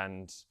céilí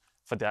band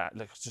for that,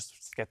 like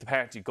just get the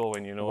party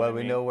going, you know. Well,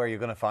 we know where you're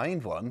going to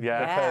find one,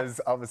 because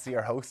obviously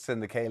you're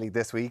hosting the céilí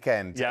this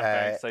weekend. Yeah,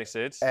 very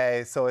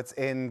excited. So it's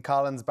in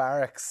Collins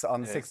Barracks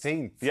on the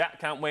 16th. Yeah,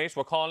 can't wait.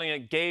 We're calling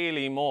it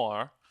Gaily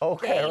more.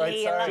 Okay,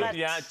 right, sorry.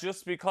 Yeah,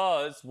 just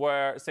because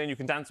we're saying you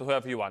can dance with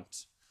whoever you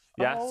want.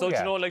 Yeah, do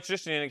you know, like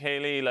traditionally in a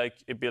céilí, like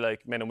it'd be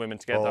like men and women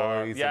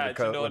together. Boys yeah, and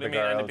do you know what I mean?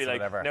 And it'd be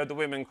like whatever. now the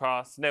women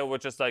cross. Now we're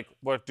just like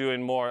we're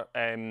doing more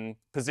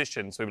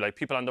positions. So we'd be like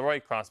people on the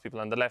right cross, people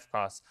on the left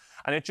cross,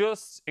 and it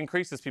just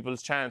increases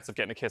people's chance of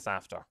getting a kiss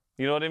after.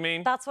 You know what I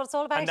mean? That's what it's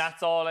all about. And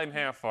that's all I'm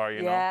here for,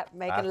 you know. Yeah,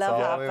 making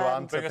love happen. We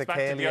want bring us back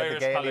to the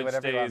Irish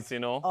college days, you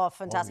know. Oh,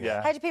 fantastic.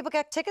 Yeah. How do people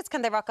get tickets?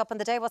 Can they rock up on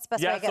the day? What's the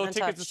best way of getting in touch?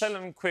 Yeah, so tickets are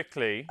selling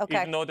quickly.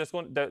 Okay. Even though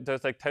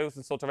there's like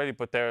thousands sold already,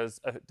 but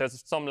there's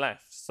some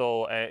left.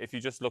 So if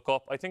you just look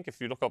up, I think if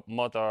you look up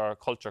Mother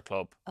Culture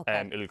Club,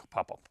 it'll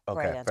pop up.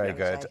 Okay, brilliant. very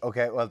good.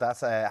 Okay, well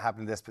that's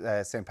happening this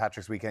St.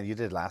 Patrick's weekend. You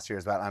did last year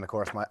as well, and of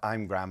course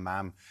I'm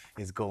Grandmam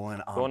is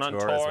going on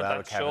tour as well.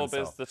 That's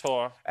Showbiz the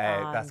tour.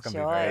 That's going to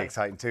be very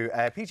exciting too.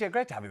 PJ,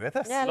 great to have you with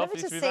us. Yeah,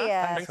 lovely to be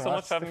back. Thanks so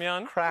much for having me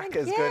on. Crack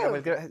is good. And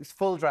we'll get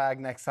full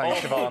drag next time,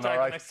 Siobhan, all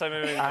right? Next time.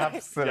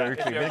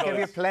 Absolutely. We'll give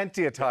you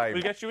plenty of time.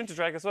 We'll get you into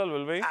drag as well,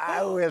 will we?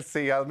 We'll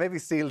see. I'll maybe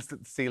steal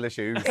the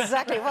shoes.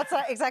 Exactly. What's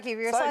that? Exactly. If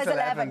you're size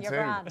 11, you're too.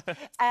 grand.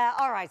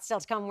 All right, still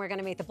to come, we're going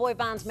to meet the boy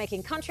band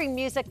making country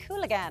music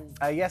cool again.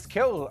 Yes,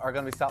 Ceol are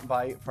going to be stopping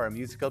by for a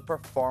musical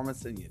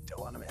performance, and you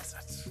don't want to miss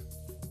it.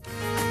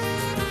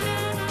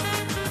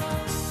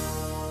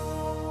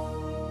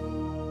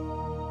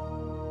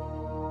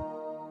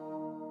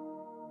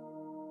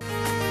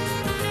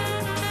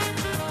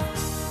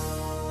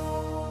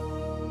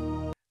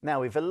 Now,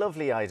 we've a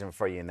lovely item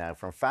for you now.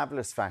 From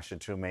fabulous fashion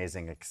to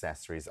amazing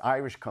accessories,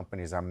 Irish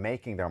companies are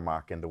making their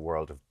mark in the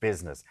world of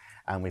business.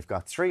 And we've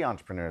got 3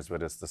 entrepreneurs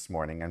with us this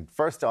morning. And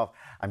first off,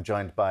 I'm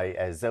joined by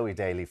Zoe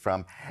Daly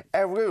from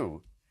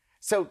Eru.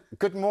 So,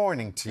 good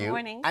morning to you. Good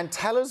morning. And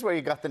tell us where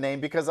you got the name,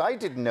 because I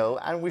didn't know,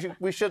 and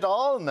we should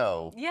all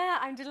know. Yeah,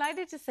 I'm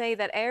delighted to say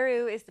that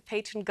Eru is the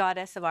patron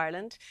goddess of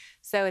Ireland.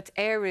 So it's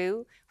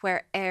Eru,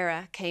 where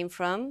Era came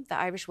from, the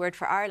Irish word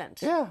for Ireland.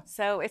 Yeah.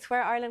 So it's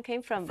where Ireland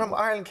came from. From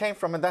Ireland came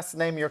from, and that's the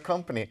name of your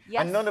company.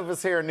 Yes. And none of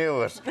us here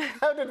knew it.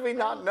 How did we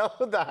not know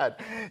that?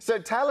 So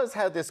tell us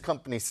how this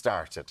company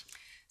started.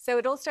 So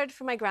it all started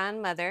from my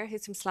grandmother,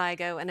 who's from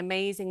Sligo, an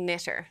amazing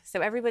knitter. So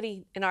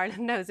everybody in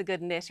Ireland knows a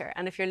good knitter.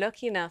 And if you're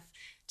lucky enough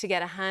to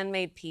get a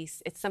handmade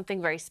piece, it's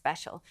something very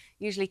special.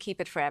 Usually keep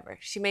it forever.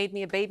 She made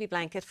me a baby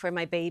blanket for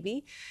my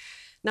baby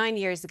 9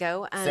 years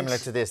ago. And similar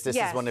to this. This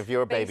is one of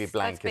your baby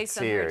blankets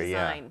here.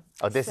 Yeah.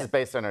 Oh, this is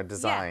based on her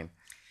design.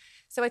 Yeah.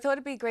 So I thought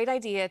it'd be a great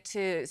idea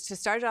to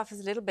start it off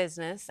as a little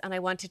business, and I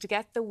wanted to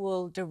get the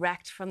wool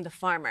direct from the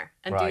farmer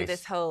and do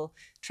this whole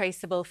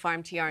traceable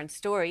farm to yarn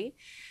story.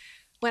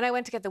 When I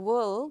went to get the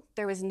wool,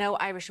 there was no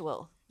Irish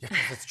wool. Yeah,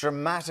 it's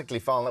dramatically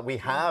fallen. We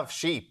have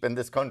sheep in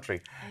this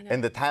country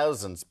in the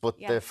thousands, but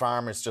the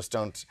farmers just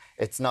don't,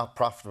 it's not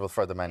profitable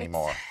for them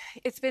anymore.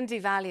 It's been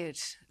devalued.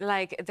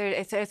 Like,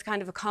 it's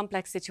kind of a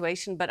complex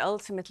situation, but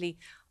ultimately,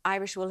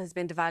 Irish wool has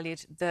been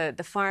devalued.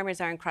 The farmers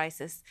are in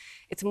crisis.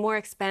 It's more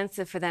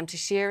expensive for them to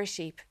shear a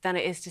sheep than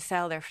it is to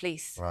sell their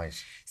fleece. Right.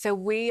 So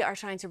we are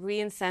trying to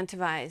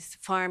re-incentivise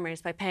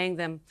farmers by paying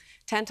them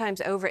 10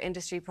 times over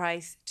industry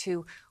price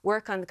to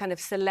work on kind of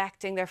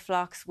selecting their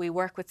flocks. We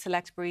work with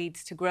select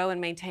breeds to grow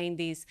and maintain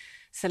these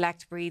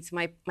select breeds.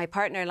 My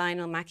partner,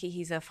 Lionel Mackey,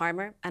 he's a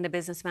farmer and a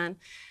businessman.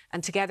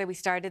 And together we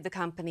started the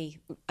company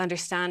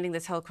understanding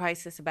this whole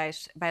crisis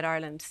about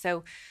Ireland.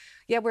 So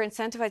yeah, we're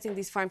incentivising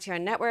these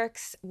farm-to-yarn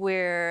networks.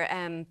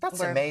 That's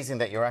amazing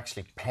that you're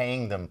actually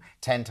paying them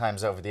 10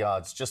 times over the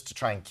odds just to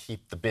try and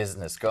keep the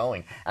business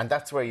going. And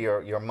that's where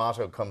your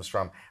motto comes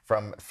from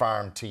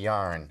farm to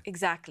yarn.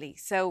 Exactly.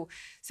 So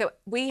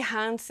we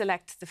hand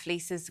select the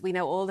fleeces. We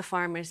know all the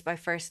farmers by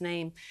first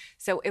name.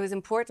 So it was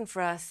important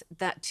for us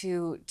that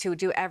to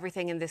do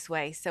everything in this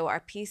way. So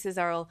our pieces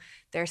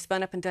they're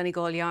spun up in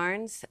Donegal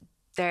yarns.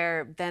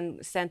 They're then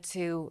sent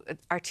to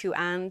our two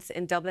aunts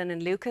in Dublin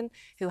and Lucan,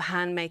 who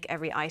hand make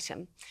every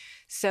item.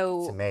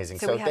 So it's amazing.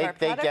 So they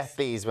get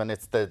these when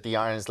it's the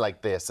yarns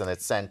like this and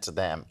it's sent to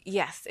them.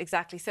 Yes,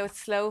 exactly. So it's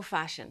slow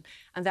fashion.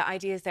 And the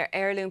idea is they're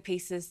heirloom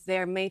pieces.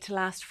 They're made to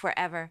last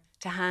forever,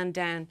 to hand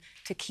down,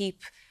 to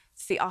keep.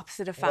 It's the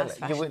opposite of fast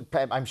fashion.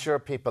 I'm sure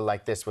people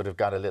like this would have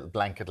got a little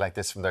blanket like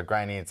this from their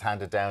granny. It's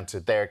handed down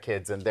to their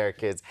kids, and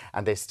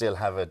they still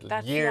have it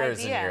years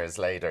and years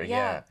later.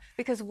 Yeah,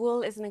 because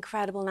wool is an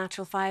incredible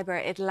natural fibre.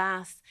 It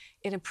lasts,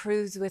 it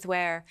improves with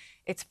wear,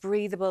 it's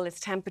breathable,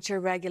 it's temperature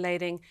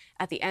regulating.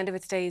 At the end of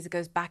its days, it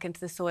goes back into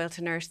the soil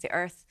to nourish the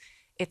earth.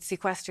 It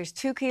sequesters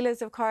 2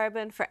 kilos of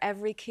carbon for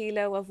every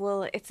kilo of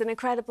wool. It's an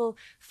incredible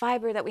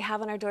fibre that we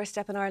have on our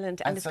doorstep in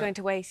Ireland, and it's going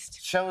to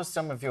waste. Show us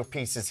some of your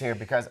pieces here,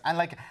 because,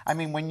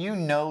 when you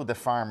know the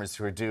farmers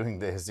who are doing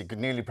this, you could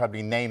nearly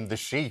probably name the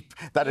sheep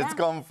that it's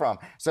come from.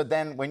 So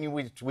then when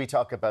we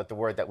talk about the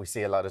word that we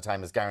see a lot of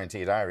time is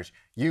guaranteed Irish,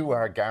 you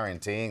are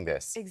guaranteeing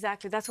this.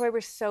 Exactly. That's why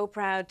we're so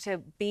proud to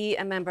be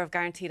a member of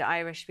Guaranteed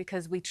Irish,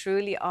 because we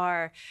truly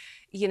are,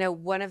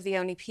 one of the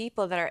only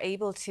people that are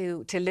able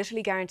to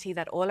literally guarantee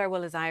that all our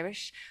wool is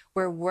Irish.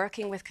 We're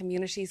working with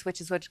communities,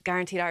 which is what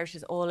Guaranteed Irish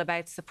is all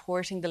about,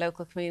 supporting the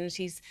local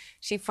communities.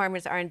 Sheep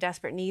farmers are in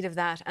desperate need of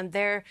that, and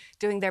they're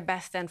doing their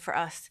best then for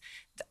us.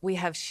 We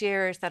have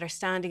shearers that are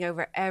standing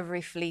over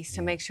every fleece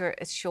to make sure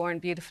it's shorn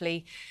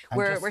beautifully.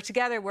 We're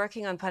together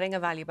working on putting a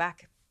value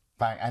back.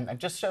 And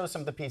just show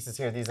some of the pieces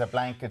here. These are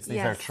blankets, these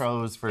are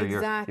throws for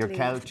your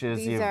couches.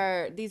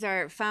 These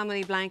are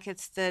family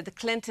blankets. The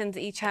Clintons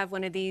each have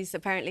one of these.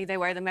 Apparently they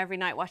wear them every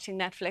night watching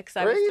Netflix,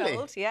 I was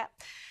told. Yeah.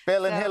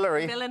 Bill and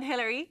Hillary. Bill and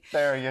Hillary.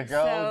 There you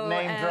go. So,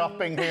 name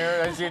dropping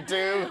here as you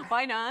do.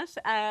 Why not?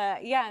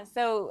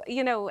 So,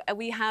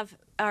 we have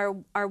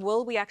our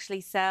wool we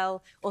actually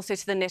sell also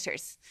to the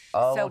knitters.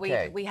 Oh, so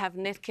okay. we have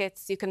knit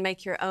kits. You can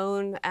make your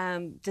own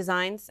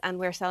designs, and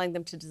we're selling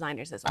them to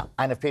designers as well.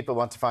 And if people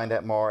want to find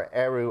out more,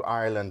 Eru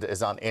Ireland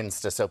is on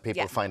Insta, so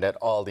people find out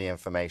all the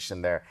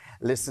information there.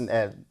 Listen,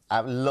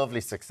 a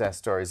lovely success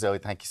story. Zoe,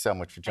 thank you so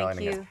much for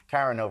joining us.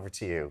 Karen, over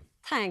to you.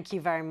 Thank you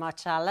very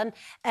much, Alan.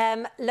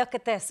 Look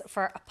at this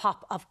for a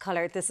pop of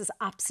colour. This is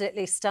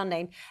absolutely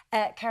stunning.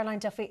 Caroline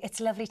Duffy, it's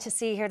lovely to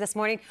see you here this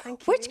morning.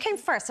 Thank you. Which came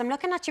first? I'm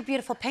looking at your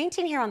beautiful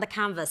painting here on the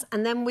canvas,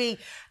 and then we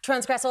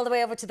transgress all the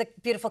way over to the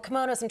beautiful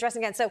kimonos and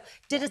dressing gown. So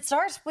did it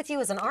start with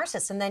you as an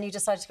artist, and then you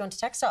decided to go into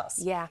textiles?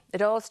 Yeah,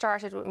 it all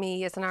started with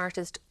me as an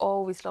artist.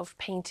 Always loved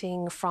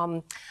painting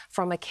from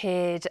a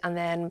kid, and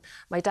then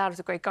my dad was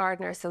a great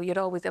gardener, so you'd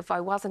always, if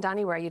I wasn't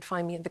anywhere, you'd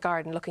find me in the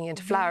garden looking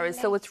into flowers.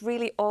 So it's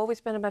really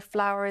always been about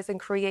flowers and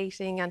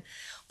creating.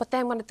 But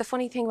then the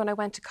funny thing, when I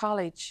went to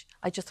college,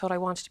 I just thought I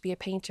wanted to be a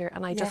painter,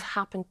 and I just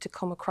happened to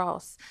come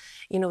across,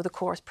 the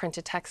course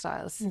Printed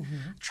Textiles.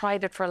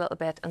 Tried it for a little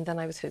bit, and then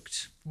I was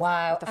hooked.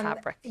 Wow. With the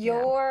fabric.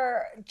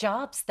 Your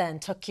jobs then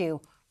took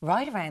you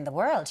right around the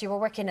world. You were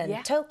working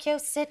in Tokyo,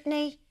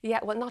 Sydney. Yeah,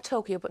 well, not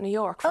Tokyo, but New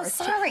York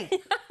first. Oh, sorry.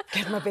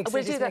 Get my big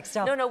cities mixed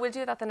up. No, we'll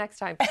do that the next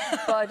time.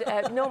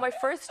 But no, my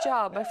first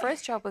job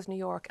was New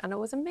York, and it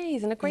was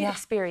amazing, a great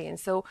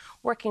experience. So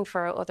working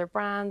for other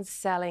brands,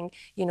 selling,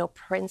 you know,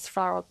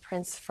 floral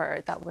prints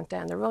that went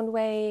down the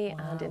runway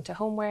and into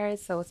homewares.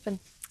 So it's been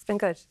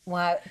good.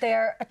 Wow,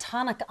 they're a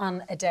tonic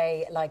on a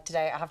day like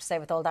today, I have to say,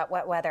 with all that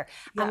wet weather.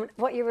 Yeah. And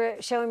what you were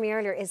showing me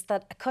earlier is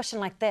that a cushion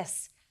like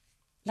this,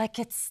 like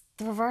it's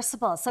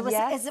reversible. So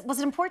was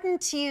it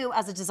important to you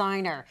as a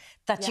designer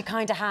that you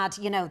kind of had,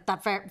 you know,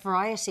 that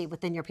variety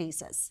within your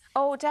pieces?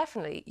 Oh,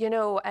 definitely. You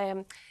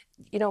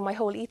know, my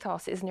whole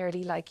ethos is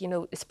nearly like, you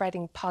know,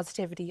 spreading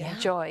positivity and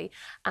joy,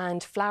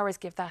 and flowers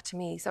give that to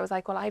me. So I was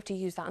like, well, I have to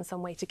use that in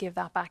some way to give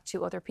that back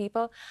to other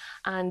people.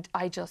 And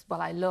I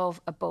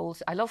love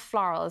I love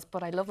florals,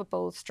 but I love a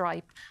bold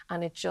stripe,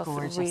 and it just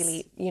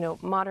really, you know,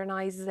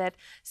 modernizes it.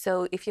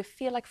 So if you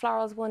feel like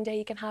florals one day,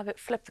 you can have it,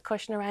 flip the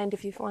cushion around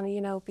if you want to,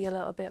 you know, be a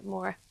little bit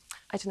more,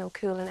 I don't know,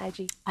 cool and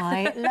edgy.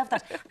 I love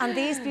that. And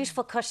these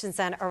beautiful cushions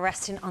then are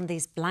resting on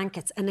these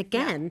blankets. And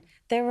again,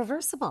 they're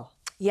reversible.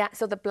 Yeah,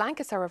 so the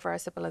blankets are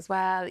reversible as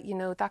well. You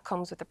know, that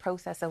comes with the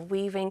process of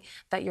weaving,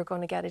 that you're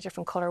going to get a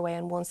different colourway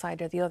on one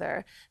side or the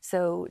other.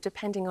 So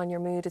depending on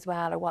your mood as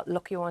well, or what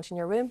look you want in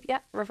your room,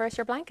 reverse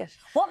your blanket.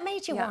 What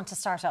made you want to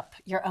start up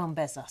your own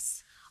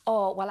business?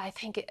 Oh, well, I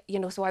think, you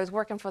know, so I was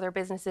working for their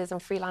businesses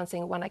and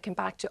freelancing when I came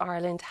back to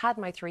Ireland, had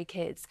my 3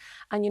 kids.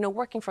 And, you know,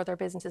 working for their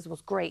businesses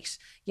was great.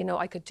 You know,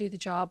 I could do the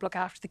job, look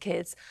after the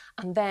kids.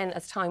 And then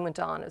as time went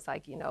on, it was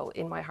like, you know,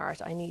 in my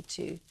heart, I need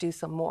to do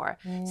some more.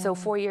 So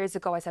 4 years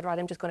ago, I said, right,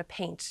 I'm just going to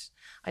paint.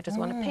 I just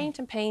want to paint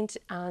and paint.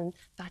 And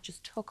that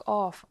just took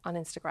off on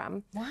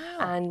Instagram. Wow.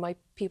 And my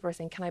people are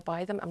saying, can I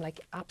buy them? I'm like,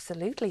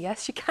 absolutely,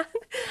 yes, you can.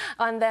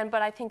 And then,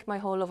 but I think my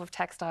whole love of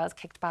textiles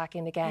kicked back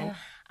in again.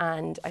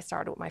 And I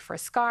started with my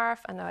first scarf,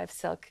 and now I have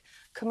silk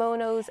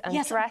kimonos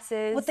and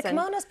dresses. Would the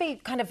kimonos be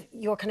kind of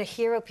your kind of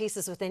hero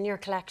pieces within your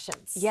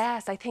collections?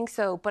 Yes, I think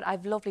so. But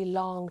I've lovely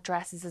long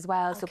dresses as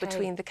well. So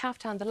between the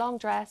kaftan, the long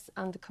dress,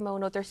 and the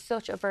kimono, they're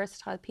such a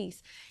versatile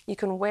piece. You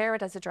can wear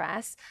it as a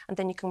dress, and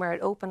then you can wear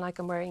it open like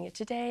I'm wearing it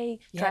today.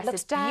 Yeah, it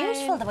looks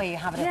beautiful the way you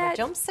have it over a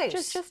jumpsuit.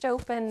 Just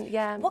open,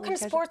 yeah. What kind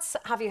of sports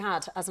have you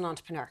had as an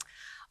entrepreneur?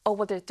 Oh,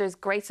 well, there's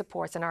great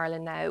supports in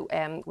Ireland now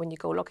when you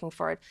go looking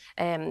for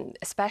it,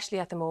 especially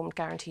at the moment.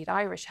 Guaranteed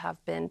Irish have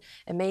been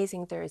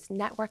amazing. There's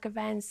network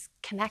events,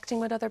 connecting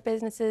with other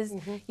businesses,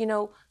 you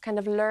know, kind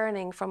of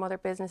learning from other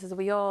businesses.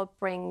 We all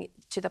bring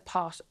to the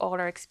pot all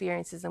our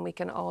experiences, and we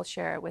can all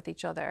share it with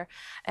each other.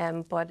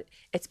 But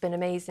it's been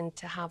amazing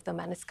to have them,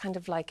 and it's kind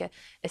of like a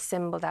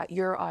symbol that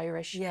you're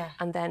Irish,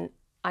 and then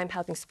I'm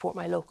helping support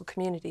my local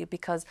community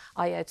because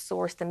I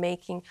outsource the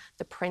making,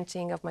 the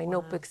printing of my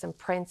notebooks and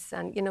prints,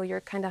 and you know,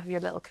 you're kind of your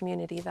little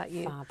community that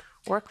you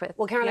work with.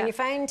 Well, Caroline, you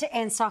found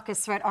in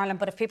stockist throughout Ireland,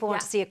 but if people want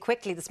to see it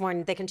quickly this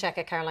morning, they can check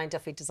out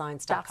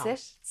CarolineDuffyDesigns.com.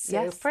 That's it.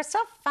 Yes. Super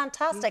stuff.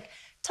 Fantastic.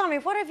 Tommy,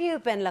 what have you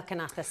been looking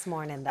at this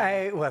morning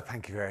then? Well,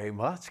 thank you very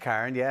much,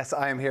 Karen. Yes,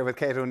 I am here with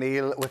Kate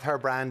O'Neill with her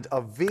brand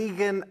of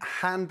vegan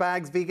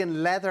handbags,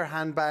 vegan leather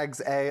handbags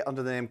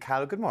under the name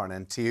Cal. Good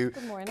morning to you.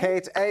 Good morning.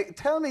 Kate,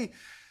 tell me,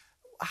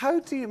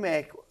 how do you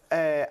make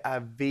a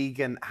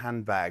vegan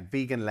handbag,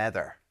 vegan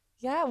leather?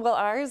 Yeah, well,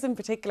 ours in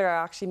particular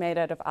are actually made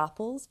out of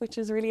apples, which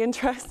is really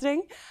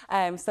interesting.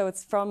 So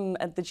it's from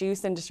the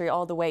juice industry,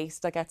 all the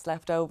waste that gets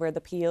left over,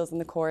 the peels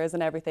and the cores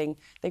and everything.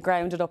 They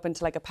ground it up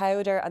into like a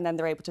powder, and then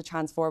they're able to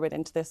transform it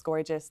into this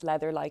gorgeous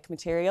leather-like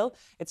material.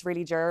 It's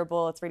really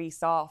durable, it's really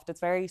soft. It's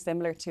very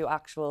similar to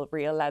actual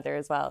real leather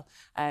as well.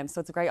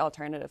 So it's a great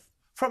alternative.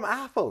 From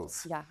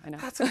apples? Yeah, I know.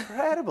 That's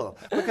incredible.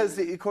 Because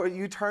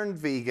you turned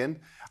vegan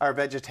or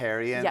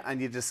vegetarian,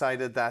 and you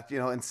decided that, you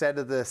know, instead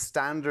of the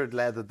standard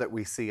leather that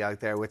we see out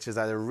there, which is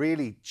either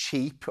really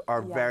cheap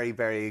or very,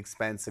 very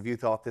expensive, you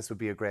thought this would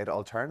be a great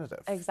alternative.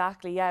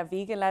 Exactly, yeah.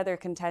 Vegan leather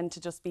can tend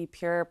to just be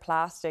pure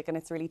plastic, and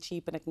it's really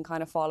cheap and it can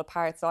kind of fall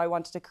apart. So I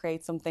wanted to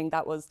create something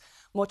that was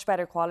much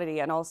better quality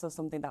and also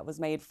something that was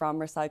made from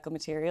recycled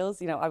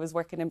materials. You know, I was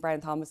working in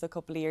Brown Thomas a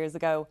couple of years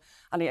ago,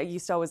 and I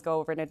used to always go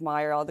over and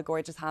admire all the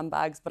gorgeous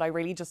handbags, but I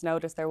really just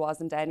noticed there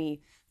wasn't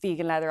any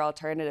vegan leather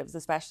alternatives,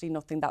 especially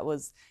nothing that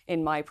was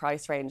in my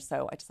price range.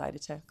 So I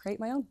decided to create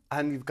my own.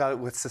 And you've got it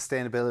with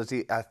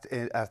sustainability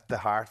at the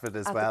heart of it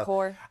as well. At the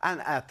core.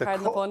 And at the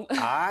Pardon core. the pun.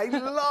 I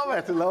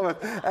love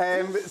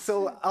it.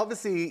 So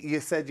obviously you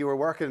said you were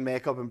working in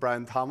makeup in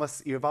Brown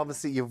Thomas. You've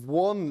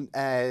won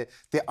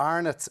the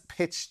Arnott's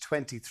Pitch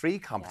 23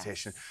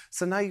 competition. Yes.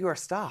 So now you are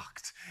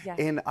stocked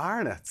in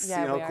Arnott's,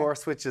 yeah, you know, of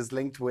course, which is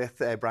linked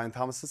with Brown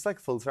Thomas. It's like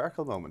a full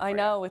circle moment. I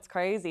know, it's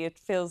crazy. It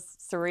feels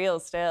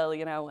surreal still,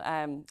 you know.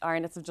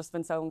 Arnott's have just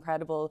been so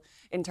incredible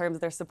in terms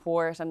of their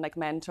support and like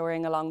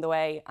mentoring along the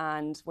way,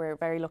 and we're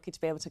very lucky to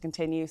be able to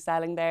continue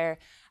selling there,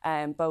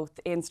 both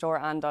in store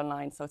and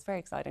online, so it's very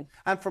exciting.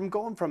 And from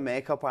going from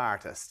makeup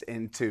artist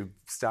into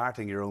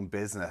starting your own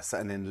business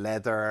and in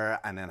leather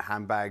and in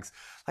handbags,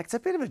 like it's a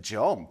bit of a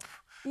jump.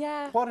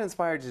 Yeah. What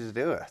inspired you to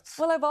do it?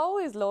 Well, I've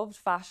always loved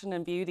fashion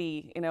and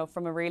beauty, you know,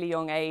 from a really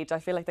young age. I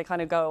feel like they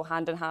kind of go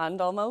hand in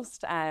hand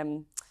almost.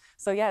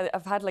 So yeah,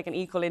 I've had like an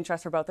equal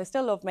interest for both. I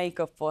still love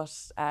makeup, but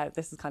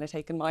this has kind of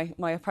taken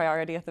my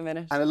priority at the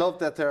minute. And I love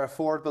that they're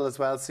affordable as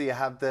well. So you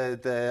have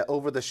the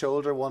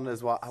over-the-shoulder one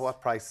is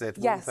what price is it?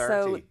 Yes,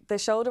 130? so the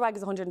shoulder bag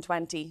is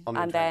 120,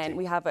 and then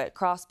we have a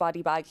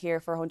crossbody bag here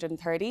for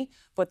 130.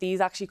 But these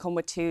actually come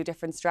with 2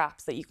 different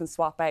straps that you can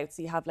swap out,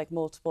 so you have like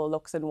multiple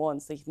looks in one,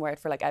 so you can wear it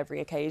for like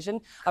every occasion.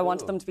 Cool. I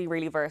wanted them to be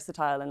really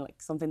versatile and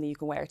like something that you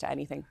can wear to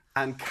anything.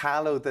 And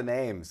Callow, the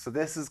name. So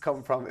this has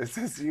come from, is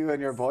this you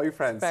and your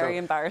boyfriend? It's very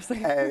embarrassing.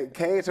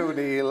 Kate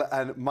O'Neill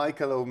and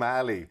Michael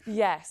O'Malley.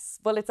 Yes,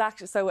 well, it's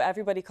actually, so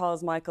everybody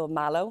calls Michael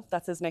Mallow.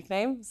 That's his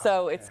nickname.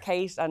 So it's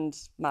Kate and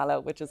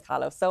Mallow, which is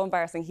Callow. So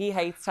embarrassing. He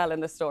hates telling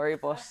the story,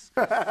 but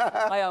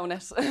I own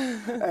it.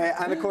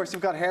 And of course,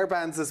 you've got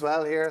hairbands as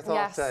well here. I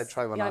thought I'd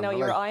try one on. Yeah, I know,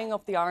 you're eyeing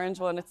up the orange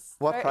one. It's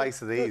what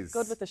price are these?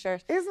 Good with the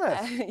shirt. Isn't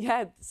it?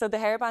 Yeah, so the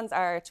hairbands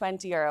are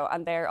 €20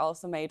 and they're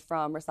also made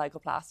from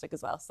recycled plastic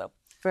as well. So.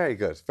 Very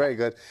good, very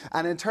good.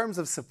 And in terms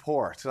of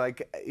support,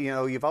 like, you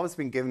know, you've always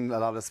been given a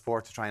lot of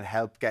support to try and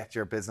help get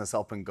your business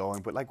up and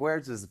going, but like, where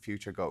does the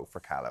future go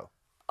for Callow?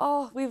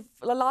 Oh, we've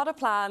a lot of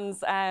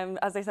plans.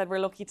 As I said, we're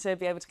lucky to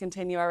be able to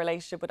continue our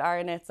relationship with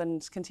Arnitz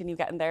and continue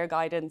getting their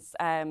guidance.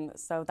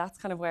 So that's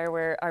kind of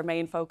where our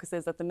main focus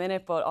is at the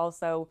minute, but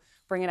also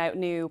bringing out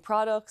new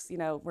products. You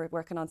know, we're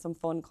working on some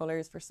fun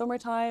colours for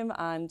summertime,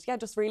 and yeah,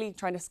 just really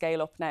trying to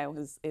scale up now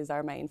is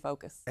our main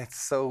focus. It's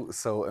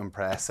so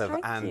impressive.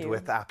 Thank and you.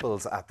 with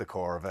apples at the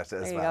core of it as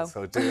There you well. go.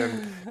 So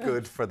doing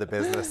good for the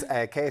business.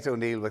 Kate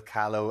O'Neill with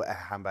Callow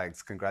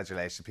Handbags,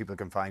 congratulations. People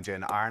can find you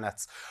in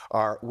Arnott's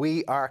or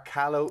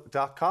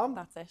wearecallow.com.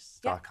 That's it.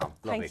 Yeah. .com.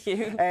 Lovely. Thank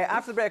you.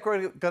 After the break,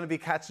 we're going to be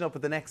catching up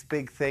with the next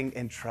big thing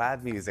in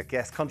trad music.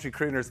 Yes, country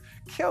crooners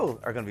Ceol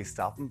are going to be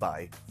stopping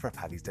by for a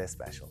Paddy's Day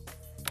special.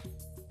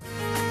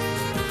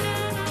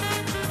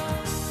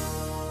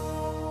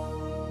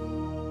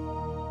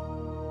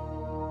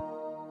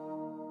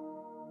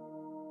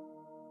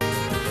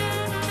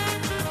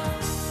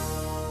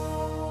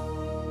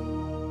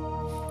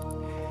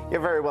 You're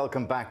very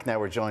welcome back. Now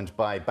we're joined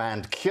by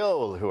band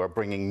Ceol, who are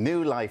bringing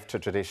new life to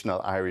traditional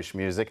Irish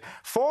music.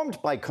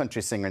 Formed by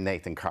country singer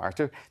Nathan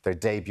Carter, their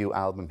debut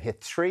album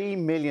hit 3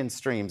 million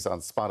streams on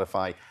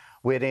Spotify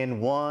within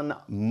 1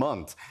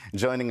 month.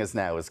 Joining us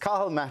now is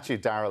Cathal, Matthew,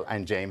 Daryl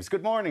and James.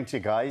 Good morning to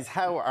you guys.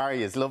 How are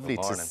you? It's lovely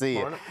to see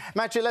you.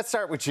 Matthew, let's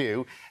start with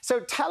you.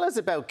 So tell us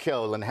about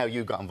Ceol and how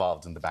you got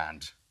involved in the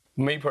band.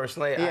 Me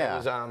personally,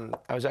 Yeah.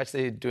 I was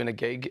actually doing a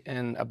gig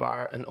in a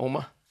bar in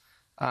Omagh,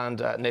 and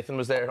Nathan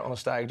was there on a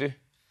stag do.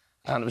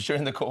 And it was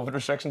during the COVID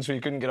restrictions, so you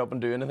couldn't get up and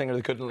do anything, or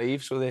they couldn't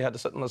leave, so they had to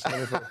sit and listen to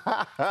me for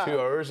 2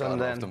 hours. And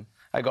then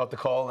I got the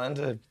call then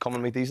to come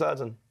and meet these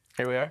lads, and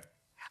here we are.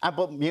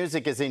 But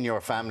music is in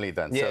your family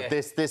then, Yeah.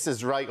 so this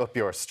is right up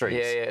your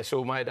street. Yeah.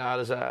 So my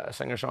dad is a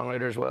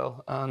singer-songwriter as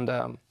well, and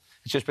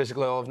it's just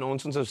basically all I've known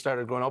since I've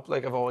started growing up.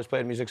 Like, I've always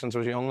played music since I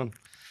was young, and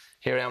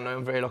here I am now.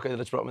 I'm very lucky that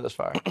it's brought me this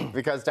far.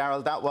 Because,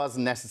 Daryl, that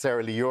wasn't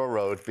necessarily your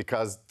road,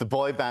 because the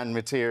boy band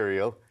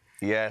material...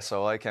 Yeah,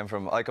 so I come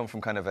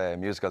from kind of a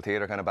musical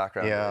theatre kind of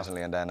background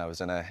originally, and then I was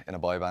in a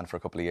boy band for a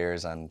couple of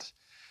years and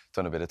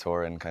done a bit of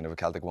touring, kind of a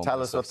Celtic woman.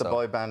 Tell us what the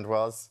boy band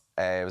was.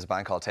 It was a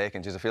band called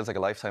Taken. Jeez, it feels like a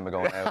lifetime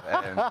ago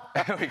now.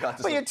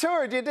 But you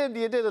toured. You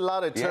did a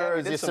lot of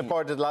tours. You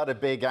supported a lot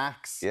of big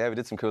acts. Yeah, we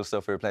did some cool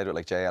stuff. We played with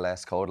like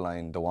JLS,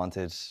 Codeline, The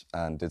Wanted,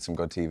 and did some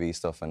good TV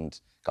stuff and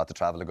got to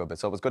travel a good bit.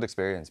 So it was a good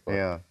experience. But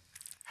yeah.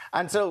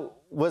 And so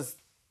was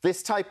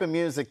this type of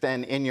music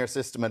then in your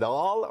system at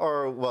all,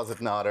 or was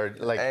it not? Or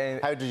like,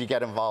 how did you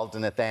get involved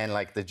in it then?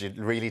 Like, did you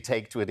really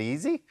take to it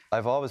easy?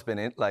 I've always been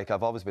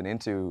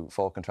into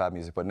folk and trad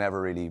music, but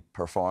never really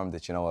performed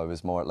it. You know, I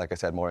was more, like I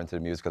said, more into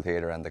the musical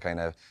theatre and the kind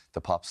of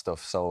the pop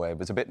stuff. So it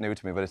was a bit new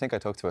to me, but I think I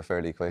took to it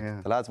fairly quick. Yeah.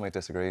 The lads might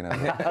disagree now.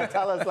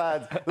 Tell us,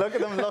 lads. Look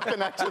at them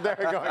looking at you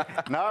there, going,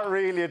 "Not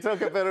really. It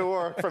took a bit of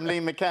work from Lee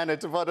McKenna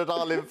to put it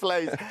all in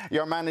place."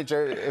 Your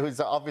manager,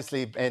 who's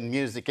obviously in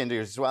music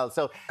industry as well.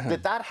 So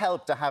did that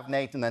help to have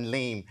Nathan and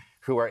Liam,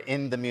 who are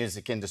in the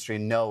music industry,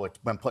 know it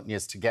when putting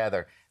us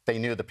together? They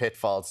knew the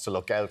pitfalls to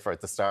look out for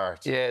at the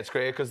start. Yeah, it's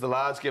great because the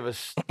lads give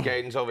us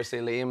guidance. Obviously,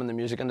 Liam in the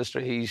music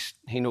industry,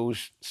 he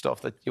knows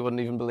stuff that you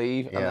wouldn't even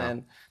believe. Yeah. And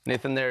then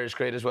Nathan there is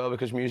great as well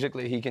because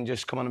musically he can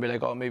just come on and be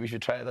like, "Oh, maybe you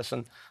should try this."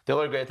 And the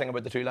other great thing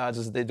about the two lads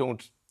is they're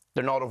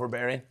not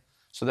overbearing.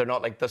 So they're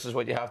not like, "This is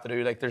what you have to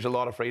do." Like, there's a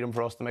lot of freedom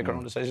for us to make our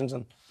own decisions.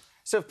 And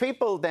so if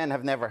people then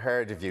have never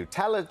heard of you,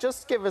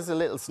 just give us a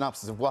little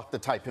synopsis of what the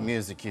type of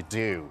music you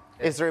do.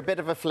 Is there a bit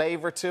of a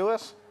flavour to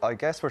it? I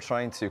guess we're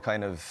trying to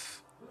kind of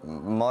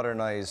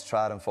modernise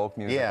trad and folk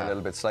music a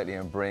little bit slightly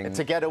and bring...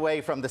 To get away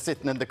from the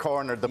sitting in the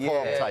corner, the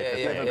pub type of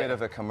thing. A little bit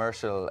of a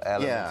commercial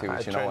element to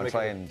it, you know, and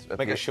try and...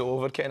 Make a show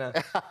of it, kind of.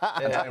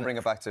 And try and bring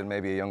it back to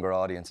maybe a younger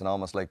audience and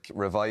almost like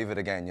revive it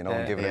again, you know,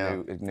 and give it a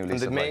new lease of life.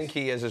 And the main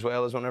key is as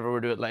well is whenever we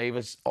do it live,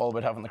 it's all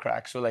about having the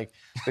crack. So like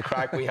the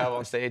crack we have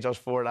on stage, us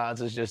four lads,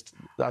 is just,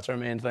 that's our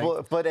main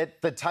thing.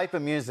 But the type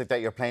of music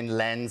that you're playing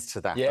lends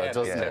to that, though,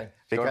 doesn't it?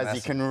 Because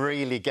you can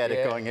really get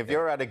it going. If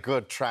you're at a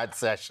good trad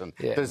session,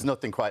 there's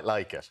nothing quite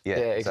like it. Yeah,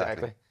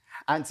 exactly.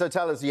 And so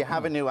tell us, you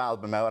have a new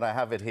album out. I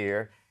have it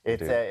here.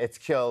 It's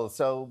Ceol.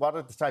 So what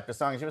are the type of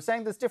songs? You were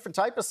saying there's different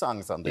type of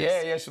songs on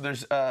this. Yeah. So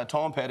there's a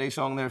Tom Petty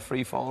song there,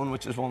 Free Fallin',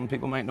 which is one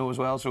people might know as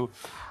well. So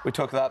we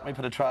took that and we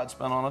put a trad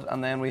spin on it.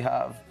 And then we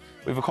have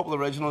a couple of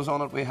originals on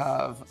it. We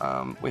have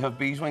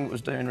Beeswing, that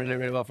was doing really,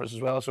 really well for us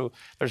as well. So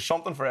there's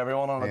something for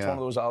everyone on it. It's one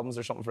of those albums,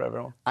 there's something for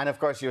everyone. And of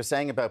course, you were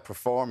saying about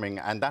performing,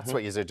 and that's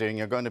what you're doing.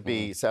 You're going to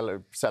be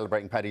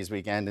celebrating Paddy's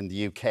Weekend in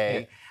the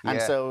UK.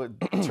 And so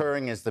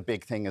touring is the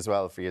big thing as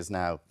well for you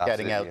now,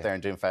 getting out there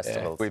and doing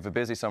festivals. We have a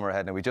busy summer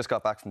ahead now. We just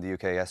got back from the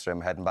UK yesterday.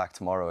 I'm heading back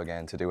tomorrow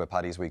again to do a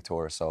Paddy's Week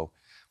tour. So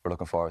we're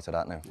looking forward to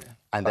that now.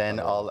 And then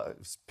all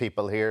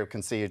people here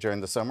can see you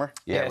during the summer?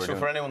 Yeah, so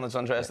for anyone that's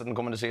interested in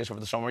coming to see us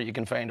over the summer, you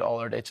can find all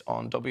our dates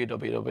on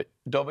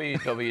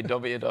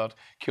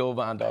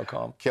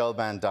www.ceolband.com.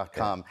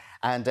 Ceolband.com.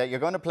 And you're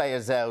going to play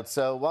us out.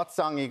 So what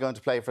song are you going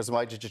to play for us, and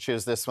why did you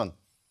choose this one?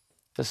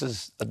 This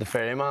is The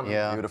Ferryman.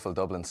 Yeah. Beautiful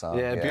Dublin song.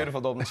 Yeah, beautiful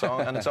Dublin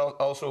song. And it's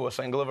also a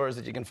single of ours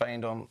that you can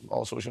find on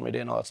all social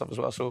media and all that stuff as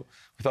well. So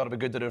we thought it'd be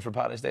good to do it for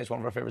Paddy's Day. It's one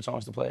of our favourite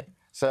songs to play.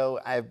 So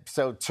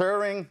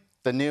touring,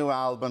 the new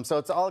album, so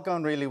it's all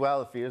going really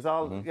well for you.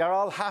 You're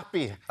all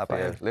happy.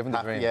 Living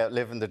the dream. Yeah,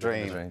 living the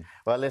dream.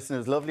 Well, listen, it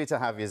was lovely to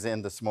have you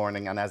in this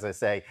morning. And as I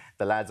say,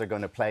 the lads are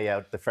going to play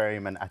out The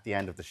Ferryman at the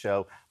end of the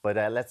show. But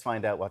let's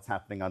find out what's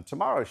happening on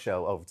tomorrow's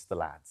show. Over to the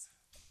lads.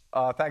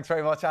 Oh, thanks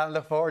very much, and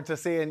look forward to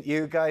seeing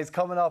you guys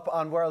coming up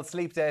on World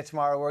Sleep Day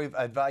tomorrow, where we've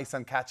advice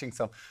on catching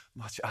some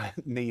much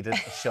needed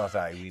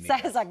shut-eye.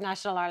 Sounds like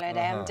National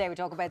Ireland Day. We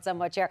talk about so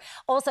much here.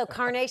 Also,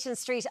 Coronation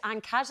Street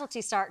and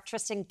Casualty star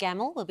Tristan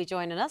Gemmell will be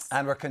joining us.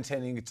 And we're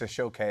continuing to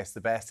showcase the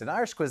best in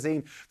Irish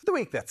cuisine for the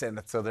week that's in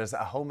it. So there's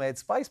a homemade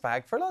spice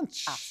bag for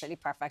lunch. Absolutely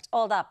perfect.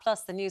 All that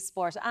plus the news,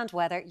 sport and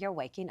weather you're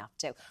waking up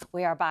to.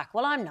 We are back.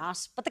 Well, I'm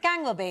not, but the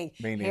gang will be.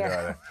 Me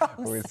neither.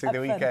 We'll see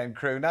the weekend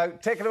crew. Now,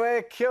 take it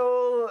away,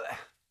 Ceol.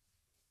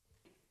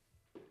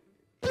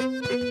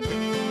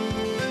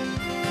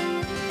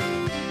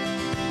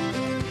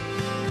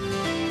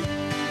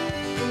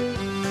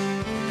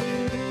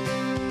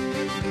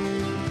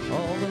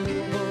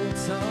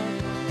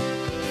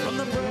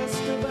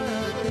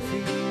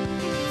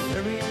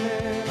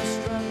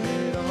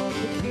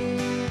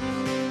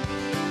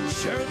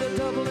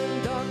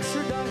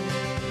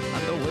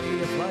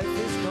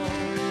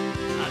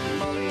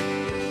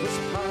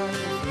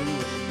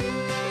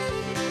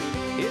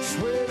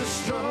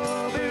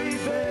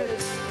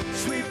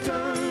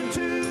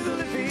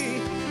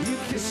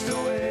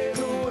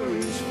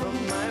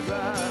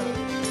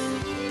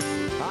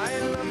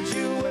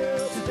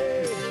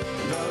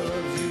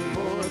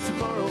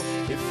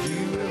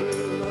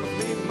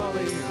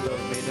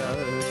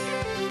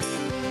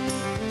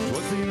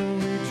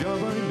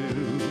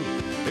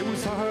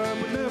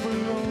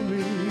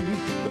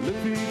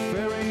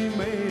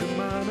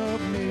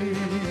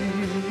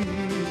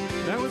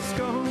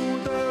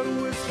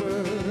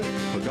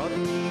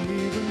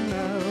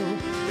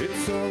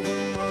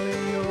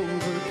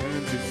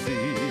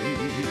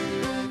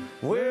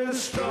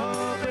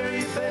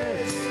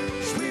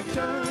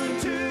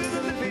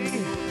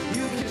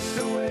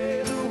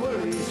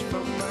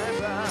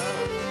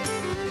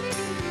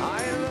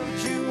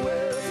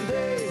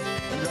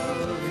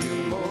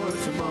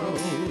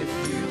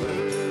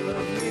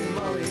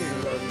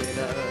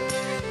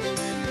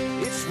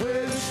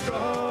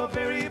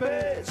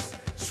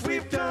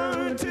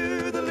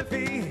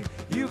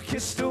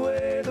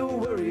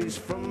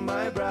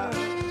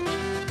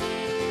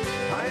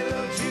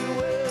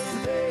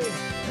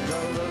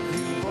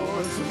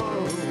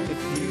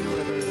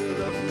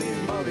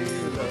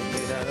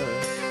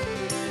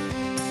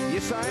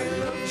 I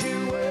loved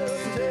you well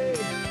today,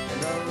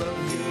 and I'll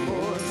love you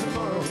more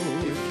tomorrow.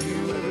 If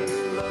you ever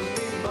love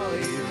me,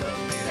 Molly,